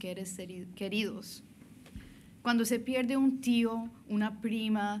están sus seres queridos. Cuando se pierde un tío, una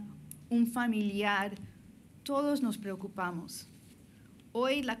prima, un familiar, todos nos preocupamos.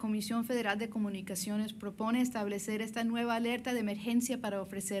 Hoy la Comisión Federal de Comunicaciones propone establecer esta nueva alerta de emergencia para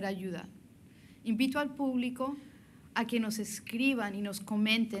ofrecer ayuda. Invito al público a que nos escriban y nos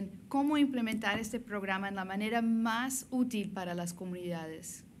comenten cómo implementar este programa en la manera más útil para las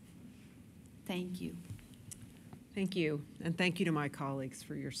comunidades. Thank you. Thank you, and thank you to my colleagues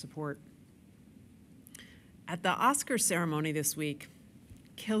for your support. At the Oscar ceremony this week,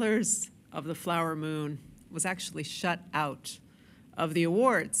 Killers of the Flower Moon was actually shut out of the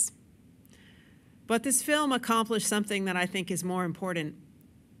awards. But this film accomplished something that I think is more important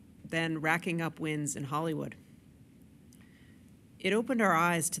than racking up wins in Hollywood. It opened our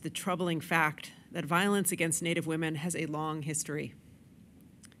eyes to the troubling fact that violence against Native women has a long history.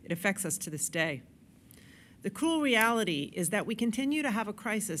 It affects us to this day. The cruel reality is that we continue to have a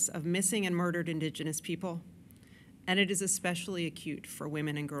crisis of missing and murdered Indigenous people, and it is especially acute for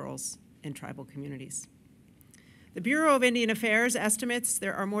women and girls in tribal communities. The Bureau of Indian Affairs estimates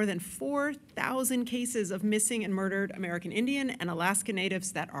there are more than 4,000 cases of missing and murdered American Indian and Alaska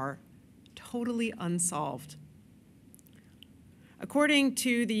Natives that are totally unsolved. According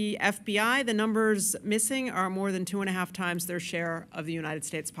to the FBI, the numbers missing are more than 2.5 times their share of the United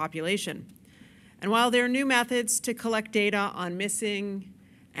States population. And while there are new methods to collect data on missing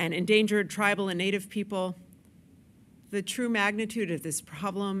and endangered tribal and Native people, the true magnitude of this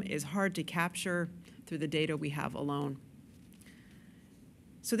problem is hard to capture through the data we have alone.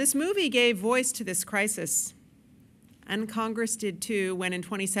 So this movie gave voice to this crisis, and Congress did too when in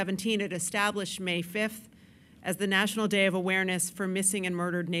 2017 it established May 5th as the National Day of Awareness for Missing and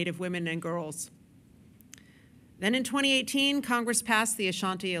Murdered Native Women and Girls. Then in 2018, Congress passed the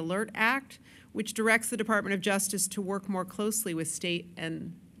Ashanti Alert Act, which directs the Department of Justice to work more closely with state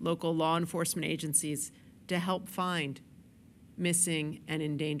and local law enforcement agencies to help find missing and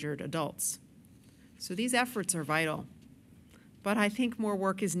endangered adults. So these efforts are vital, but I think more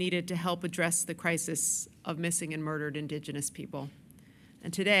work is needed to help address the crisis of missing and murdered Indigenous people.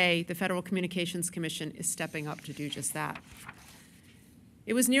 And today, the Federal Communications Commission is stepping up to do just that.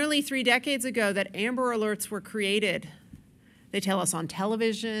 It was nearly 3 decades ago that Amber Alerts were created. They tell us on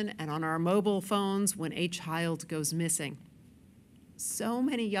television and on our mobile phones when a child goes missing. So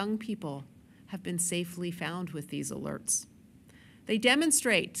many young people have been safely found with these alerts. They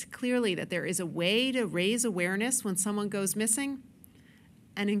demonstrate clearly that there is a way to raise awareness when someone goes missing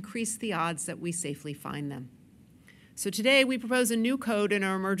and increase the odds that we safely find them. So today we propose a new code in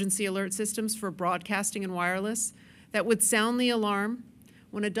our emergency alert systems for broadcasting and wireless that would sound the alarm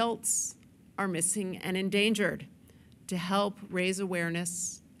when adults are missing and endangered to help raise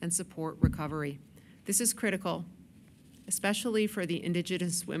awareness and support recovery. This is critical, especially for the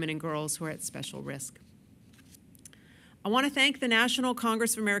Indigenous women and girls who are at special risk. I want to thank the National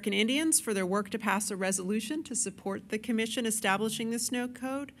Congress of American Indians for their work to pass a resolution to support the commission establishing this new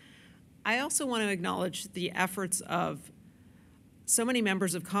code. I also want to acknowledge the efforts of so many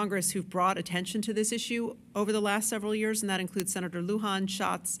members of Congress who've brought attention to this issue over the last several years, and that includes Senator Lujan,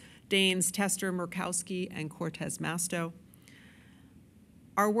 Schatz, Daines, Tester, Murkowski, and Cortez Masto.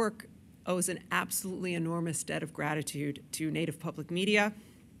 Our work owes an absolutely enormous debt of gratitude to Native Public Media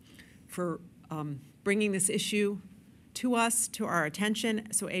for bringing this issue to us, to our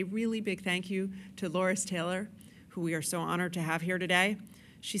attention. So a really big thank you to Loris Taylor, who we are so honored to have here today.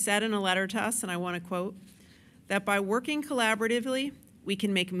 She said in a letter to us, and I want to quote, that by working collaboratively, we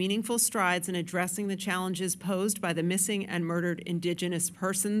can make meaningful strides in addressing the challenges posed by the missing and murdered Indigenous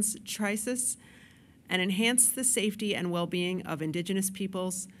persons crisis and enhance the safety and well-being of Indigenous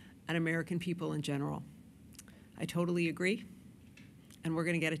peoples and American people in general. I totally agree, and we're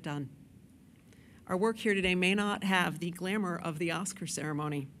going to get it done. Our work here today may not have the glamour of the Oscar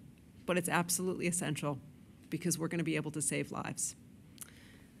ceremony, but it's absolutely essential because we're going to be able to save lives.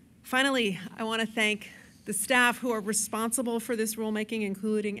 Finally, I want to thank the staff who are responsible for this rulemaking,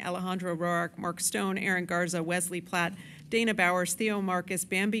 including Alejandro Roark, Mark Stone, Aaron Garza, Wesley Platt, Dana Bowers, Theo Marcus,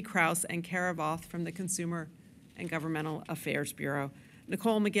 Bambi Krause, and Kara Voth from the Consumer and Governmental Affairs Bureau,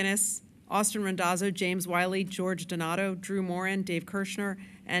 Nicole McGinnis, Austin Randazzo, James Wiley, George Donato, Drew Moran, Dave Kirshner,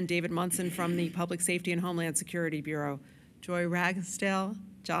 and David Munson from the Public Safety and Homeland Security Bureau, Joy Ragsdale,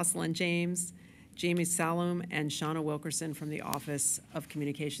 Jocelyn James, Jamie Salum, and Shauna Wilkerson from the Office of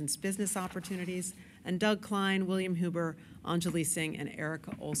Communications Business Opportunities, and Doug Klein, William Huber, Anjali Singh, and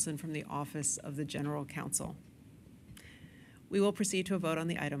Erica Olson from the Office of the General Counsel. We will proceed to a vote on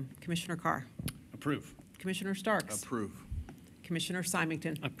the item. Commissioner Carr? Approve. Commissioner Starks? Approve. Commissioner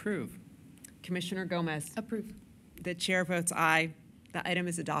Symington? Approve. Commissioner Gomez? Approve. The chair votes aye. The item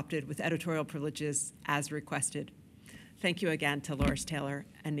is adopted with editorial privileges as requested. Thank you again to Loris Taylor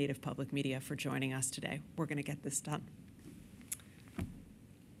and Native Public Media for joining us today. We're going to get this done.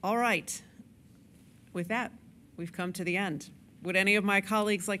 All right. With that, we've come to the end. Would any of my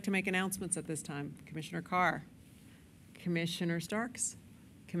colleagues like to make announcements at this time? Commissioner Carr? Commissioner Starks?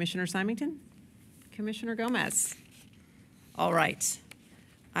 Commissioner Symington? Commissioner Gomez? All right.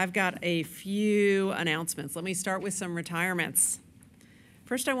 I've got a few announcements. Let me start with some retirements.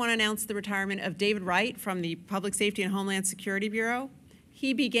 First, I want to announce the retirement of David Wright from the Public Safety and Homeland Security Bureau.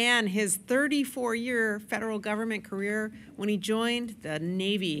 He began his 34-year federal government career when he joined the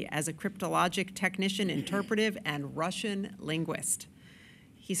Navy as a cryptologic technician, interpretive, and Russian linguist.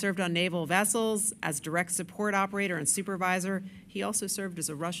 He served on naval vessels as direct support operator and supervisor. He also served as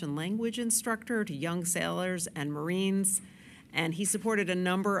a Russian language instructor to young sailors and Marines, and he supported a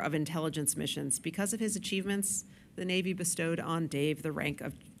number of intelligence missions. Because of his achievements, the Navy bestowed on Dave the rank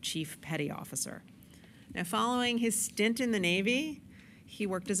of Chief Petty Officer. Now, following his stint in the Navy, he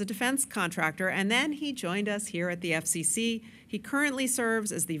worked as a defense contractor, and then he joined us here at the FCC. He currently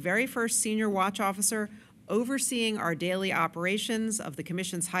serves as the very first senior watch officer overseeing our daily operations of the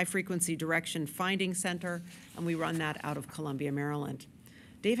Commission's High-Frequency Direction Finding Center, and we run that out of Columbia, Maryland.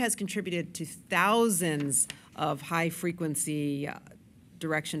 Dave has contributed to thousands of high-frequency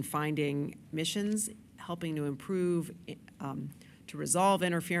direction finding missions, helping to improve, to resolve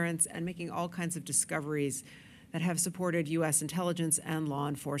interference, and making all kinds of discoveries that have supported U.S. intelligence and law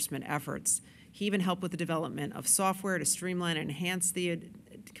enforcement efforts. He even helped with the development of software to streamline and enhance the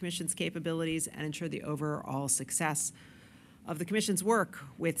Commission's capabilities and ensure the overall success of the Commission's work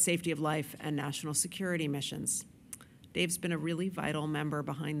with safety of life and national security missions. Dave's been a really vital member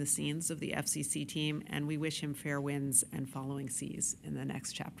behind the scenes of the FCC team, and we wish him fair winds and following seas in the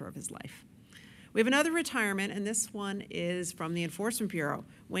next chapter of his life. We have another retirement, and this one is from the Enforcement Bureau.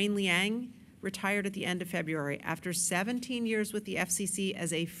 Wayne Liang retired at the end of February after 17 years with the FCC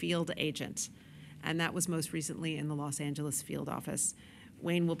as a field agent, and that was most recently in the Los Angeles field office.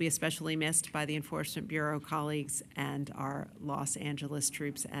 Wayne will be especially missed by the Enforcement Bureau colleagues and our Los Angeles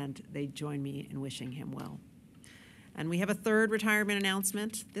troops, and they join me in wishing him well. And we have a third retirement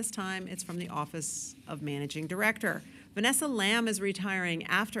announcement. This time it's from the Office of Managing Director. Vanessa Lamb is retiring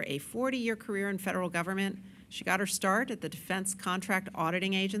after a 40-year career in federal government. She got her start at the Defense Contract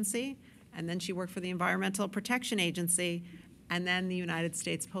Auditing Agency, and then she worked for the Environmental Protection Agency, and then the United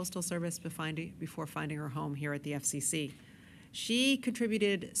States Postal Service before finding her home here at the FCC. She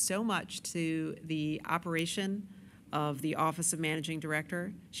contributed so much to the operation of the Office of Managing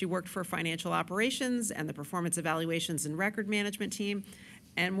Director. She worked for financial operations and the performance evaluations and record management team,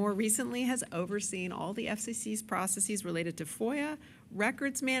 and more recently has overseen all the FCC's processes related to FOIA,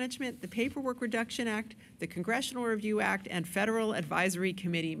 records management, the Paperwork Reduction Act, the Congressional Review Act, and Federal Advisory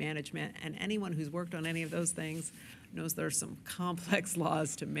Committee management. And anyone who's worked on any of those things knows there are some complex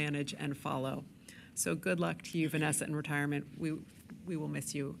laws to manage and follow. So good luck to you, Vanessa, in retirement. We will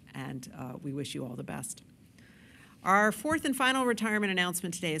miss you, and we wish you all the best. Our fourth and final retirement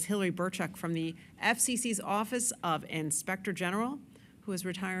announcement today is Hillary Burchuk from the FCC's Office of Inspector General, who is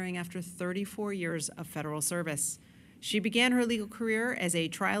retiring after 34 years of federal service. She began her legal career as a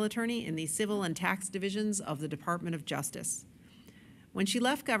trial attorney in the civil and tax divisions of the Department of Justice. When she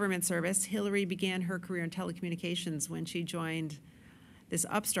left government service, Hillary began her career in telecommunications when she joined this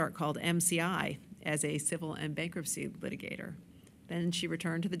upstart called MCI as a civil and bankruptcy litigator. Then she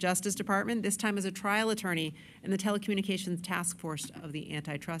returned to the Justice Department, this time as a trial attorney in the Telecommunications Task Force of the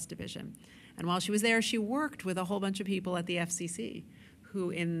Antitrust Division. And while she was there, she worked with a whole bunch of people at the FCC who,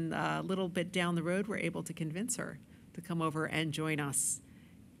 in a little bit down the road, were able to convince her to come over and join us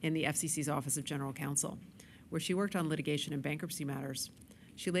in the FCC's Office of General Counsel, where she worked on litigation and bankruptcy matters.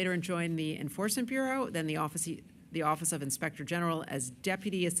 She later joined the Enforcement Bureau, then the Office of Inspector General as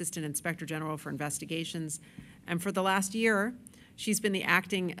Deputy Assistant Inspector General for Investigations. And for the last year, she's been the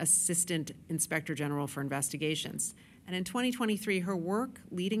Acting Assistant Inspector General for Investigations. And in 2023, her work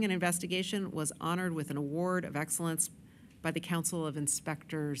leading an investigation was honored with an award of excellence by the Council of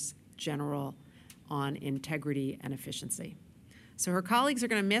Inspectors General on Integrity and Efficiency. So her colleagues are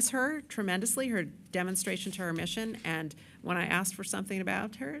going to miss her tremendously, her demonstration to her mission, and when I asked for something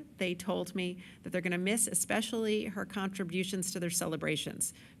about her, they told me that they're going to miss especially her contributions to their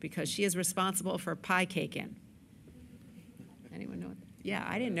celebrations, because she is responsible for pie caking. Anyone know? Yeah,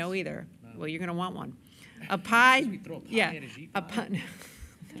 I didn't know either. Well, you're going to want one. A pie, yeah,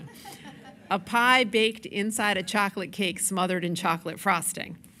 a pie baked inside a chocolate cake smothered in chocolate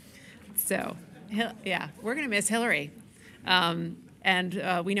frosting. So, yeah, we're going to miss Hillary.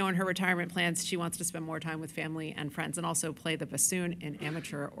 And we know in her retirement plans she wants to spend more time with family and friends and also play the bassoon in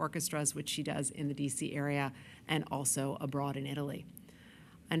amateur orchestras, which she does in the DC area and also abroad in Italy.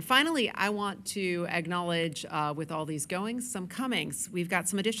 And finally, I want to acknowledge, with all these goings, some comings. We've got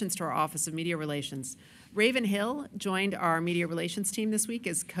some additions to our Office of Media Relations. Raven Hill joined our Media Relations team this week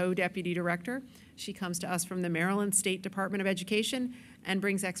as co-deputy director. She comes to us from the Maryland State Department of Education and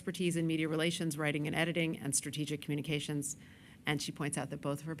brings expertise in media relations, writing and editing, and strategic communications. And she points out that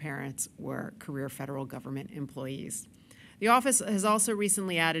both of her parents were career federal government employees. The office has also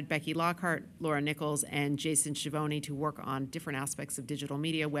recently added Becky Lockhart, Laura Nichols, and Jason Schiavone to work on different aspects of digital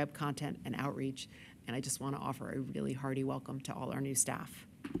media, web content, and outreach. And I just want to offer a really hearty welcome to all our new staff.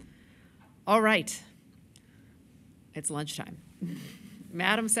 All right, it's lunchtime.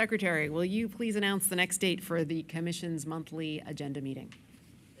 Madam Secretary, will you please announce the next date for the Commission's monthly agenda meeting?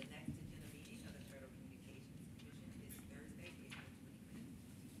 The next agenda meeting of the Federal Communications Commission is Thursday, April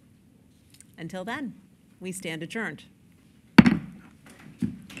 25th. Until then, we stand adjourned.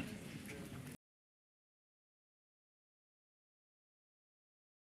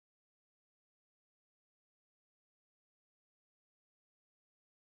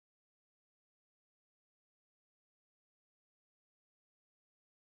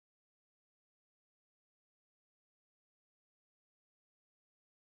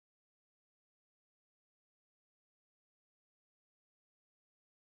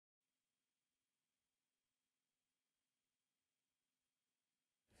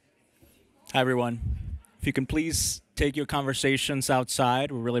 Hi, everyone. If you can please take your conversations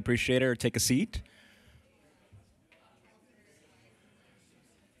outside, we really appreciate it, or take a seat.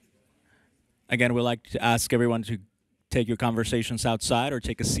 Again, we'd like to ask everyone to take your conversations outside or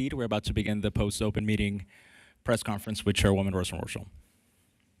take a seat. We're about to begin the post-open meeting press conference with Chairwoman Rosenworcel.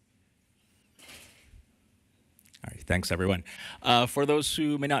 All right, thanks everyone. For those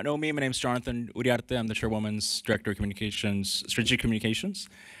who may not know me, my name is Jonathan Uriarte. I'm the Chairwoman's Director of Communications, Strategic Communications.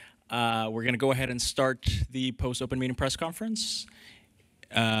 We're going to go ahead and start the post-open meeting press conference.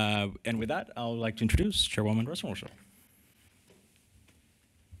 And with that, I would like to introduce Chairwoman Rosenworcel.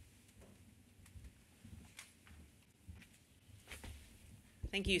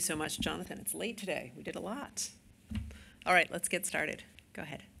 Thank you so much, Jonathan. It's late today. We did a lot. All right, let's get started. Go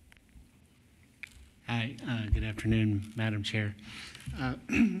ahead. Hi, good afternoon, Madam Chair.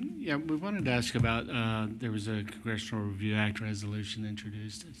 Yeah, we wanted to ask about, there was a Congressional Review Act resolution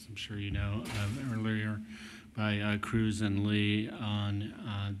introduced, as I'm sure you know, earlier by Cruz and Lee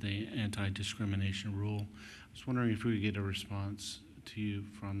on the anti-discrimination rule. I was wondering if we could get a response to you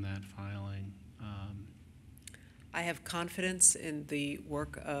from that filing. I have confidence in the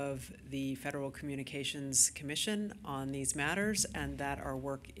work of the Federal Communications Commission on these matters, and that our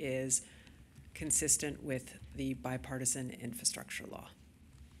work is consistent with the bipartisan infrastructure law.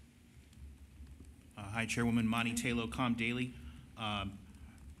 Hi, Chairwoman Monty Taylor, Com Daily.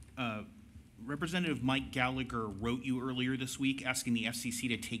 Representative Mike Gallagher wrote you earlier this week asking the FCC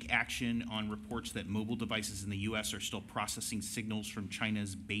to take action on reports that mobile devices in the U.S. are still processing signals from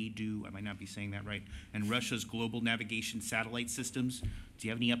China's Beidou, I might not be saying that right, and Russia's global navigation satellite systems. Do you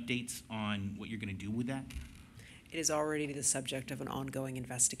have any updates on what you're going to do with that? It is already the subject of an ongoing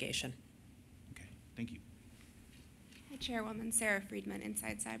investigation. Okay, thank you. Hi, Chairwoman Sarah Friedman,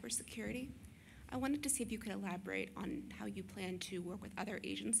 Inside Cybersecurity. I wanted to see if you could elaborate on how you plan to work with other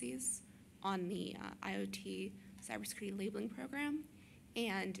agencies on the IoT cybersecurity labeling program,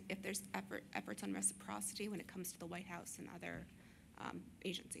 and if there's efforts on reciprocity when it comes to the White House and other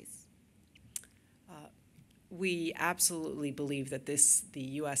agencies. We absolutely believe that the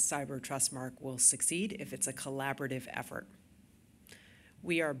U.S. Cyber Trust Mark will succeed if it's a collaborative effort.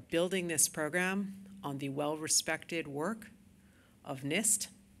 We are building this program on the well-respected work of NIST,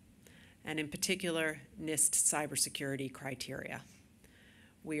 and in particular, NIST cybersecurity criteria.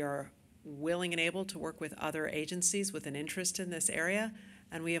 We are willing and able to work with other agencies with an interest in this area,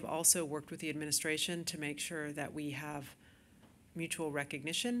 and we have also worked with the administration to make sure that we have mutual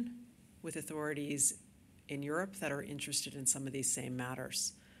recognition with authorities in Europe that are interested in some of these same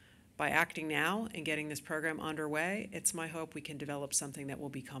matters. By acting now and getting this program underway, it's my hope we can develop something that will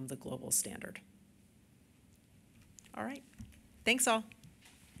become the global standard. All right, thanks all.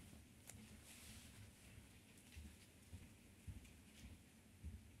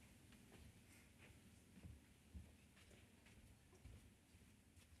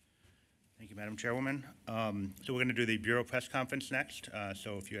 Thank you, Madam Chairwoman. So we're going to do the Bureau press conference next.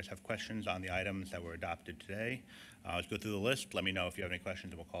 So if you guys have questions on the items that were adopted today, let's go through the list. Let me know if you have any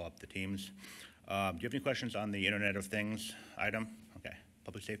questions and we'll call up the teams. Do you have any questions on the Internet of Things item? Okay.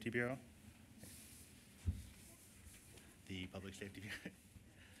 Public Safety Bureau? The Public Safety Bureau.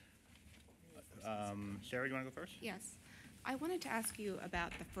 Sarah, you want to go first? Yes. I wanted to ask you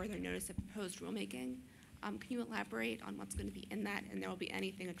about the further notice of proposed rulemaking. Can you elaborate on what's going to be in that, and there will be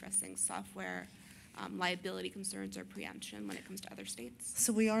anything addressing software liability concerns or preemption when it comes to other states?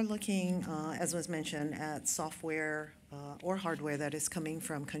 So we are looking, as was mentioned, at software or hardware that is coming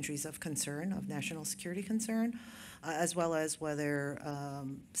from countries of concern, of national security concern, as well as whether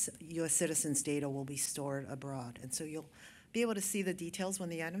U.S. citizens' data will be stored abroad. And so you'll be able to see the details when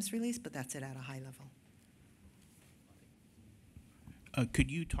the item's released, but that's it at a high level.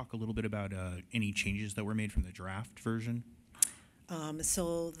 Could you talk a little bit about any changes that were made from the draft version?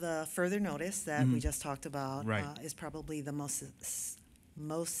 So the further notice that we just talked about is probably the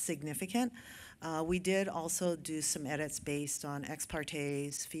most significant. We did also do some edits based on ex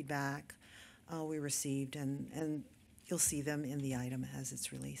partes feedback we received, and you'll see them in the item as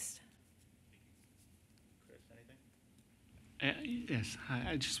it's released. Yes,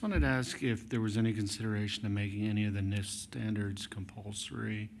 I just wanted to ask if there was any consideration of making any of the NIST standards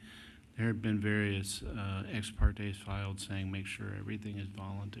compulsory. There have been various ex partes filed saying make sure everything is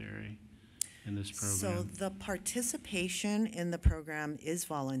voluntary in this program. So the participation in the program is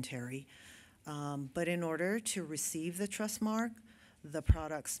voluntary, but in order to receive the trust mark, the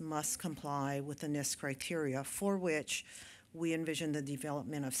products must comply with the NIST criteria, for which we envision the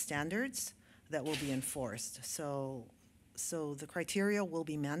development of standards that will be enforced. So the criteria will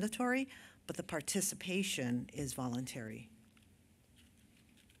be mandatory, but the participation is voluntary.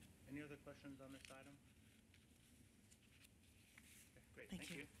 Any other questions on this item? Okay, great,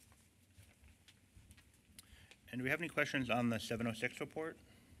 thank you. And do we have any questions on the 706 report?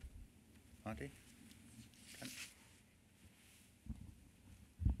 Monty?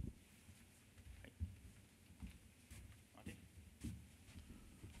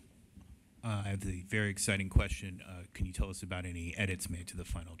 have the very exciting question. Can you tell us about any edits made to the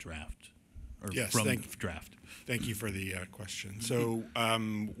final draft? Or Yes, from the draft? Thank you for the question. So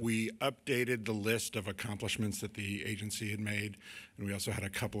we updated the list of accomplishments that the agency had made, and we also had a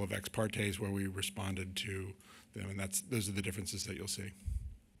couple of ex partes where we responded to them, and those are the differences that you'll see.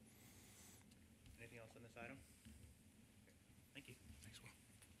 Anything else on this item? Thank you. Thanks, Will.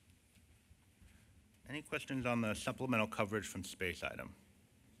 Any questions on the supplemental coverage from space item?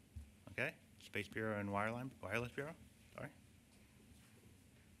 Okay, Space Bureau and Wireless Bureau, sorry.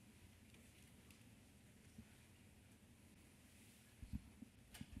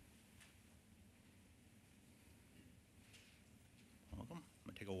 Welcome. I'm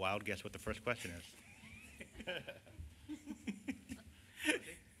gonna take a wild guess what the first question is.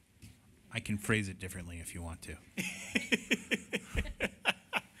 I can phrase it differently if you want to.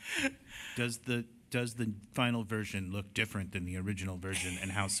 Does the final version look different than the original version,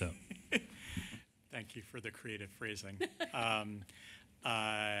 and how so? Thank you for the creative phrasing.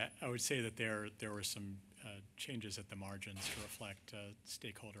 I would say that there were some changes at the margins to reflect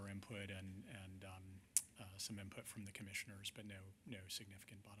stakeholder input and some input from the commissioners, but no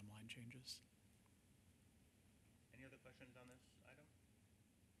significant bottom line changes. Any other questions on this item?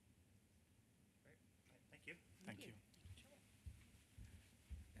 Great. Thank you. Thank you.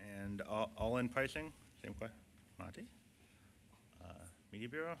 And all-in pricing, same question. Monty? Media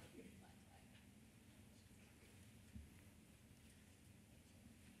Bureau?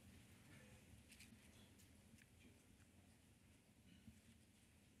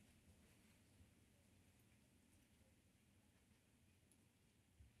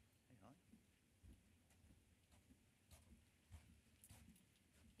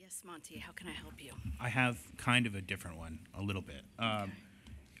 Yes, Monty, how can I help you? I have kind of a different one, a little bit.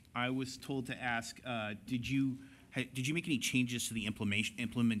 I was told to ask, did you make any changes to the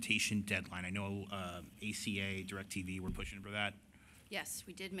implementation deadline? I know ACA, DirecTV, we're pushing for that. Yes,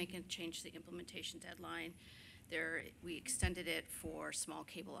 we did make a change to the implementation deadline. We extended it for small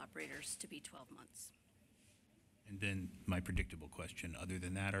cable operators to be 12 months. And then my predictable question, other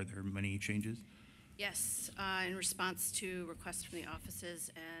than that, are there many changes? Yes, in response to requests from the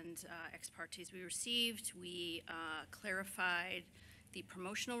offices and ex partes we received, we clarified the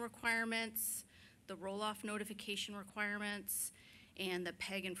promotional requirements, the roll-off notification requirements, and the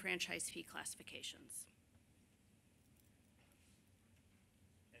PEG and franchise fee classifications.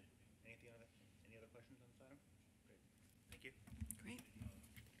 Any other questions on this item? Great. Thank you. Great.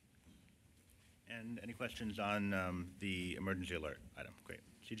 And any questions on the emergency alert item? Great.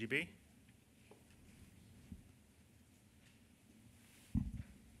 CGB?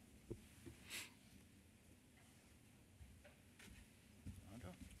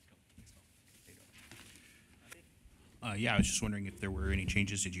 Yeah, I was just wondering if there were any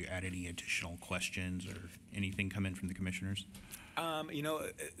changes. Did you add any additional questions or anything come in from the commissioners?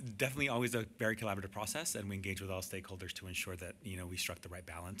 Definitely always a very collaborative process, and we engage with all stakeholders to ensure that, we struck the right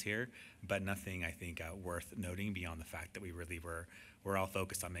balance here, but nothing, I think, worth noting beyond the fact that we really we're all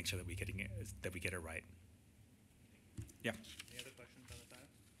focused on making sure that we get it right. Yeah. Any other questions on this item?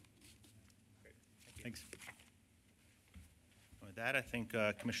 Great. Thank you. Thanks. With that, I think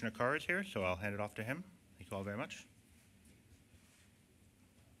Commissioner Carr is here, so I'll hand it off to him. Thank you all very much.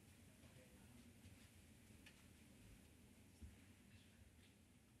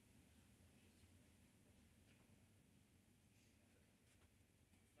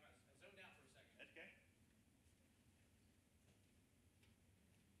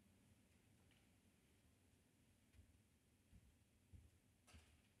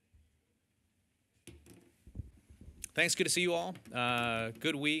 Thanks. Good to see you all.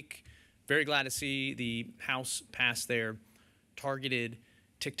 Good week. Very glad to see the House pass their targeted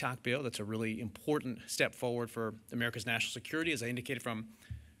TikTok bill. That's a really important step forward for America's national security. As I indicated from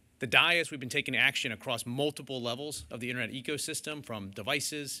the dais, we've been taking action across multiple levels of the internet ecosystem, from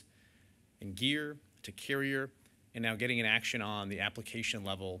devices and gear to carrier, and now getting an action on the application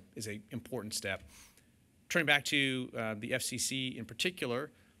level is an important step. Turning back to the FCC in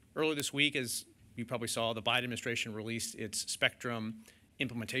particular, earlier this week, as you probably saw, the Biden administration released its spectrum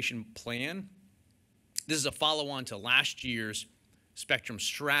implementation plan. This is a follow-on to last year's spectrum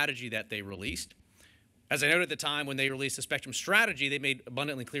strategy that they released. As I noted at the time when they released the spectrum strategy, they made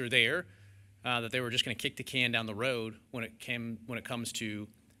abundantly clear there that they were just going to kick the can down the road when it comes to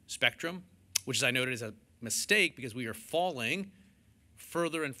spectrum, which, as I noted, is a mistake because we are falling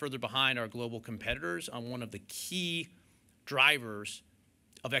further and further behind our global competitors on one of the key drivers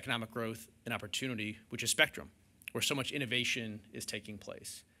of economic growth and opportunity, which is spectrum, where so much innovation is taking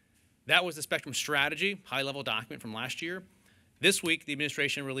place. That was the spectrum strategy, high-level document from last year. This week, the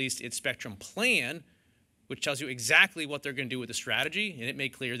administration released its spectrum plan, which tells you exactly what they're going to do with the strategy, and it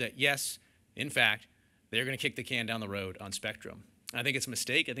made clear that, yes, in fact, they're going to kick the can down the road on spectrum. I think it's a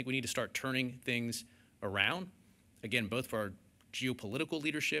mistake. I think we need to start turning things around, again, both for our geopolitical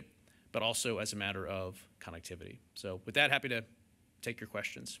leadership, but also as a matter of connectivity. So with that, happy to take your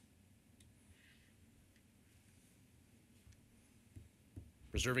questions.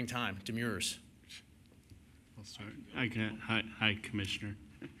 Reserving time, demurs. I'll start. Hi, Commissioner.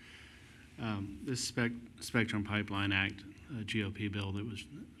 This Spectrum Pipeline Act, GOP bill that was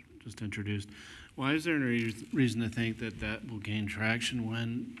just introduced, why is there any reason to think that that will gain traction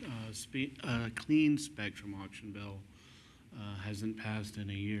when a clean spectrum auction bill hasn't passed in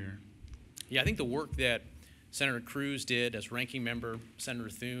a year? Yeah, I think the work that Senator Cruz did as ranking member, Senator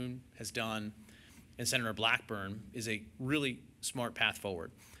Thune has done, and Senator Blackburn is a really smart path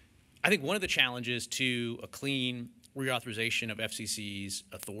forward. I think one of the challenges to a clean reauthorization of FCC's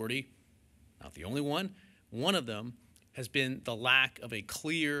authority, not the only one of them has been the lack of a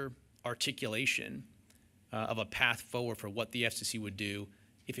clear articulation of a path forward for what the FCC would do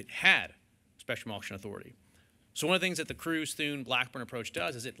if it had spectrum auction authority. So one of the things that the Cruz, Thune, Blackburn approach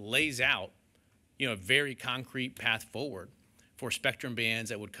does is it lays out, a very concrete path forward for spectrum bands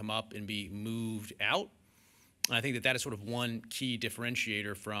that would come up and be moved out. And I think that that is sort of one key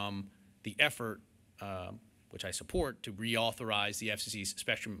differentiator from the effort, which I support, to reauthorize the FCC's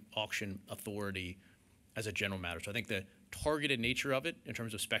spectrum auction authority as a general matter. So I think the targeted nature of it in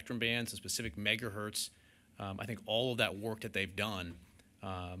terms of spectrum bands and specific megahertz, I think all of that work that they've done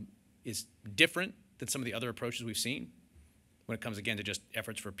is different than some of the other approaches we've seen when it comes, again, to just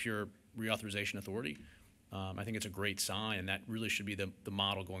efforts for pure reauthorization authority. I think it's a great sign, and that really should be the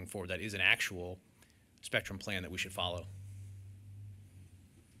model going forward. That is an actual spectrum plan that we should follow.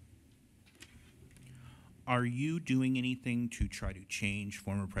 Are you doing anything to try to change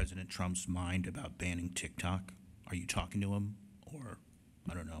former President Trump's mind about banning TikTok? Are you talking to him, or,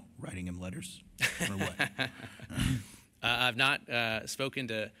 I don't know, writing him letters, or what? I've not spoken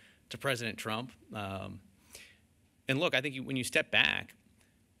to President Trump. And look, I think when you step back,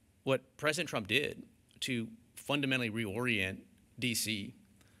 what President Trump did to fundamentally reorient D.C.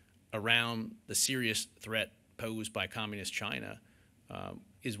 around the serious threat posed by communist China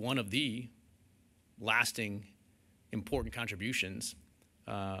is one of the lasting important contributions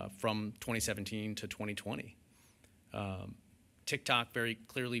from 2017 to 2020. TikTok very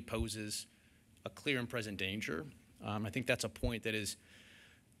clearly poses a clear and present danger. I think that's a point that is,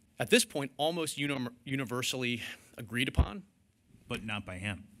 at this point, almost universally agreed upon. But not by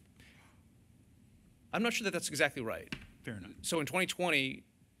him. I'm not sure that that's exactly right. Fair enough. So in 2020,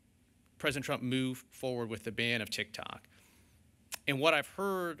 President Trump moved forward with the ban of TikTok. And what I've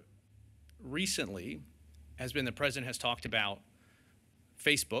heard recently has been the president has talked about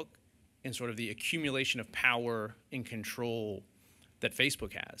Facebook and sort of the accumulation of power and control that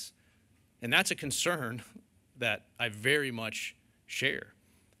Facebook has. And that's a concern that I very much share.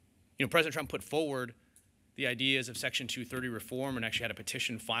 President Trump put forward the ideas of Section 230 reform and actually had a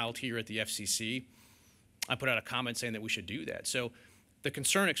petition filed here at the FCC. I put out a comment saying that we should do that. So the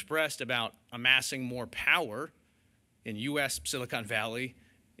concern expressed about amassing more power in U.S. Silicon Valley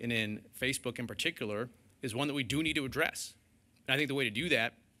and in Facebook in particular is one that we do need to address. And I think the way to do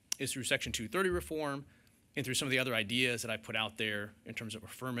that is through Section 230 reform and through some of the other ideas that I put out there in terms of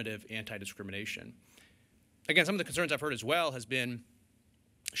affirmative anti-discrimination. Again, some of the concerns I've heard as well has been,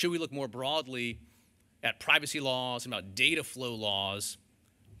 should we look more broadly at privacy laws and about data flow laws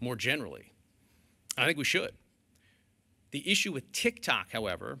more generally? I think we should. The issue with TikTok,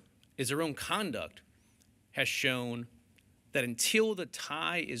 however, is their own conduct has shown that until the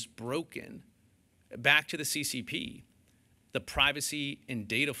tie is broken back to the CCP, the privacy and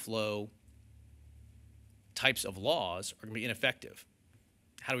data flow types of laws are going to be ineffective.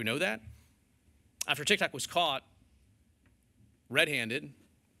 How do we know that? After TikTok was caught red-handed,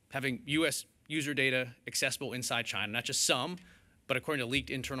 having U.S. user data accessible inside China, not just some, but according to leaked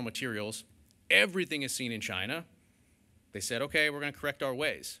internal materials, everything is seen in China. They said, okay, we're going to correct our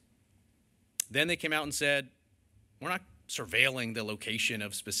ways. Then they came out and said, we're not surveilling the location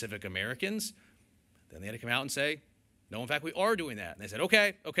of specific Americans. Then they had to come out and say, no, in fact, we are doing that. And they said,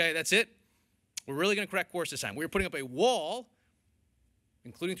 okay, that's it. We're really going to correct course this time. We're putting up a wall,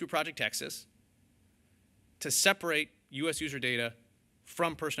 including through Project Texas, to separate U.S. user data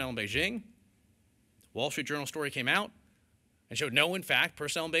from personnel in Beijing. Wall Street Journal story came out and showed no, in fact,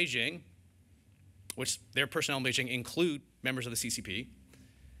 personnel in Beijing, which their personnel in Beijing include members of the CCP,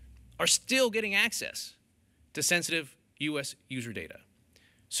 are still getting access to sensitive U.S. user data.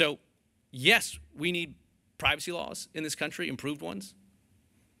 So, yes, we need privacy laws in this country, improved ones.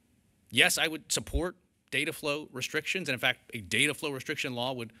 Yes, I would support data flow restrictions. And in fact, a data flow restriction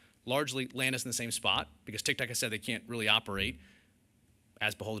law would largely land us in the same spot because TikTok has said they can't really operate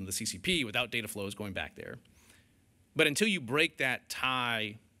as beholden to the CCP without data flows going back there. But until you break that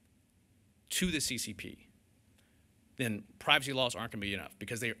tie to the CCP, then privacy laws aren't going to be enough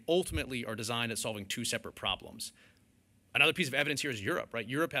because they ultimately are designed at solving two separate problems. Another piece of evidence here is Europe, right?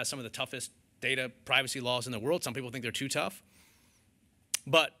 Europe has some of the toughest data privacy laws in the world. Some people think they're too tough.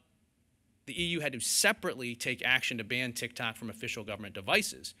 But the EU had to separately take action to ban TikTok from official government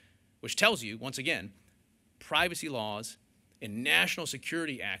devices, which tells you, once again, privacy laws and national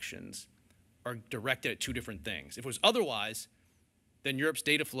security actions are directed at two different things. If it was otherwise, then Europe's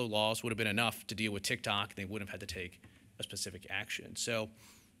data flow laws would have been enough to deal with TikTok, and they wouldn't have had to take a specific action. So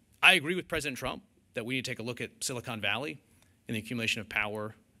I agree with President Trump that we need to take a look at Silicon Valley and the accumulation of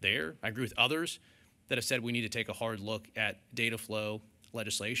power there. I agree with others that have said we need to take a hard look at data flow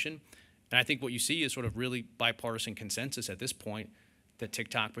legislation. And I think what you see is sort of really bipartisan consensus at this point that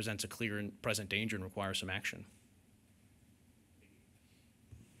TikTok presents a clear and present danger and requires some action.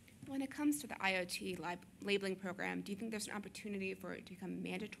 When it comes to the IoT labeling program, do you think there's an opportunity for it to become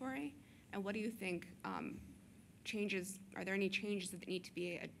mandatory? And what do you think are there any changes that need to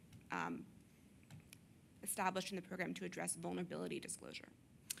be established in the program to address vulnerability disclosure?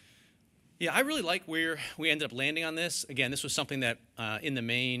 Yeah, I really like where we ended up landing on this. Again, this was something that in the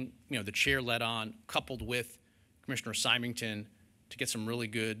main, the chair led on, coupled with Commissioner Symington to get some really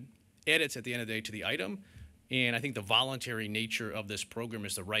good edits at the end of the day to the item. And I think the voluntary nature of this program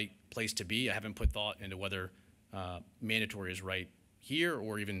is the right place to be. I haven't put thought into whether mandatory is right here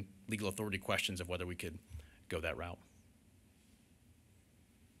or even legal authority questions of whether we could go that route.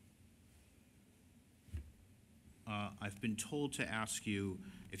 I've been told to ask you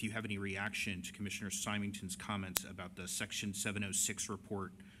if you have any reaction to Commissioner Symington's comments about the Section 706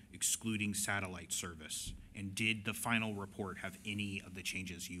 report excluding satellite service. And did the final report have any of the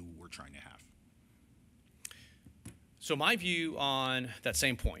changes you were trying to have? So my view on that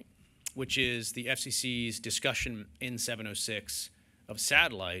same point, which is the FCC's discussion in 706 of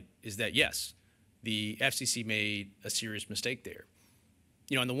satellite, is that yes, the FCC made a serious mistake there.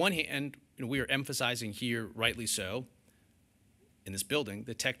 On the one hand, we are emphasizing here, rightly so, in this building,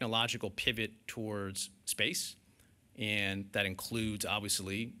 the technological pivot towards space, and that includes,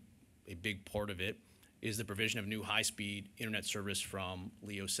 obviously, a big part of it is the provision of new high-speed internet service from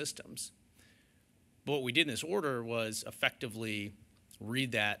LEO systems. But what we did in this order was effectively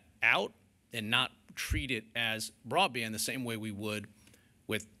read that out and not treat it as broadband the same way we would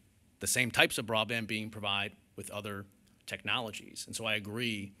with the same types of broadband being provided with other technologies. And so I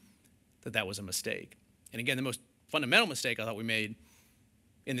agree that that was a mistake. And again, the most fundamental mistake I thought we made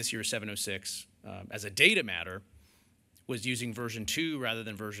in this year's 706 as a data matter was using version 2 rather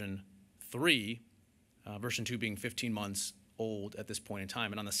than version 3, version 2 being 15 months old at this point in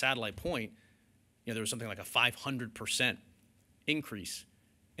time. And on the satellite point, there was something like a 500% increase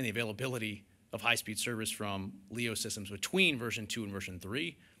in the availability of high-speed service from LEO systems between version 2 and version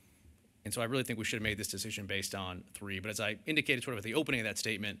 3. And so I really think we should have made this decision based on 3. But as I indicated sort of at the opening of that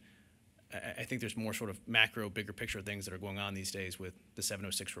statement, I think there's more sort of macro, bigger picture things that are going on these days with the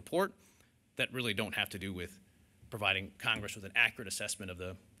 706 report that really don't have to do with providing Congress with an accurate assessment of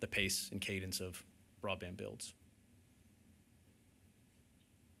the pace and cadence of broadband builds.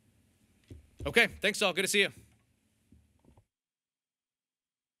 Okay, thanks all. Good to see you.